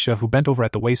it to Misha, who bent over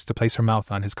at the waist to place her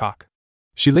mouth on his cock.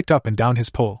 She licked up and down his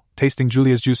pole, tasting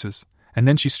Julia's juices, and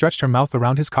then she stretched her mouth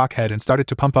around his cock head and started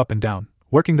to pump up and down,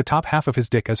 working the top half of his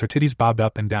dick as her titties bobbed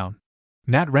up and down.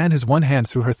 Nat ran his one hand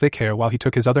through her thick hair while he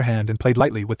took his other hand and played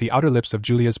lightly with the outer lips of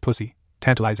Julia's pussy,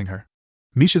 tantalizing her.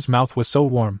 Misha's mouth was so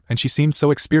warm and she seemed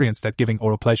so experienced at giving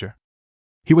oral pleasure.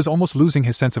 He was almost losing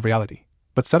his sense of reality,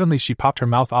 but suddenly she popped her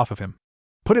mouth off of him.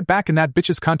 "Put it back in that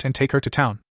bitch's cunt and take her to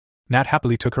town." Nat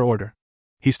happily took her order.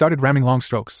 He started ramming long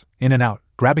strokes, in and out,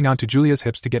 grabbing onto Julia's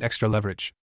hips to get extra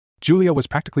leverage. Julia was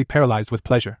practically paralyzed with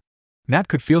pleasure. Nat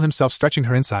could feel himself stretching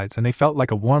her insides, and they felt like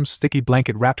a warm, sticky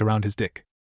blanket wrapped around his dick.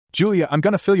 "Julia, I'm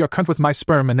gonna fill your cunt with my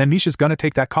sperm, and then Misha's gonna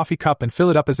take that coffee cup and fill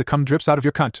it up as the cum drips out of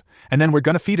your cunt, and then we're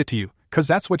gonna feed it to you, 'cause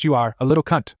that's what you are, a little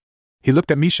cunt." He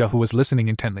looked at Misha, who was listening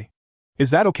intently.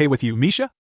 "Is that okay with you,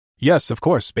 Misha?" "Yes, of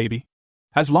course, baby.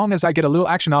 As long as I get a little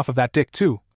action off of that dick,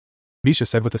 too," Misha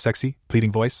said with a sexy,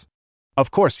 pleading voice. "Of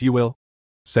course you will,"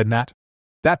 said Nat.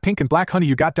 "That pink and black honey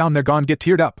you got down there gone get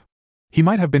teared up." He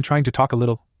might have been trying to talk a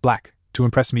little black to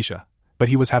impress Misha, but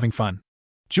he was having fun.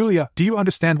 "Julia, do you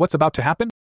understand what's about to happen?"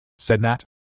 said Nat.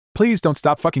 "Please don't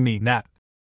stop fucking me, Nat,"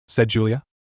 said Julia.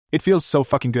 "It feels so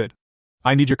fucking good.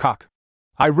 I need your cock.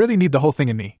 I really need the whole thing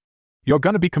in me. You're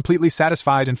gonna be completely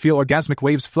satisfied and feel orgasmic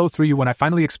waves flow through you when I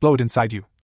finally explode inside you,"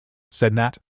 said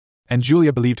Nat. And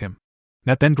Julia believed him.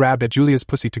 Nat then grabbed at Julia's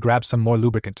pussy to grab some more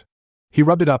lubricant. He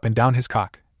rubbed it up and down his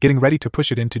cock, getting ready to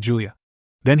push it into Julia.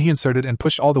 Then he inserted and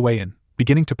pushed all the way in,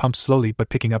 beginning to pump slowly but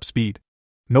picking up speed.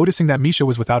 Noticing that Misha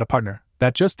was without a partner,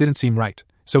 that just didn't seem right,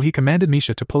 So he commanded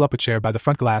Misha to pull up a chair by the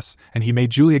front glass, and he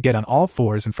made Julia get on all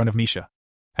fours in front of Misha.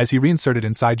 As he reinserted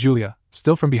inside Julia,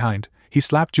 still from behind, he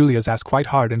slapped Julia's ass quite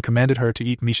hard and commanded her to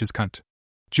eat Misha's cunt.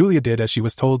 Julia did as she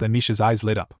was told and Misha's eyes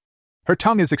lit up. Her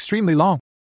tongue is extremely long,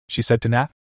 she said to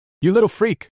Nat. You little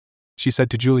freak, she said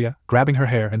to Julia, grabbing her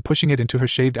hair and pushing it into her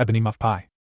shaved ebony muff pie.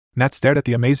 Nat stared at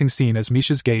the amazing scene as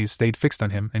Misha's gaze stayed fixed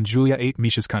on him and Julia ate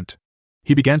Misha's cunt.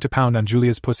 He began to pound on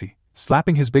Julia's pussy,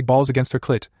 slapping his big balls against her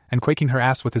clit and quaking her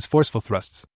ass with his forceful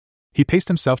thrusts. He paced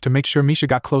himself to make sure Misha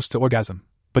got close to orgasm,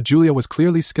 but Julia was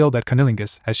clearly skilled at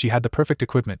cunnilingus as she had the perfect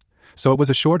equipment, so it was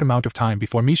a short amount of time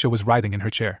before Misha was writhing in her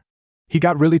chair. He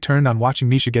got really turned on watching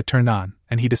Misha get turned on,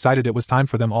 and he decided it was time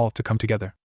for them all to come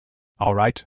together. All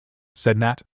right, said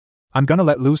Nat. I'm gonna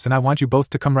let loose and I want you both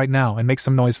to come right now and make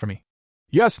some noise for me.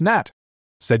 Yes, Nat,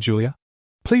 said Julia.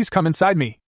 Please come inside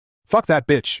me. Fuck that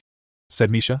bitch,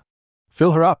 said Misha.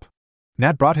 Fill her up.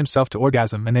 Nat brought himself to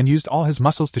orgasm and then used all his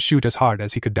muscles to shoot as hard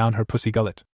as he could down her pussy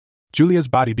gullet. Julia's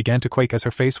body began to quake as her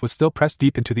face was still pressed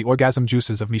deep into the orgasm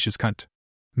juices of Misha's cunt.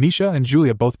 Misha and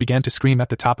Julia both began to scream at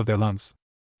the top of their lungs.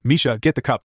 Misha, get the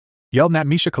cup, yelled Nat.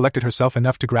 Misha collected herself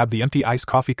enough to grab the empty iced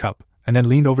coffee cup and then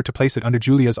leaned over to place it under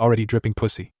Julia's already dripping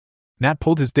pussy. Nat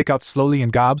pulled his dick out slowly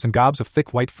and gobs of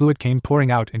thick white fluid came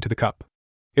pouring out into the cup.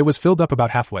 It was filled up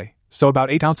about halfway, so about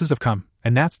 8 ounces of cum,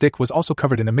 and Nat's dick was also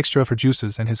covered in a mixture of her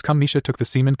juices and his cum. Misha took the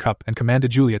semen cup and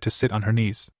commanded Julia to sit on her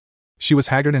knees. She was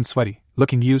haggard and sweaty,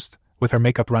 looking used, with her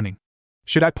makeup running.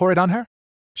 Should I pour it on her?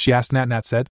 She asked Nat. Nat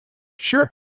said,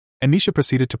 sure. And Misha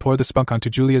proceeded to pour the spunk onto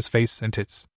Julia's face and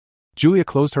tits. Julia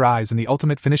closed her eyes in the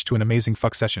ultimate finish to an amazing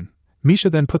fuck session. Misha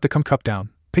then put the cum cup down,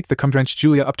 picked the cum-drenched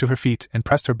Julia up to her feet and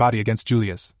pressed her body against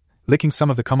Julia's, licking some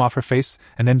of the cum off her face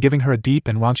and then giving her a deep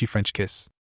and raunchy French kiss.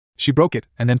 She broke it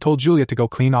and then told Julia to go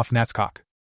clean off Nat's cock.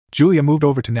 Julia moved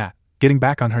over to Nat, getting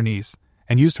back on her knees,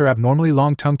 and used her abnormally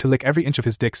long tongue to lick every inch of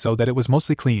his dick so that it was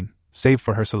mostly clean, save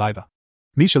for her saliva.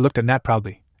 Misha looked at Nat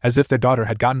proudly, as if their daughter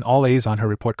had gotten all A's on her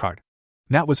report card.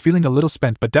 Nat was feeling a little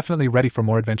spent but definitely ready for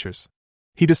more adventures.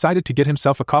 He decided to get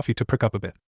himself a coffee to perk up a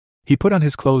bit. He put on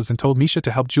his clothes and told Misha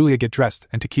to help Julia get dressed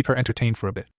and to keep her entertained for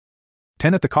a bit.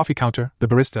 10 at the coffee counter, the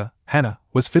barista, Hannah,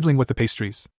 was fiddling with the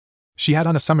pastries. She had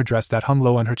on a summer dress that hung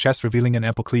low on her chest revealing an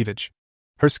ample cleavage.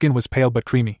 Her skin was pale but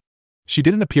creamy. She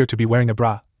didn't appear to be wearing a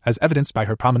bra, as evidenced by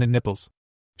her prominent nipples.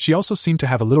 She also seemed to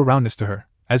have a little roundness to her,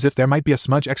 as if there might be a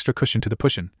smudge extra cushion to the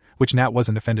pushin', which Nat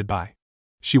wasn't offended by.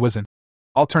 She was an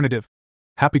alternative,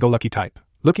 happy-go-lucky type,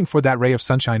 looking for that ray of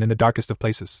sunshine in the darkest of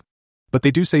places. But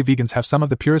they do say vegans have some of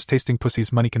the purest tasting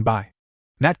pussies money can buy.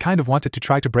 Nat kind of wanted to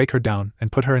try to break her down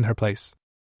and put her in her place.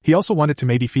 He also wanted to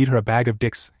maybe feed her a bag of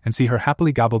dicks and see her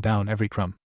happily gobble down every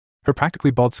crumb. Her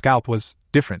practically bald scalp was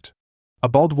different. A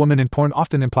bald woman in porn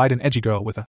often implied an edgy girl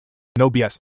with a no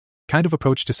BS kind of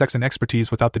approach to sex and expertise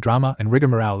without the drama and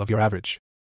rigmarole of your average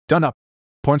done-up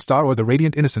porn star or the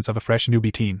radiant innocence of a fresh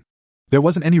newbie teen. There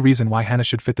wasn't any reason why Hannah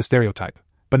should fit the stereotype,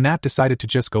 but Nat decided to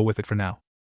just go with it for now.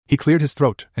 He cleared his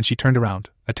throat and she turned around,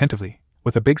 attentively,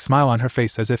 with a big smile on her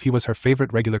face as if he was her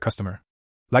favorite regular customer.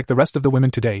 Like the rest of the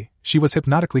women today, she was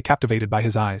hypnotically captivated by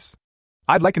his eyes.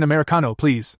 I'd like an Americano,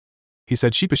 please, he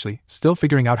said sheepishly, still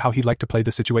figuring out how he'd like to play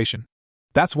the situation.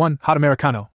 That's one hot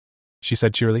Americano, she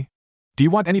said cheerily. Do you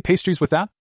want any pastries with that?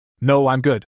 No, I'm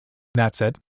good, Nat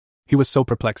said. He was so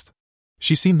perplexed.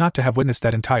 She seemed not to have witnessed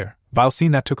that entire, vile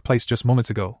scene that took place just moments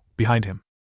ago, behind him.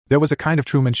 There was a kind of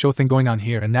Truman Show thing going on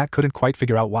here and Nat couldn't quite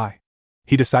figure out why.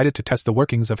 He decided to test the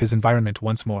workings of his environment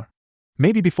once more.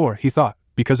 Maybe before, he thought,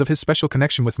 because of his special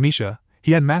connection with Misha,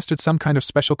 he had mastered some kind of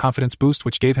special confidence boost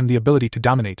which gave him the ability to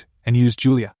dominate and use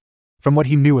Julia. From what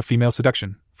he knew of female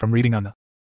seduction, from reading on the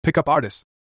pickup artists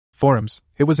forums,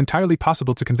 it was entirely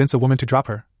possible to convince a woman to drop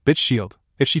her bitch shield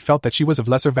if she felt that she was of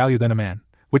lesser value than a man,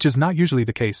 which is not usually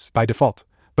the case by default,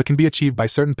 but can be achieved by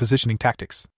certain positioning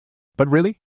tactics. But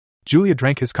really? Julia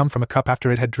drank his cum from a cup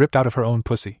after it had dripped out of her own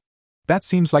pussy. That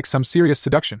seems like some serious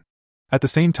seduction. At the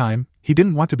same time, he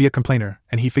didn't want to be a complainer,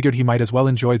 and he figured he might as well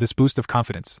enjoy this boost of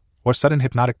confidence, or sudden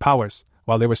hypnotic powers,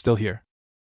 while they were still here.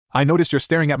 I noticed you're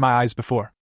staring at my eyes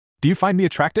before. Do you find me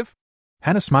attractive?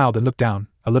 Hannah smiled and looked down,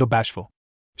 a little bashful.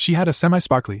 She had a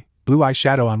semi-sparkly, blue eye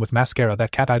shadow on with mascara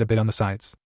that cat-eyed a bit on the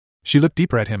sides. She looked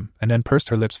deeper at him, and then pursed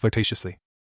her lips flirtatiously.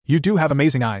 You do have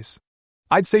amazing eyes.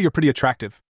 I'd say you're pretty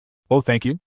attractive. Oh, thank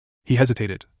you? He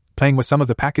hesitated, playing with some of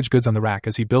the packaged goods on the rack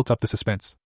as he built up the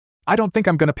suspense. I don't think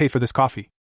I'm gonna pay for this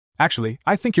coffee. Actually,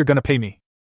 I think you're gonna pay me.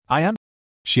 I am?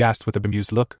 She asked with a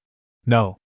bemused look.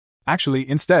 No. Actually,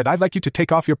 instead, I'd like you to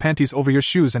take off your panties over your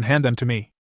shoes and hand them to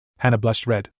me. Hannah blushed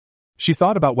red. She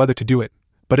thought about whether to do it,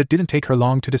 but it didn't take her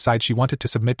long to decide she wanted to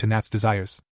submit to Nat's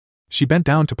desires. She bent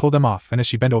down to pull them off, and as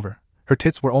she bent over, her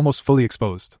tits were almost fully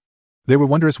exposed. They were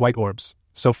wondrous white orbs,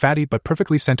 so fatty but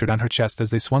perfectly centered on her chest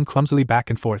as they swung clumsily back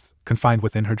and forth, confined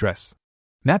within her dress.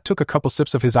 Nat took a couple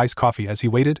sips of his iced coffee as he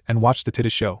waited and watched the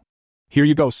titties show. "Here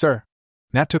you go, sir."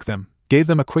 Nat took them, gave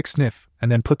them a quick sniff,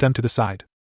 and then put them to the side.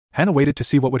 Hannah waited to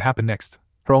see what would happen next,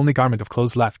 her only garment of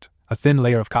clothes left, a thin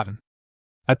layer of cotton.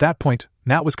 At that point,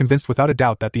 Nat was convinced without a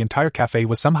doubt that the entire cafe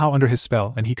was somehow under his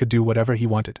spell and he could do whatever he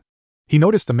wanted. He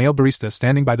noticed the male barista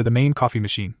standing by the main coffee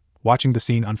machine, watching the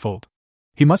scene unfold.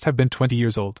 He must have been 20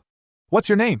 years old. "What's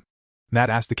your name?" Nat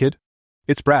asked the kid.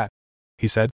 "It's Brad," he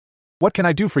said. "What can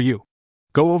I do for you?"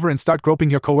 "Go over and start groping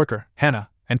your coworker, Hannah,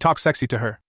 and talk sexy to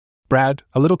her." Brad,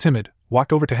 a little timid,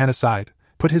 walked over to Hannah's side,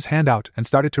 put his hand out and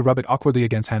started to rub it awkwardly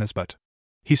against Hannah's butt.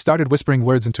 He started whispering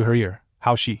words into her ear,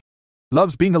 how she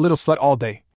loves being a little slut all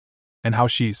day, and how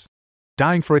she's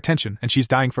dying for attention and she's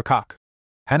dying for cock.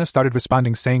 Hannah started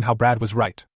responding saying how Brad was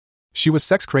right. She was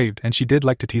sex-craved and she did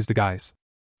like to tease the guys.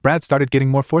 Brad started getting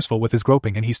more forceful with his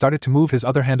groping and he started to move his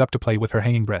other hand up to play with her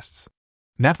hanging breasts.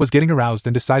 Nat was getting aroused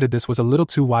and decided this was a little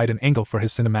too wide an angle for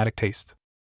his cinematic taste.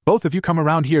 "Both of you come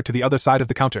around here to the other side of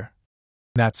the counter,"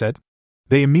 Nat said.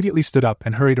 They immediately stood up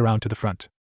and hurried around to the front.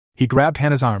 He grabbed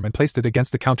Hannah's arm and placed it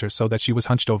against the counter so that she was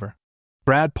hunched over.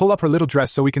 "Brad, pull up her little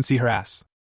dress so we can see her ass."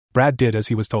 Brad did as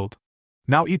he was told.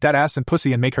 "Now eat that ass and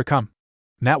pussy and make her come."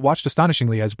 Nat watched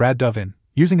astonishingly as Brad dove in,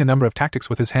 using a number of tactics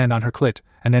with his hand on her clit,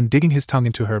 and then digging his tongue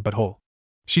into her butthole.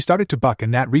 She started to buck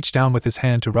and Nat reached down with his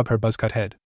hand to rub her buzzcut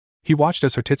head. He watched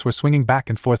as her tits were swinging back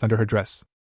and forth under her dress.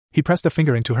 He pressed a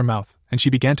finger into her mouth, and she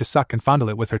began to suck and fondle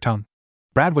it with her tongue.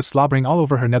 Brad was slobbering all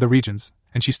over her nether regions,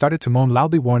 and she started to moan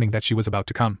loudly warning that she was about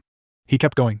to come. He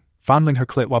kept going, fondling her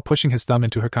clit while pushing his thumb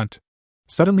into her cunt.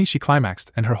 Suddenly she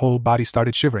climaxed and her whole body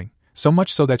started shivering, so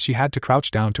much so that she had to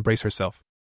crouch down to brace herself.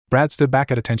 Brad stood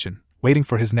back at attention, waiting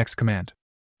for his next command.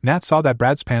 Nat saw that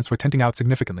Brad's pants were tenting out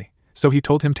significantly, so he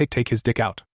told him to take his dick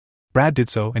out. Brad did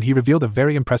so and he revealed a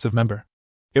very impressive member.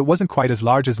 It wasn't quite as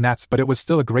large as Nat's, but it was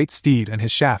still a great steed and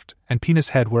his shaft and penis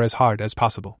head were as hard as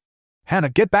possible. "Hannah,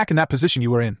 get back in that position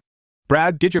you were in.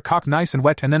 Brad, get your cock nice and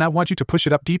wet and then I want you to push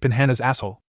it up deep in Hannah's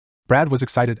asshole." Brad was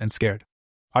excited and scared.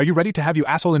 "Are you ready to have you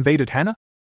asshole invaded, Hannah?"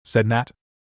 said Nat.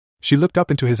 She looked up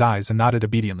into his eyes and nodded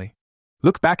obediently.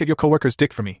 "Look back at your coworker's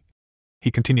dick for me,"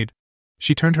 he continued.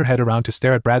 She turned her head around to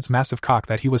stare at Brad's massive cock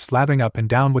that he was slathering up and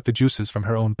down with the juices from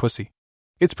her own pussy.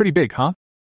 "It's pretty big, huh?"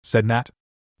 said Nat.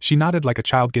 She nodded like a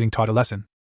child getting taught a lesson.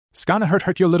 "'S gonna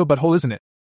hurt your little butthole, isn't it?"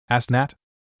 asked Nat.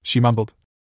 She mumbled.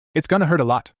 "It's gonna hurt a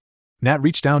lot." Nat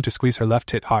reached down to squeeze her left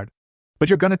tit hard. "But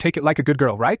you're gonna take it like a good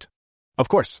girl, right?" "Of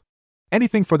course.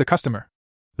 Anything for the customer."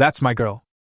 "That's my girl."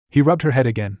 He rubbed her head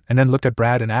again and then looked at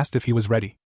Brad and asked if he was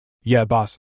ready. "Yeah,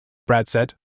 boss," Brad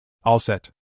said. "All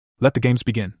set. Let the games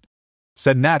begin,"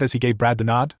 said Nat as he gave Brad the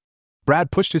nod.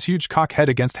 Brad pushed his huge cock head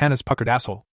against Hannah's puckered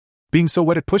asshole. Being so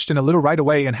wet it pushed in a little right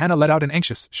away and Hannah let out an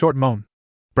anxious, short moan.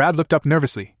 Brad looked up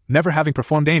nervously, never having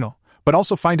performed anal, but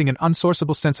also finding an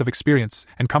unsourceable sense of experience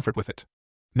and comfort with it.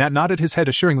 Nat nodded his head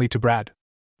assuringly to Brad.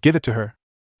 "Give it to her.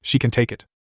 She can take it."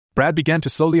 Brad began to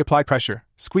slowly apply pressure,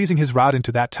 squeezing his rod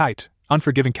into that tight,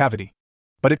 unforgiving cavity.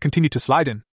 But it continued to slide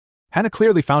in. Hannah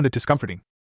clearly found it discomforting.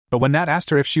 But when Nat asked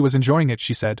her if she was enjoying it,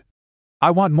 she said,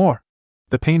 "I want more.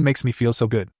 The pain makes me feel so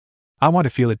good. I want to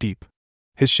feel it deep.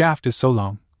 His shaft is so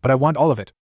long, but I want all of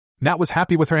it." Nat was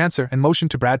happy with her answer and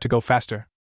motioned to Brad to go faster.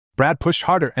 Brad pushed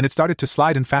harder and it started to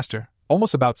slide in faster,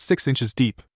 almost about 6 inches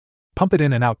deep. "Pump it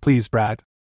in and out please, Brad,"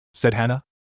 said Hannah.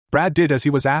 Brad did as he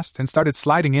was asked and started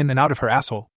sliding in and out of her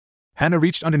asshole. Hannah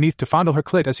reached underneath to fondle her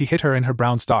clit as he hit her in her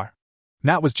brown star.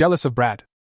 Nat was jealous of Brad.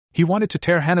 He wanted to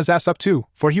tear Hannah's ass up too,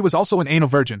 for he was also an anal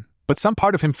virgin, but some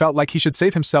part of him felt like he should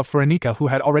save himself for Anika, who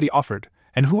had already offered,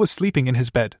 and who was sleeping in his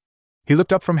bed. He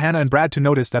looked up from Hannah and Brad to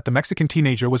notice that the Mexican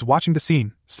teenager was watching the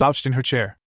scene, slouched in her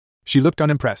chair. She looked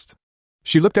unimpressed.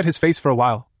 She looked at his face for a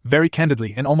while, very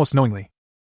candidly and almost knowingly.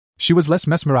 She was less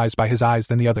mesmerized by his eyes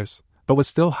than the others, but was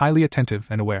still highly attentive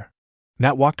and aware.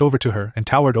 Nat walked over to her and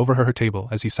towered over her table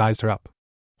as he sized her up.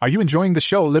 "Are you enjoying the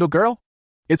show, little girl?"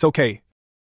 "It's okay,"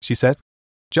 she said.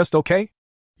 "Just okay?"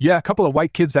 "Yeah, a couple of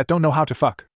white kids that don't know how to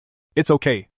fuck." "It's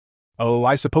okay." "Oh,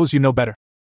 I suppose you know better,"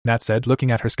 Nat said, looking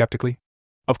at her skeptically.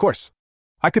 "Of course.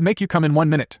 I could make you come in 1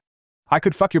 minute. I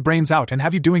could fuck your brains out and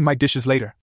have you doing my dishes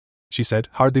later," she said,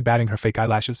 hardly batting her fake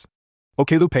eyelashes.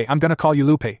 "Okay, Lupe, I'm gonna call you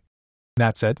Lupe,"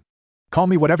 Nat said. "Call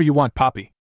me whatever you want,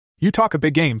 Poppy. You talk a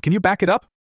big game, can you back it up?"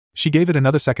 She gave it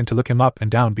another second to look him up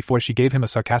and down before she gave him a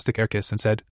sarcastic air kiss and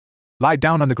said, "Lie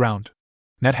down on the ground."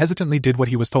 Nat hesitantly did what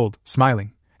he was told,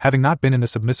 smiling, having not been in the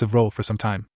submissive role for some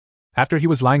time. After he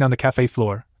was lying on the cafe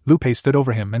floor, Lupe stood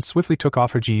over him and swiftly took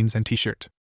off her jeans and t-shirt.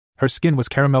 Her skin was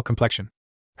caramel complexion.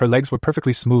 Her legs were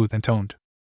perfectly smooth and toned.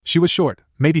 She was short,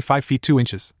 maybe 5 feet 2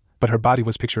 inches, but her body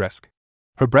was picturesque.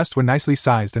 Her breasts were nicely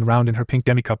sized and round in her pink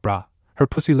demi-cup bra. Her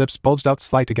pussy lips bulged out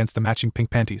slight against the matching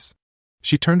pink panties.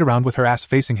 She turned around with her ass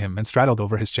facing him and straddled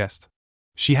over his chest.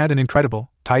 She had an incredible,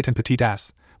 tight and petite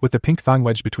ass, with the pink thong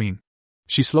wedged between.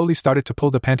 She slowly started to pull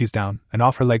the panties down and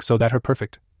off her legs so that her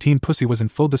perfect, teen pussy was in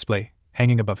full display,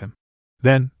 hanging above him.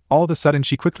 Then, all of a sudden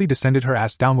she quickly descended her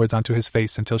ass downwards onto his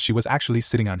face until she was actually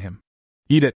sitting on him.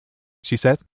 "Eat it," she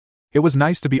said. It was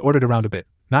nice to be ordered around a bit,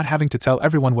 not having to tell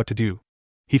everyone what to do.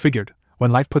 He figured,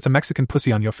 when life puts a Mexican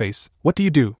pussy on your face, what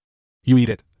do? You eat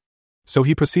it. So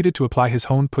he proceeded to apply his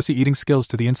honed pussy-eating skills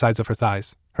to the insides of her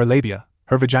thighs, her labia,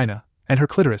 her vagina, and her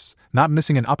clitoris, not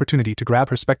missing an opportunity to grab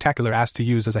her spectacular ass to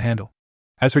use as a handle.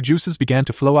 As her juices began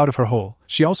to flow out of her hole,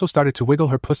 she also started to wiggle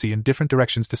her pussy in different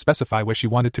directions to specify where she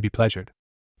wanted to be pleasured.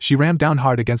 She rammed down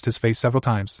hard against his face several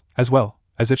times, as well,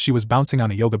 as if she was bouncing on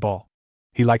a yoga ball.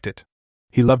 He liked it.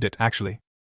 He loved it, actually.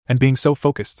 And being so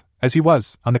focused, as he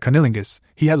was, on the cunnilingus,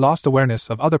 he had lost awareness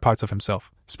of other parts of himself,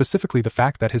 specifically the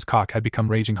fact that his cock had become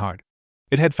raging hard.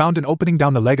 It had found an opening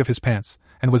down the leg of his pants,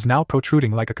 and was now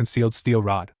protruding like a concealed steel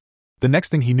rod. The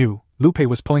next thing he knew, Lupe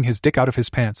was pulling his dick out of his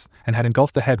pants, and had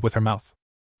engulfed the head with her mouth.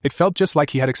 It felt just like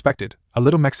he had expected, a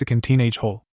little Mexican teenage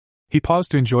hole. He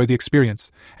paused to enjoy the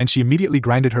experience, and she immediately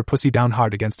grinded her pussy down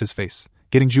hard against his face,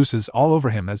 getting juices all over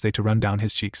him as they to run down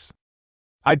his cheeks.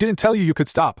 "I didn't tell you could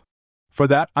stop. For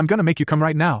that, I'm gonna make you come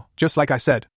right now, just like I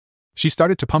said." She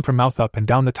started to pump her mouth up and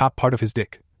down the top part of his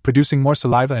dick, producing more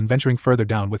saliva and venturing further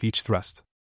down with each thrust.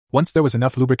 Once there was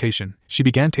enough lubrication, she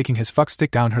began taking his fuck stick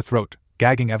down her throat,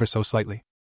 gagging ever so slightly.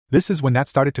 This is when Nat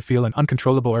started to feel an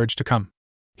uncontrollable urge to come.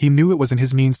 He knew it was in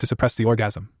his means to suppress the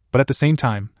orgasm, but at the same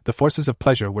time, the forces of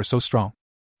pleasure were so strong.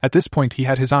 At this point he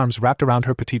had his arms wrapped around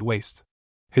her petite waist.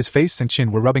 His face and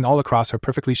chin were rubbing all across her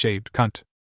perfectly shaved cunt.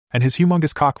 And his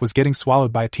humongous cock was getting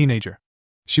swallowed by a teenager.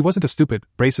 She wasn't a stupid,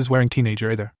 braces-wearing teenager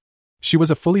either. She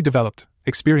was a fully developed,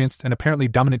 experienced and apparently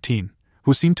dominant teen,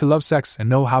 who seemed to love sex and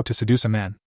know how to seduce a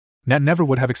man. Nat never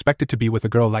would have expected to be with a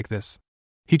girl like this.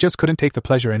 He just couldn't take the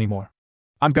pleasure anymore.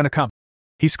 "I'm gonna come,"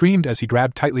 he screamed as he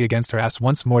grabbed tightly against her ass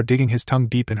once more, digging his tongue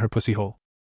deep in her pussy hole.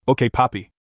 "Okay,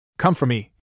 Poppy. Come for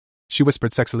me," she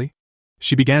whispered sexily.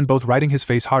 She began both riding his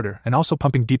face harder and also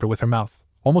pumping deeper with her mouth,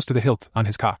 almost to the hilt, on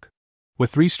his cock. With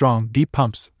 3 strong, deep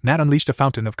pumps, Nat unleashed a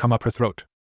fountain of cum up her throat.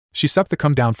 She sucked the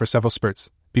cum down for several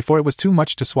spurts, before it was too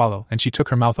much to swallow and she took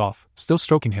her mouth off, still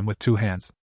stroking him with 2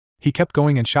 hands. He kept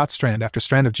going and shot strand after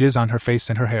strand of jizz on her face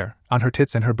and her hair, on her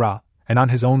tits and her bra, and on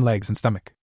his own legs and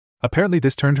stomach. Apparently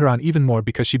this turned her on even more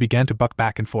because she began to buck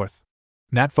back and forth.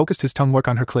 Nat focused his tongue work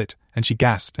on her clit, and she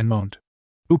gasped and moaned.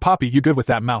 "Ooh, Poppy, you good with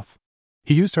that mouth?"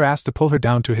 He used her ass to pull her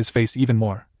down to his face even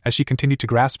more, as she continued to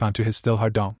grasp onto his still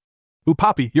hard dong. "Ooh,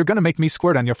 Poppy, you're gonna make me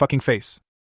squirt on your fucking face."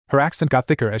 Her accent got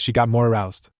thicker as she got more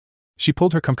aroused. She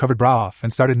pulled her cum-covered bra off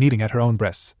and started kneading at her own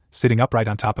breasts, sitting upright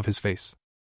on top of his face.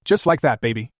 "Just like that,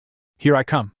 baby. Here I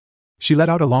come." She let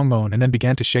out a long moan and then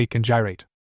began to shake and gyrate.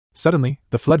 Suddenly,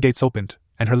 the floodgates opened,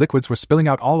 and her liquids were spilling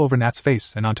out all over Nat's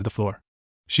face and onto the floor.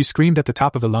 She screamed at the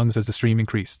top of the lungs as the stream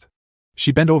increased.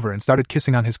 She bent over and started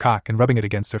kissing on his cock and rubbing it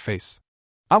against her face.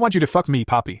 "I want you to fuck me,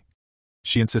 Poppy,"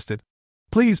 she insisted.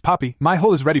 "Please, Poppy, my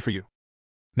hole is ready for you."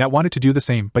 Nat wanted to do the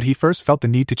same, but he first felt the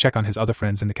need to check on his other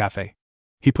friends in the cafe.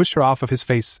 He pushed her off of his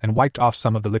face and wiped off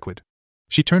some of the liquid.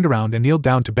 She turned around and kneeled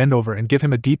down to bend over and give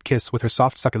him a deep kiss with her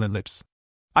soft succulent lips.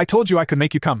 "I told you I could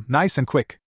make you come, nice and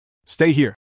quick. Stay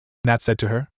here," Nat said to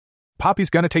her. "Poppy's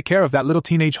gonna take care of that little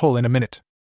teenage hole in a minute."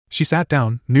 She sat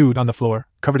down, nude on the floor,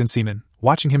 covered in semen,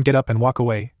 watching him get up and walk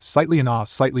away, slightly in awe,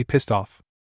 slightly pissed off.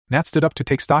 Nat stood up to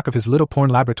take stock of his little porn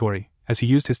laboratory, as he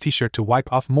used his t-shirt to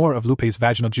wipe off more of Lupe's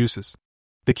vaginal juices.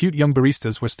 The cute young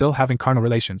baristas were still having carnal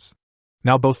relations.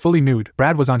 Now both fully nude,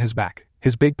 Brad was on his back,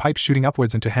 his big pipe shooting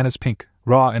upwards into Hannah's pink,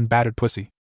 raw and battered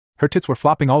pussy. Her tits were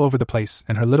flopping all over the place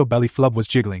and her little belly flub was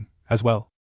jiggling, as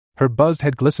well. Her buzzed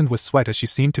head glistened with sweat as she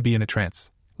seemed to be in a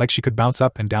trance, like she could bounce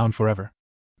up and down forever.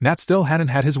 Nat still hadn't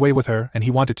had his way with her and he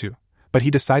wanted to, but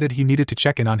he decided he needed to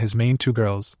check in on his main 2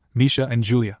 girls, Misha and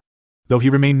Julia. Though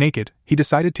he remained naked, he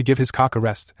decided to give his cock a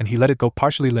rest and he let it go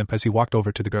partially limp as he walked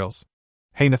over to the girls.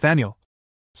 "Hey Nathaniel,"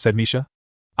 said Misha.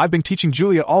 "I've been teaching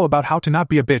Julia all about how to not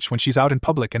be a bitch when she's out in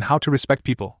public and how to respect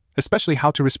people, especially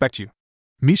how to respect you."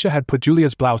 Misha had put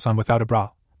Julia's blouse on without a bra,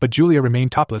 but Julia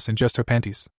remained topless in just her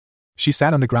panties. She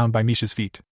sat on the ground by Misha's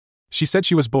feet. She said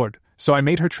she was bored, so I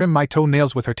made her trim my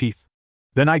toenails with her teeth.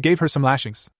 Then I gave her some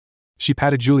lashings. She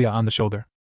patted Julia on the shoulder.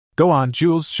 "Go on,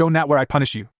 Jules, show Nat where I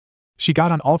punish you." She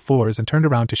got on all fours and turned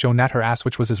around to show Nat her ass,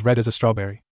 which was as red as a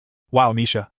strawberry. "Wow,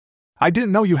 Misha. I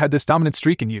didn't know you had this dominant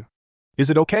streak in you. Is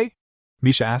it okay?"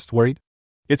 Misha asked, worried.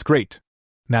 It's great,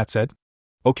 Nat said.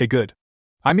 Okay, good.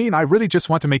 I mean, I really just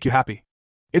want to make you happy.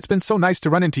 It's been so nice to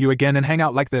run into you again and hang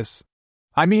out like this.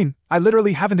 I mean, I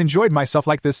literally haven't enjoyed myself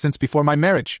like this since before my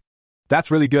marriage. That's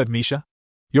really good, Misha.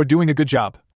 You're doing a good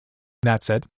job, Nat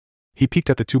said. He peeked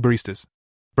at the two baristas.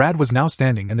 Brad was now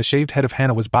standing and the shaved head of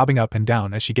Hannah was bobbing up and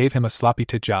down as she gave him a sloppy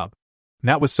tit job.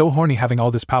 Nat was so horny having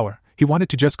all this power, he wanted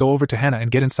to just go over to Hannah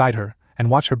and get inside her, and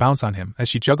watch her bounce on him as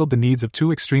she juggled the needs of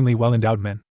two extremely well-endowed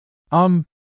men.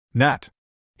 Nat.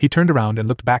 He turned around and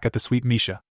looked back at the sweet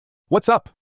Misha. What's up?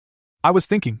 I was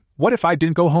thinking, what if I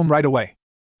didn't go home right away?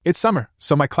 It's summer,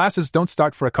 so my classes don't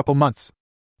start for a couple months.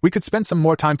 We could spend some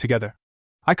more time together.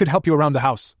 I could help you around the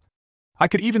house. I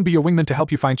could even be your wingman to help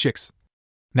you find chicks.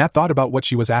 Nat thought about what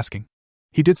she was asking.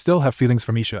 He did still have feelings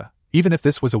for Misha, even if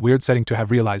this was a weird setting to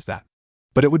have realized that.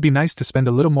 But it would be nice to spend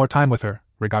a little more time with her,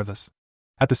 regardless.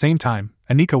 At the same time,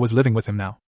 Anika was living with him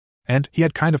now. And he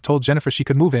had kind of told Jennifer she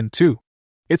could move in, too.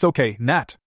 It's okay,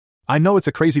 Nat. I know it's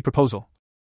a crazy proposal,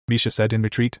 Misha said in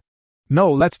retreat.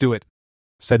 No, let's do it,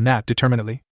 said Nat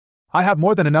determinedly. I have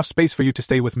more than enough space for you to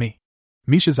stay with me.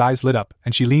 Misha's eyes lit up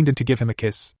and she leaned in to give him a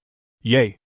kiss.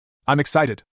 Yay. I'm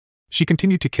excited. She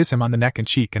continued to kiss him on the neck and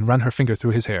cheek and run her finger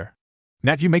through his hair.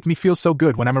 Nat, you make me feel so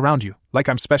good when I'm around you, like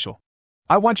I'm special.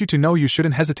 I want you to know you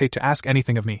shouldn't hesitate to ask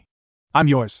anything of me. I'm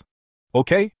yours.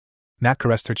 Okay? Nat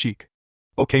caressed her cheek.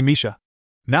 Okay, Misha.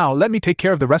 Now let me take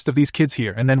care of the rest of these kids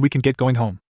here and then we can get going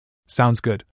home. Sounds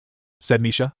good, said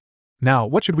Misha. Now,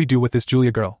 what should we do with this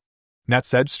Julia girl? Nat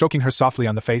said, stroking her softly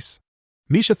on the face.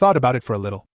 Misha thought about it for a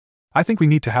little. I think we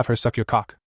need to have her suck your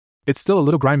cock. It's still a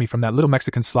little grimy from that little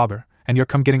Mexican slobber, and you're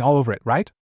getting all over it,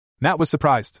 right? Nat was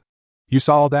surprised. You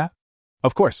saw all that?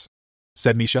 Of course,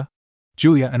 said Misha.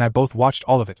 Julia and I both watched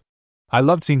all of it. I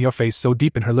loved seeing your face so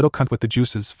deep in her little cunt with the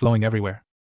juices flowing everywhere.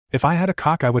 If I had a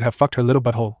cock I would have fucked her little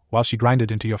butthole while she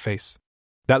grinded into your face.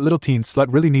 That little teen slut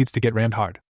really needs to get rammed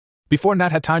hard. Before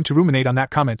Nat had time to ruminate on that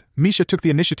comment, Misha took the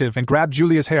initiative and grabbed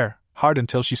Julia's hair, hard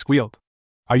until she squealed.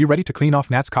 Are you ready to clean off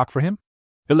Nat's cock for him?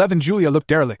 11 Julia looked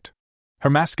derelict. Her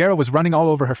mascara was running all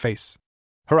over her face.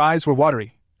 Her eyes were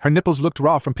watery, her nipples looked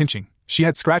raw from pinching, she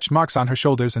had scratch marks on her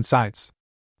shoulders and sides.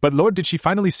 But Lord, did she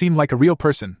finally seem like a real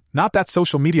person, not that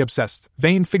social media obsessed,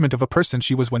 vain figment of a person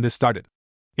she was when this started.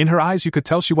 In her eyes you could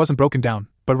tell she wasn't broken down,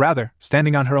 but rather,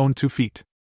 standing on her own 2 feet.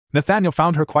 Nathaniel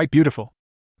found her quite beautiful.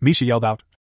 Misha yelled out.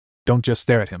 Don't just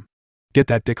stare at him. Get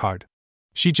that dick hard.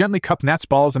 She gently cupped Nat's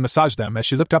balls and massaged them as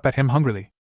she looked up at him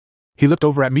hungrily. He looked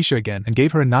over at Misha again and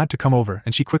gave her a nod to come over,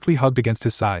 and she quickly hugged against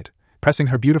his side, pressing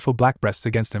her beautiful black breasts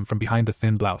against him from behind the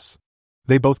thin blouse.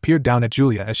 They both peered down at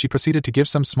Julia as she proceeded to give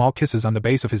some small kisses on the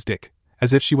base of his dick,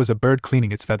 as if she was a bird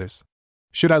cleaning its feathers.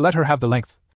 Should I let her have the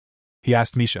length? He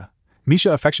asked Misha.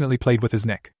 Misha affectionately played with his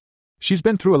neck. She's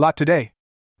been through a lot today.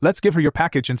 Let's give her your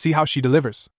package and see how she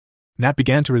delivers. Nat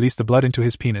began to release the blood into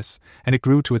his penis, and it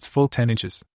grew to its full 10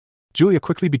 inches. Julia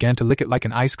quickly began to lick it like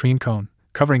an ice cream cone,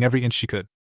 covering every inch she could.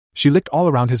 She licked all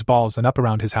around his balls and up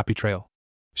around his happy trail.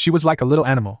 She was like a little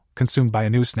animal, consumed by a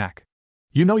new snack.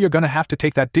 You know you're gonna have to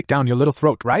take that dick down your little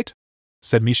throat, right?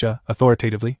 Said Misha,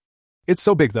 authoritatively. It's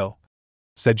so big though,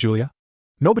 said Julia.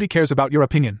 Nobody cares about your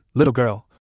opinion, little girl,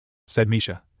 said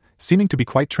Misha. Seeming to be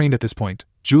quite trained at this point,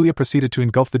 Julia proceeded to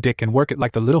engulf the dick and work it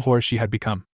like the little whore she had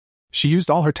become. She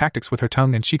used all her tactics with her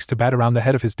tongue and cheeks to bat around the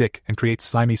head of his dick and create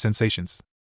slimy sensations.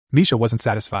 Misha wasn't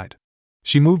satisfied.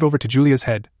 She moved over to Julia's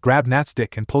head, grabbed Nat's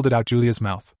dick and pulled it out Julia's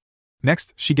mouth.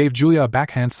 Next, she gave Julia a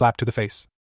backhand slap to the face.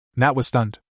 Nat was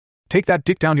stunned. Take that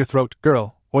dick down your throat,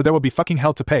 girl, or there will be fucking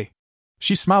hell to pay.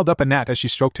 She smiled up at Nat as she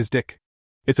stroked his dick.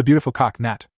 It's a beautiful cock,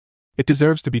 Nat. It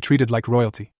deserves to be treated like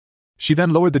royalty. She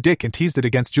then lowered the dick and teased it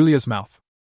against Julia's mouth.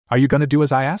 Are you gonna do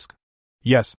as I ask?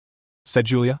 Yes, said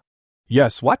Julia.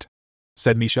 Yes, what?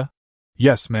 Said Misha.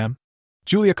 Yes, ma'am.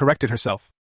 Julia corrected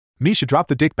herself. Misha dropped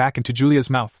the dick back into Julia's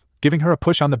mouth, giving her a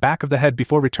push on the back of the head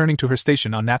before returning to her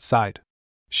station on Nat's side.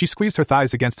 She squeezed her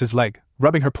thighs against his leg,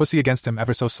 rubbing her pussy against him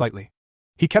ever so slightly.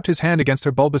 He kept his hand against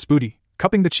her bulbous booty,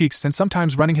 cupping the cheeks and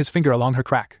sometimes running his finger along her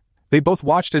crack. They both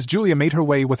watched as Julia made her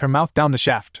way with her mouth down the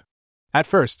shaft. At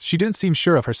first, she didn't seem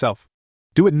sure of herself.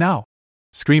 Do it now,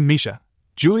 screamed Misha.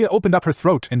 Julia opened up her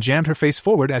throat and jammed her face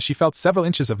forward as she felt several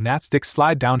inches of Nat's dick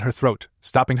slide down her throat,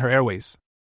 stopping her airways.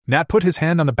 Nat put his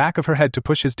hand on the back of her head to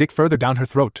push his dick further down her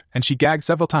throat, and she gagged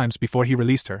several times before he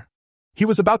released her. He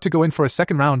was about to go in for a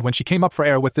second round when she came up for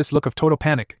air with this look of total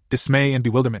panic, dismay, and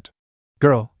bewilderment.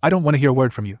 Girl, I don't want to hear a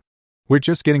word from you. We're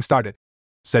just getting started,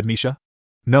 said Misha.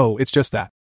 No, it's just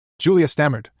that. Julia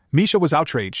stammered. Misha was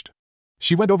outraged.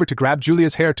 She went over to grab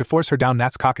Julia's hair to force her down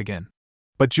Nat's cock again.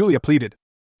 But Julia pleaded.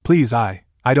 Please, I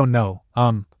don't know,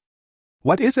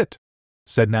 What is it?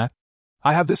 Said Nat.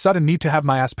 I have this sudden need to have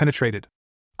my ass penetrated.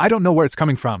 I don't know where it's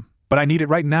coming from, but I need it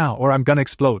right now or I'm gonna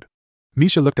explode.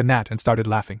 Misha looked at Nat and started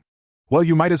laughing. Well,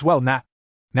 you might as well, Nat.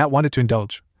 Nat wanted to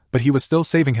indulge, but he was still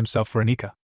saving himself for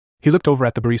Anika. He looked over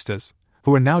at the baristas, who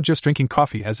were now just drinking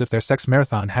coffee as if their sex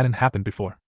marathon hadn't happened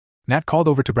before. Nat called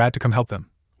over to Brad to come help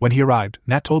them. When he arrived,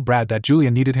 Nat told Brad that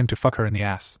Julia needed him to fuck her in the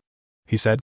ass. He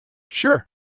said, "Sure.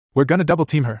 We're gonna double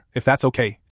team her, if that's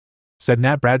okay," said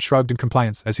Nat. Brad shrugged in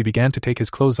compliance as he began to take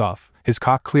his clothes off, his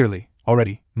cock clearly,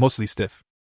 already, mostly stiff.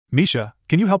 Misha,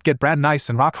 can you help get Brad nice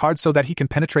and rock hard so that he can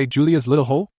penetrate Julia's little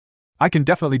hole? I can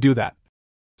definitely do that,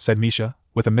 said Misha,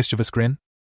 with a mischievous grin.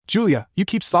 Julia, you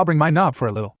keep slobbering my knob for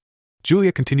a little.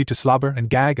 Julia continued to slobber and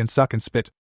gag and suck and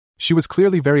spit. She was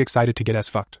clearly very excited to get as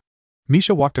fucked.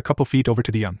 Misha walked a couple feet over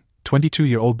to the young,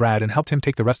 22-year-old Brad and helped him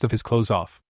take the rest of his clothes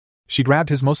off. She grabbed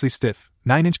his mostly stiff,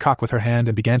 9-inch cock with her hand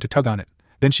and began to tug on it.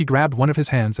 Then she grabbed one of his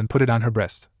hands and put it on her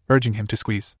breast, urging him to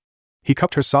squeeze. He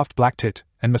cupped her soft black tit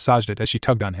and massaged it as she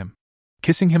tugged on him.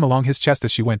 Kissing him along his chest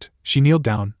as she went, she kneeled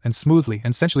down and smoothly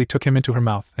and sensually took him into her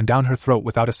mouth and down her throat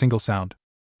without a single sound.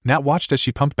 Nat watched as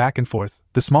she pumped back and forth,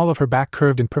 the small of her back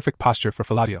curved in perfect posture for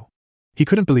fellatio. He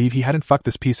couldn't believe he hadn't fucked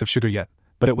this piece of sugar yet,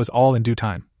 but it was all in due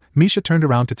time. Misha turned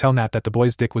around to tell Nat that the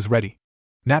boy's dick was ready.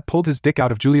 Nat pulled his dick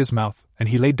out of Julia's mouth, and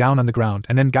he laid down on the ground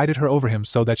and then guided her over him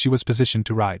so that she was positioned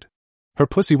to ride. Her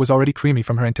pussy was already creamy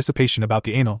from her anticipation about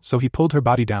the anal, so he pulled her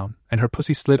body down, and her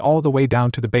pussy slid all the way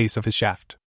down to the base of his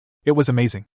shaft. It was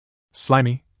amazing.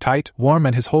 Slimy, tight, warm,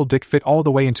 and his whole dick fit all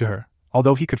the way into her,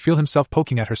 although he could feel himself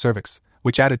poking at her cervix,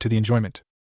 which added to the enjoyment.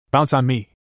 Bounce on me,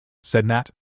 said Nat.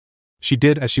 She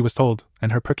did as she was told,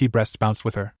 and her perky breasts bounced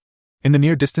with her. In the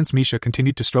near distance, Misha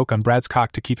continued to stroke on Brad's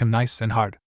cock to keep him nice and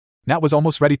hard. Nat was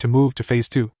almost ready to move to phase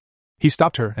 2. He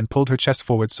stopped her and pulled her chest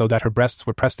forward so that her breasts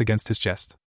were pressed against his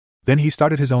chest. Then he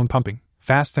started his own pumping,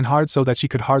 fast and hard so that she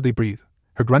could hardly breathe,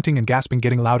 her grunting and gasping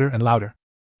getting louder and louder.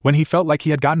 When he felt like he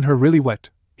had gotten her really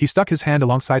wet, he stuck his hand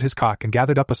alongside his cock and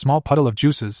gathered up a small puddle of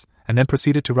juices, and then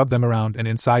proceeded to rub them around and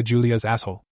inside Julia's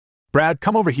asshole. Brad,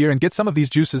 come over here and get some of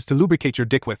these juices to lubricate your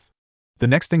dick with. The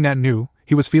next thing Nat knew,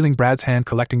 he was feeling Brad's hand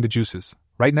collecting the juices,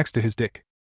 right next to his dick.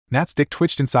 Nat's dick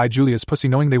twitched inside Julia's pussy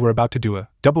knowing they were about to do a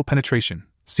double penetration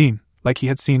scene, like he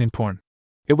had seen in porn.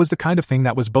 It was the kind of thing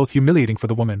that was both humiliating for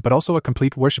the woman but also a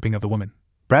complete worshipping of the woman.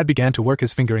 Brad began to work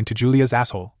his finger into Julia's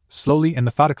asshole, slowly and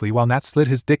methodically while Nat slid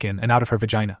his dick in and out of her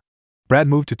vagina. Brad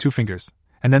moved to 2 fingers,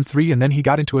 and then 3, and then he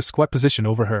got into a squat position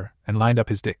over her and lined up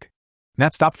his dick.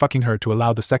 Nat stopped fucking her to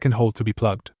allow the second hole to be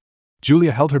plugged.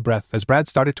 Julia held her breath as Brad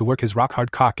started to work his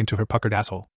rock-hard cock into her puckered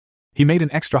asshole. He made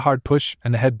an extra hard push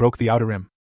and the head broke the outer rim.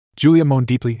 Julia moaned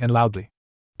deeply and loudly.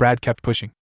 Brad kept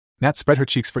pushing. Nat spread her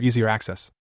cheeks for easier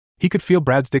access. He could feel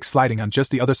Brad's dick sliding on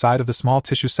just the other side of the small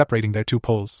tissue separating their 2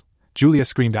 poles. Julia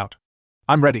screamed out,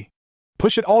 "I'm ready.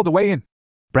 Push it all the way in."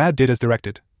 Brad did as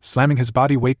directed, slamming his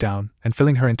body weight down and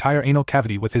filling her entire anal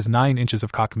cavity with his 9 inches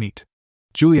of cock meat.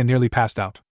 Julia nearly passed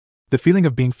out. The feeling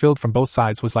of being filled from both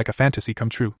sides was like a fantasy come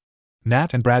true.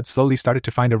 Nat and Brad slowly started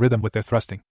to find a rhythm with their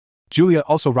thrusting. Julia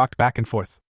also rocked back and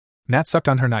forth. Nat sucked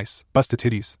on her nice, busted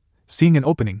titties. Seeing an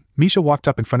opening, Misha walked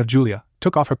up in front of Julia,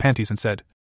 took off her panties and said,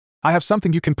 "I have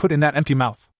something you can put in that empty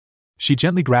mouth." She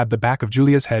gently grabbed the back of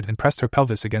Julia's head and pressed her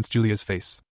pelvis against Julia's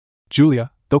face.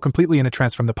 Julia, though completely in a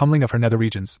trance from the pummeling of her nether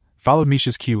regions, followed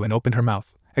Misha's cue and opened her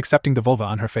mouth, accepting the vulva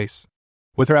on her face.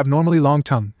 With her abnormally long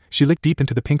tongue, she licked deep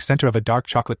into the pink center of a dark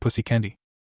chocolate pussy candy.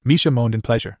 Misha moaned in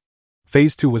pleasure.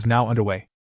 Phase 2 was now underway.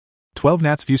 12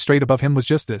 Nat's view straight above him was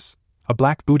just this, a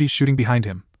black booty shooting behind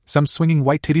him, some swinging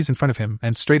white titties in front of him,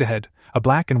 and straight ahead, a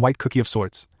black and white cookie of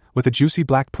sorts, with a juicy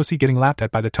black pussy getting lapped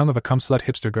at by the tongue of a cum-slut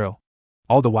hipster girl.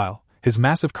 All the while, his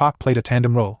massive cock played a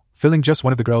tandem role, filling just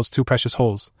one of the girl's 2 precious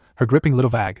holes, her gripping little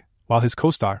vag, while his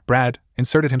co-star, Brad,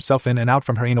 inserted himself in and out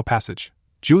from her anal passage.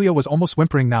 Julia was almost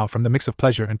whimpering now from the mix of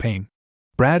pleasure and pain.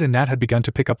 Brad and Nat had begun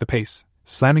to pick up the pace,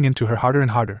 slamming into her harder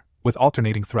and harder, with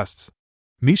alternating thrusts.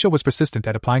 Misha was persistent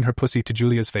at applying her pussy to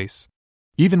Julia's face.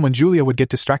 Even when Julia would get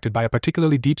distracted by a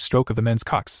particularly deep stroke of the men's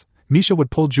cocks, Misha would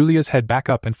pull Julia's head back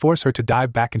up and force her to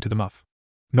dive back into the muff.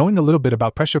 Knowing a little bit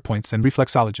about pressure points and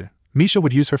reflexology, Misha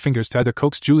would use her fingers to either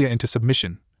coax Julia into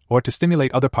submission, or to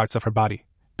stimulate other parts of her body.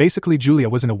 Basically, Julia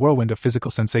was in a whirlwind of physical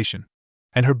sensation.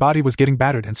 And her body was getting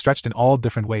battered and stretched in all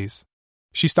different ways.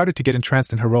 She started to get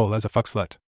entranced in her role as a fuck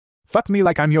slut. "Fuck me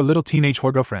like I'm your little teenage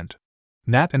whore girlfriend."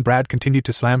 Nat and Brad continued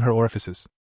to slam her orifices.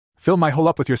 "Fill my hole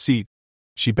up with your seed,"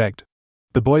 she begged.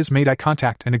 The boys made eye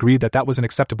contact and agreed that that was an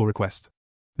acceptable request.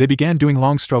 They began doing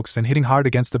long strokes and hitting hard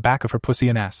against the back of her pussy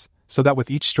and ass, so that with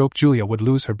each stroke Julia would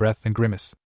lose her breath and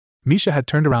grimace. Misha had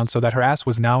turned around so that her ass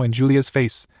was now in Julia's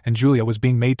face, and Julia was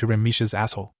being made to rim Misha's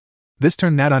asshole. This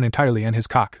turned Nat on entirely, and his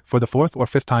cock, for the 4th or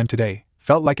 5th time today,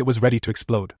 felt like it was ready to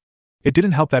explode. It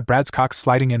didn't help that Brad's cock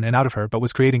sliding in and out of her but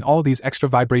was creating all these extra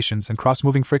vibrations and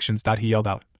cross-moving frictions. He yelled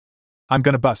out, "I'm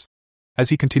gonna bust." As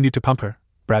he continued to pump her,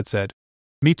 Brad said,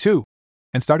 "Me too,"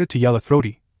 and started to yell a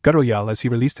throaty, guttural yell as he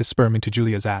released his sperm into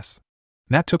Julia's ass.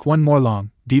 Nat took one more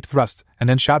long, deep thrust and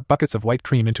then shot buckets of white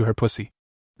cream into her pussy.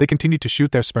 They continued to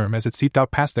shoot their sperm as it seeped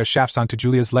out past their shafts onto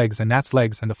Julia's legs and Nat's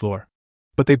legs and the floor.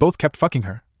 But they both kept fucking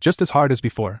her, just as hard as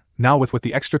before, now with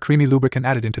the extra creamy lubricant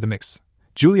added into the mix.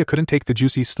 Julia couldn't take the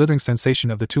juicy, slithering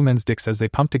sensation of the two men's dicks as they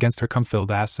pumped against her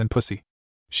cum-filled ass and pussy.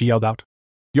 She yelled out,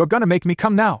 "You're gonna make me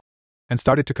come now!" and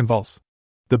started to convulse.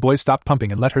 The boys stopped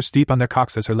pumping and let her steep on their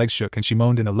cocks as her legs shook and she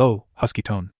moaned in a low, husky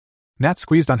tone. Nat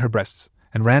squeezed on her breasts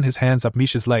and ran his hands up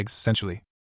Misha's legs sensually.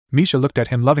 Misha looked at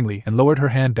him lovingly and lowered her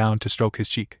hand down to stroke his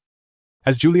cheek.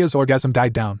 As Julia's orgasm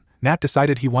died down, Nat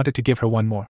decided he wanted to give her one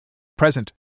more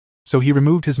present. So he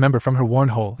removed his member from her worn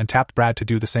hole and tapped Brad to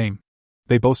do the same.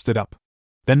 They both stood up.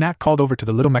 Then Nat called over to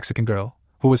the little Mexican girl,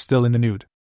 who was still in the nude.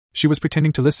 She was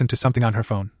pretending to listen to something on her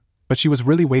phone, but she was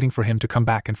really waiting for him to come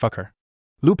back and fuck her.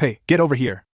 "Lupe, get over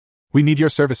here. We need your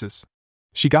services."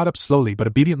 She got up slowly but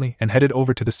obediently and headed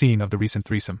over to the scene of the recent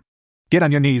threesome. "Get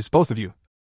on your knees, both of you,"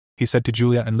 he said to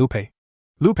Julia and Lupe.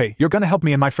 "Lupe, you're gonna help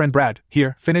me and my friend Brad.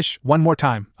 Here, finish, one more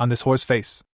time, on this whore's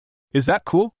face. Is that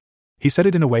cool?" He said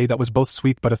it in a way that was both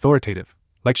sweet but authoritative,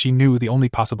 like she knew the only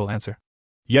possible answer.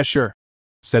 "Yes, sure,"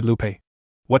 said Lupe.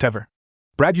 "Whatever.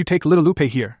 Brad, you take little Lupe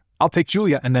here, I'll take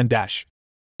Julia and then dash,"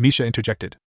 Misha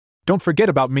interjected. "Don't forget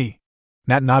about me."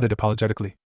 Nat nodded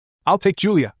apologetically. "I'll take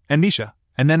Julia and Misha,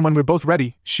 and then when we're both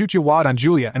ready, shoot your wad on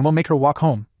Julia and we'll make her walk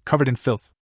home, covered in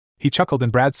filth." He chuckled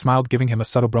and Brad smiled, giving him a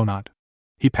subtle bro nod.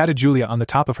 He patted Julia on the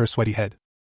top of her sweaty head.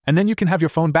 "And then you can have your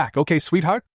phone back, okay,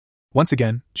 sweetheart?" Once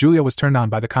again, Julia was turned on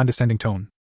by the condescending tone.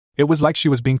 It was like she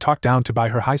was being talked down to by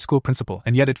her high school principal,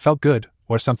 and yet it felt good,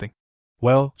 or something.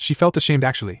 Well, she felt ashamed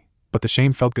actually, but the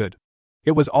shame felt good.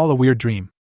 It was all a weird dream.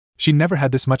 She never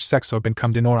had this much sex or been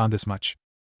cummed in or on this much.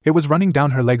 It was running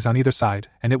down her legs on either side,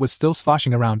 and it was still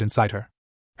sloshing around inside her.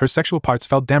 Her sexual parts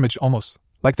felt damaged almost,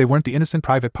 like they weren't the innocent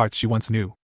private parts she once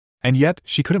knew. And yet,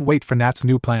 she couldn't wait for Nat's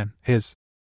new plan, his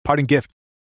parting gift,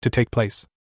 to take place.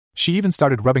 She even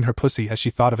started rubbing her pussy as she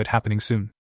thought of it happening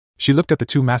soon. She looked at the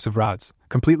two massive rods,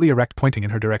 completely erect, pointing in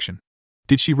her direction.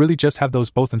 Did she really just have those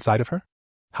both inside of her?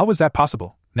 How was that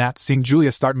possible? Nat, seeing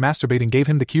Julia start masturbating, gave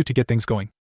him the cue to get things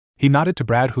going. He nodded to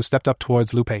Brad, who stepped up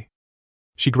towards Lupe.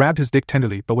 She grabbed his dick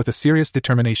tenderly but with a serious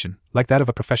determination, like that of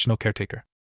a professional caretaker.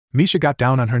 Misha got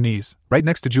down on her knees, right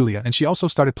next to Julia, and she also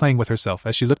started playing with herself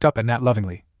as she looked up at Nat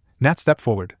lovingly. Nat stepped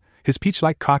forward, his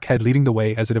peach-like cock head leading the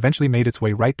way as it eventually made its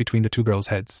way right between the two girls'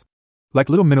 heads. Like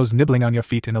little minnows nibbling on your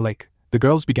feet in a lake, the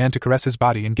girls began to caress his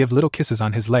body and give little kisses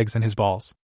on his legs and his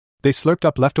balls. They slurped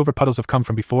up leftover puddles of cum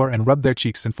from before and rubbed their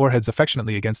cheeks and foreheads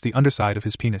affectionately against the underside of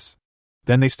his penis.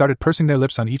 Then they started pursing their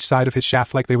lips on each side of his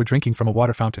shaft like they were drinking from a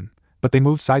water fountain, but they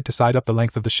moved side to side up the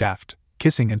length of the shaft,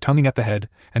 kissing and tonguing at the head,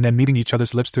 and then meeting each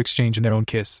other's lips to exchange in their own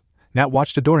kiss. Nat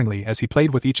watched adoringly as he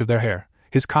played with each of their hair,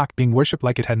 his cock being worshipped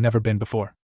like it had never been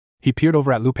before. He peered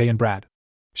over at Lupe and Brad.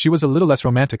 She was a little less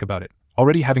romantic about it,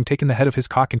 already having taken the head of his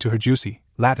cock into her juicy,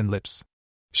 Latin lips.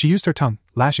 She used her tongue,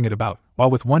 lashing it about, while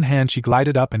with one hand she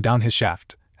glided up and down his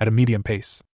shaft, at a medium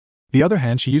pace. The other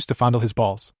hand she used to fondle his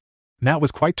balls. Nat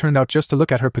was quite turned out just to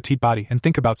look at her petite body and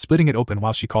think about splitting it open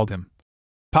while she called him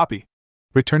Papi.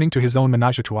 Returning to his own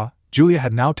menage a trois, Julia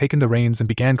had now taken the reins and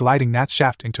began gliding Nat's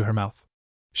shaft into her mouth.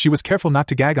 She was careful not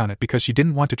to gag on it because she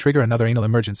didn't want to trigger another anal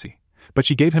emergency, but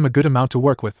she gave him a good amount to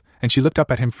work with, and she looked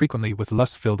up at him frequently with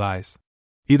lust-filled eyes.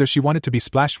 Either she wanted to be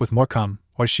splashed with more cum,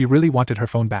 or she really wanted her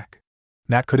phone back.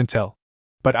 Nat couldn't tell.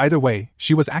 But either way,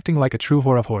 she was acting like a true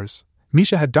whore of whores.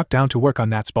 Misha had ducked down to work on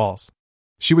Nat's balls.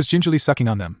 She was gingerly sucking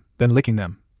on them, then licking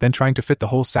them, then trying to fit the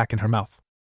whole sack in her mouth.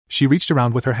 She reached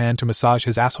around with her hand to massage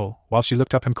his asshole while she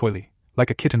looked up him coyly, like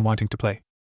a kitten wanting to play.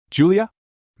 "Julia?"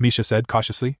 Misha said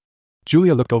cautiously.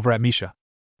 Julia looked over at Misha.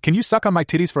 "Can you suck on my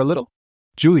titties for a little?"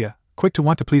 Julia, quick to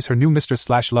want to please her new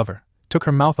mistress/lover, took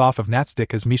her mouth off of Nat's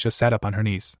dick as Misha sat up on her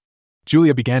knees.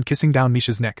 Julia began kissing down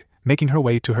Misha's neck, making her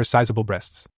way to her sizable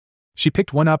breasts. She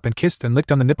picked one up and kissed and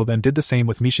licked on the nipple, then did the same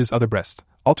with Misha's other breast,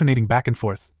 alternating back and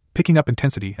forth, picking up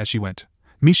intensity as she went.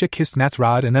 Misha kissed Nat's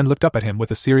rod and then looked up at him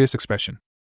with a serious expression.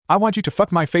 "I want you to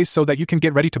fuck my face so that you can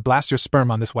get ready to blast your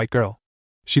sperm on this white girl."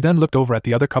 She then looked over at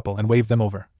the other couple and waved them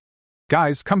over.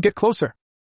 "Guys, come get closer."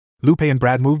 Lupe and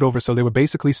Brad moved over so they were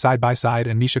basically side by side,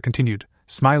 and Misha continued,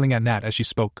 smiling at Nat as she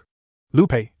spoke.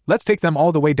 "Lupe, let's take them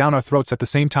all the way down our throats at the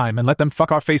same time and let them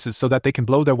fuck our faces so that they can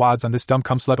blow their wads on this dumb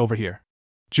cum slut over here."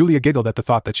 Julia giggled at the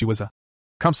thought that she was a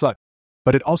cum slut,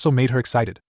 but it also made her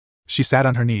excited. She sat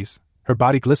on her knees, her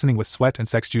body glistening with sweat and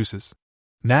sex juices.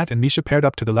 Nat and Misha paired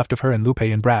up to the left of her and Lupe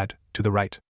and Brad, to the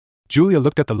right. Julia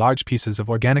looked at the large pieces of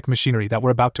organic machinery that were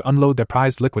about to unload their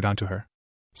prized liquid onto her.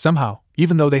 Somehow,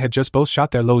 even though they had just both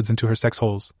shot their loads into her sex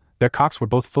holes, their cocks were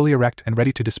both fully erect and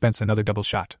ready to dispense another double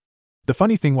shot. The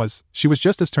funny thing was, she was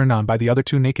just as turned on by the other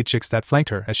two naked chicks that flanked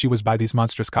her as she was by these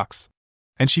monstrous cocks.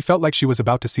 And she felt like she was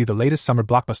about to see the latest summer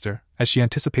blockbuster, as she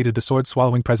anticipated the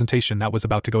sword-swallowing presentation that was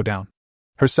about to go down.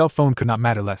 Her cell phone could not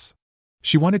matter less.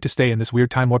 She wanted to stay in this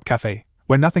weird time warp cafe,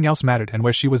 where nothing else mattered and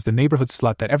where she was the neighborhood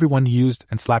slut that everyone used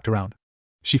and slapped around.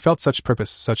 She felt such purpose,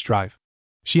 such drive.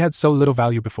 She had so little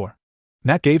value before.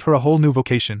 Nat gave her a whole new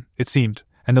vocation, it seemed,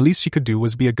 and the least she could do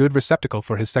was be a good receptacle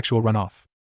for his sexual runoff.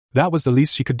 That was the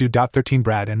least she could do. 13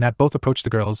 Brad and Nat both approached the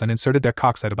girls and inserted their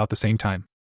cocks at about the same time.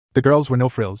 The girls were no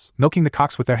frills, milking the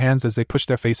cocks with their hands as they pushed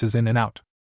their faces in and out.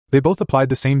 They both applied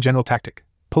the same general tactic,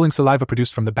 pulling saliva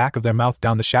produced from the back of their mouth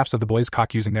down the shafts of the boy's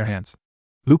cock using their hands.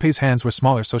 Lupe's hands were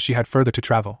smaller so she had further to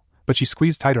travel, but she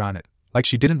squeezed tighter on it, like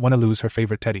she didn't want to lose her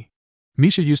favorite teddy.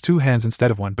 Misha used 2 hands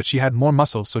instead of 1, but she had more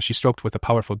muscle so she stroked with a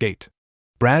powerful gait.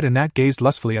 Brad and Nat gazed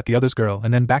lustfully at the other's girl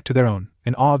and then back to their own,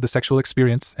 in awe of the sexual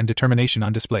experience and determination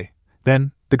on display.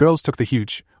 Then, the girls took the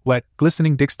huge, wet,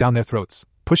 glistening dicks down their throats,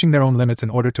 pushing their own limits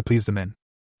in order to please the men.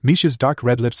 Misha's dark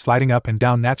red lips sliding up and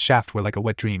down Nat's shaft were like a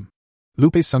wet dream.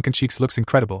 Lupe's sunken cheeks looked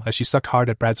incredible as she sucked hard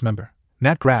at Brad's member.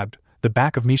 Nat grabbed the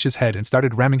back of Misha's head and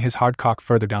started ramming his hard cock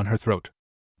further down her throat.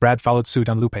 Brad followed suit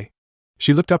on Lupe.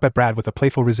 She looked up at Brad with a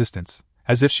playful resistance,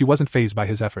 as if she wasn't fazed by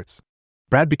his efforts.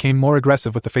 Brad became more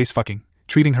aggressive with the face fucking,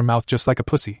 treating her mouth just like a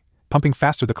pussy, pumping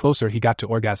faster the closer he got to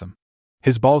orgasm.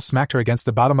 His balls smacked her against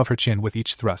the bottom of her chin with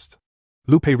each thrust.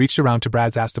 Lupe reached around to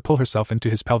Brad's ass to pull herself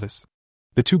into his pelvis.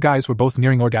 The two guys were both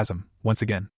nearing orgasm, once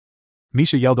again.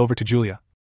 Misha yelled over to Julia.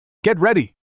 "Get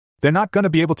ready! They're not gonna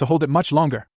be able to hold it much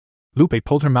longer." Lupe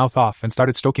pulled her mouth off and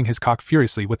started stroking his cock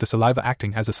furiously with the saliva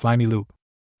acting as a slimy lube.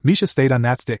 Misha stayed on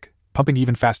Nat's dick, pumping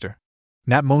even faster.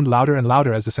 Nat moaned louder and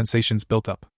louder as the sensations built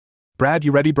up. "Brad,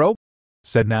 you ready, bro?"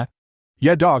 said Nat.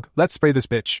 "Yeah, dog, let's spray this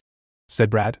bitch," said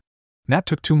Brad. Nat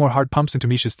took 2 more hard pumps into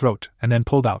Misha's throat and then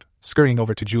pulled out, scurrying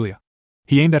over to Julia.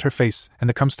 He aimed at her face, and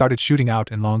the cum started shooting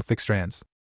out in long, thick strands.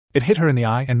 It hit her in the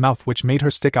eye and mouth, which made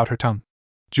her stick out her tongue.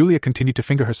 Julia continued to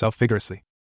finger herself vigorously.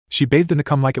 She bathed in the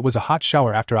cum like it was a hot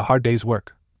shower after a hard day's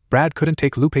work. Brad couldn't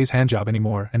take Lupe's handjob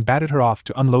anymore and batted her off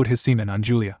to unload his semen on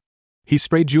Julia. He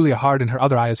sprayed Julia hard in her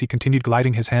other eye as he continued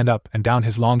gliding his hand up and down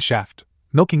his long shaft,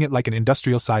 milking it like an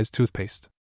industrial-sized toothpaste.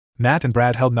 Nat and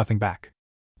Brad held nothing back.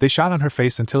 They shot on her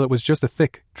face until it was just a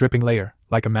thick, dripping layer,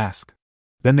 like a mask.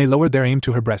 Then they lowered their aim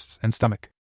to her breasts and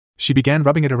stomach. She began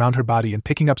rubbing it around her body and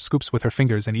picking up scoops with her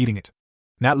fingers and eating it.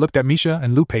 Nat looked at Misha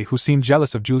and Lupe, who seemed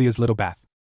jealous of Julia's little bath.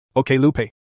 "Okay,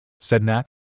 Lupe," said Nat.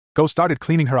 "Go." Started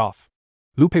cleaning her off.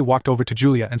 Lupe walked over to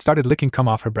Julia and started licking cum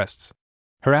off her breasts.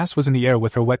 Her ass was in the air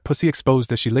with her wet pussy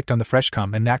exposed as she licked on the fresh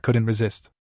cum, and Nat couldn't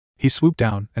resist. He swooped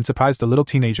down and surprised the little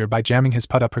teenager by jamming his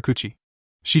pud up her coochie.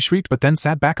 She shrieked but then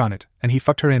sat back on it, and he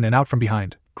fucked her in and out from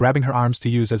behind, grabbing her arms to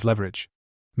use as leverage.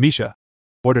 "Misha,"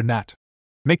 ordered Nat.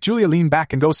 "Make Julia lean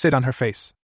back and go sit on her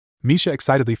face." Misha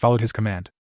excitedly followed his command.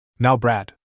 "Now,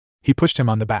 Brad." He pushed him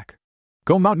on the back.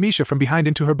 "Go mount Misha from behind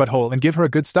into her butthole and give her a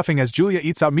good stuffing as Julia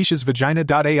eats out Misha's vagina."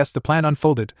 As the plan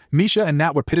unfolded, Misha and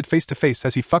Nat were pitted face to face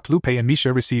as he fucked Lupe and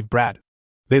Misha received Brad.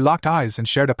 They locked eyes and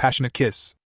shared a passionate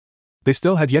kiss. They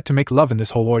still had yet to make love in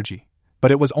this whole orgy,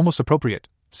 but it was almost appropriate,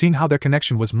 seeing how their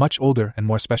connection was much older and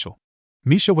more special.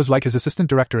 Misha was like his assistant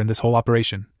director in this whole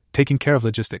operation, taking care of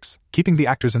logistics, keeping the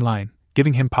actors in line,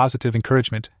 giving him positive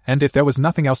encouragement, and if there was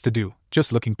nothing else to do,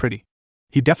 just looking pretty.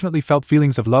 He definitely felt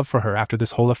feelings of love for her after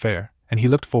this whole affair, and he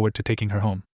looked forward to taking her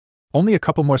home. Only a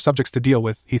couple more subjects to deal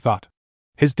with, he thought.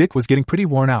 His dick was getting pretty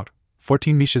worn out.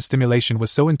 14 Misha's stimulation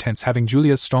was so intense, having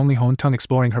Julia's strongly honed tongue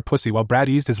exploring her pussy while Brad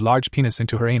eased his large penis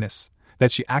into her anus,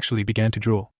 that she actually began to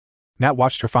drool. Nat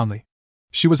watched her fondly.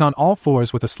 She was on all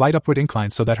fours with a slight upward incline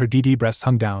so that her DD breasts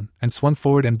hung down and swung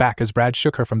forward and back as Brad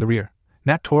shook her from the rear.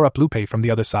 Nat tore up Lupe from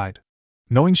the other side.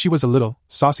 Knowing she was a little,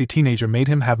 saucy teenager made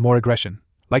him have more aggression,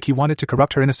 like he wanted to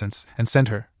corrupt her innocence and send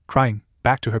her, crying,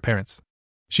 back to her parents.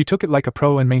 She took it like a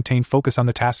pro and maintained focus on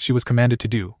the task she was commanded to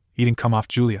do, eating cum off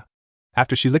Julia.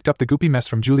 After she licked up the goopy mess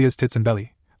from Julia's tits and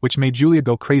belly, which made Julia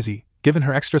go crazy, given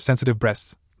her extra sensitive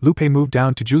breasts, Lupe moved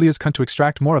down to Julia's cunt to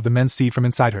extract more of the men's seed from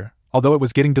inside her, although it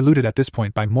was getting diluted at this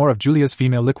point by more of Julia's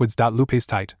female liquids. Lupe's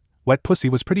tight, wet pussy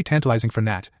was pretty tantalizing for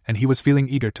Nat, and he was feeling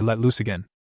eager to let loose again.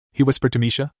 He whispered to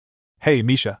Misha. "Hey,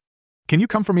 Misha. Can you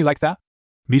come for me like that?"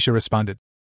 Misha responded.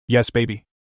 "Yes, baby.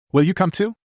 Will you come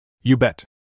too?" "You bet,"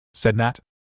 said Nat.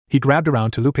 He grabbed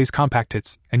around to Lupe's compact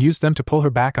tits and used them to pull her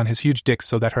back on his huge dick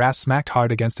so that her ass smacked hard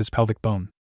against his pelvic bone.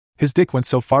 His dick went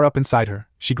so far up inside her,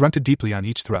 she grunted deeply on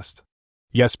each thrust.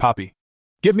 Yes, Poppy.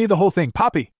 Give me the whole thing,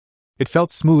 Poppy! It felt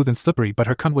smooth and slippery, but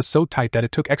her cunt was so tight that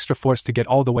it took extra force to get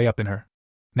all the way up in her.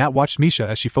 Nat watched Misha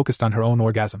as she focused on her own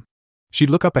orgasm.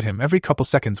 She'd look up at him every couple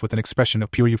seconds with an expression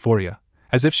of pure euphoria,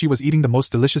 as if she was eating the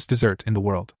most delicious dessert in the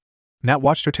world. Nat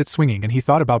watched her tits swinging and he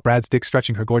thought about Brad's dick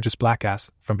stretching her gorgeous black ass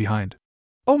from behind.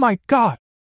 Oh my God!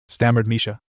 Stammered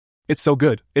Misha. It's so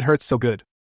good, it hurts so good.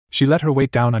 She let her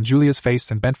weight down on Julia's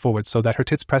face and bent forward so that her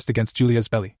tits pressed against Julia's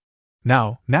belly.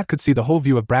 Now, Nat could see the whole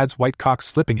view of Brad's white cock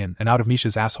slipping in and out of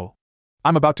Misha's asshole.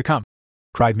 I'm about to come,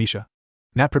 cried Misha.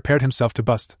 Nat prepared himself to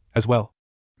bust, as well.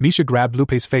 Misha grabbed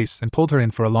Lupe's face and pulled her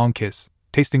in for a long kiss,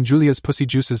 tasting Julia's pussy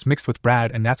juices mixed with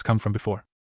Brad and Nat's cum from before.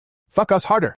 Fuck us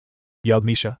harder, yelled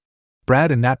Misha.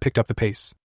 Brad and Nat picked up the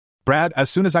pace. Brad, as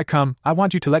soon as I come, I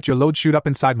want you to let your load shoot up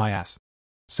inside my ass,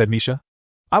 said Misha.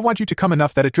 I want you to come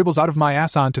enough that it dribbles out of my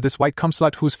ass onto this white cum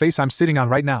slut whose face I'm sitting on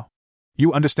right now.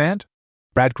 You understand?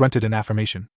 Brad grunted in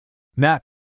affirmation. Nat,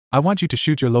 I want you to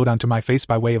shoot your load onto my face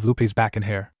by way of Lupe's back and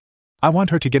hair. I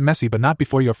want her to get messy but not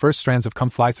before your first strands of cum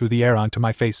fly through the air onto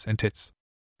my face and tits.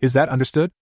 Is that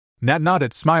understood? Nat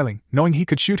nodded, smiling, knowing he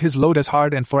could shoot his load as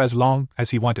hard and for as long as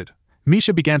he wanted.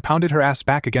 Misha began pounding her ass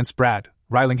back against Brad,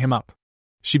 riling him up.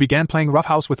 She began playing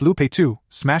roughhouse with Lupe too,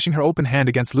 smashing her open hand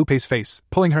against Lupe's face,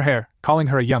 pulling her hair, calling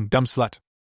her a young, dumb slut.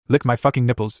 Lick my fucking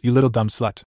nipples, you little dumb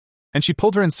slut. And she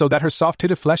pulled her in so that her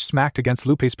soft-titted flesh smacked against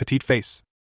Lupe's petite face.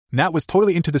 Nat was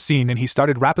totally into the scene and he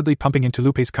started rapidly pumping into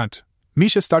Lupe's cunt.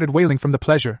 Misha started wailing from the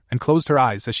pleasure and closed her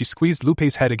eyes as she squeezed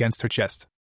Lupe's head against her chest.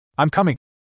 I'm coming,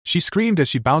 she screamed as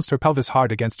she bounced her pelvis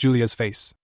hard against Julia's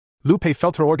face. Lupe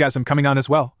felt her orgasm coming on as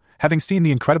well, having seen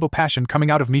the incredible passion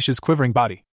coming out of Misha's quivering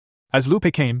body. As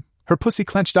Lupe came, her pussy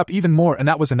clenched up even more and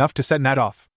that was enough to set Nat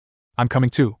off. I'm coming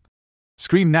too,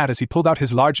 screamed Nat as he pulled out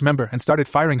his large member and started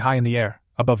firing high in the air,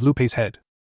 above Lupe's head.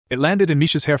 It landed in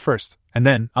Misha's hair first, and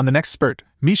then, on the next spurt,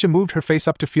 Misha moved her face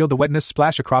up to feel the wetness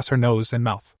splash across her nose and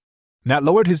mouth. Nat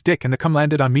lowered his dick and the cum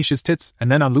landed on Misha's tits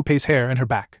and then on Lupe's hair and her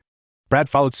back. Brad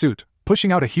followed suit,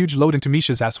 pushing out a huge load into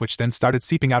Misha's ass which then started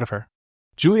seeping out of her.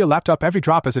 Julia lapped up every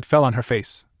drop as it fell on her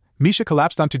face. Misha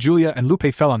collapsed onto Julia and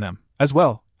Lupe fell on them, as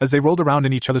well, as they rolled around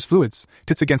in each other's fluids,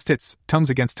 tits against tits,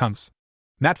 tongues against tongues.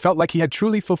 Nat felt like he had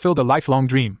truly fulfilled a lifelong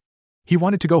dream. He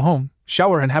wanted to go home,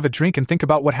 shower and have a drink and think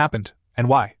about what happened, and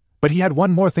why, but he had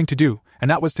one more thing to do, and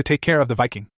that was to take care of the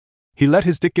Viking. He let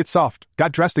his dick get soft,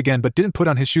 got dressed again but didn't put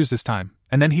on his shoes this time,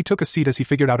 and then he took a seat as he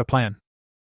figured out a plan.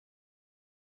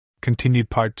 Continued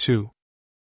Part 2.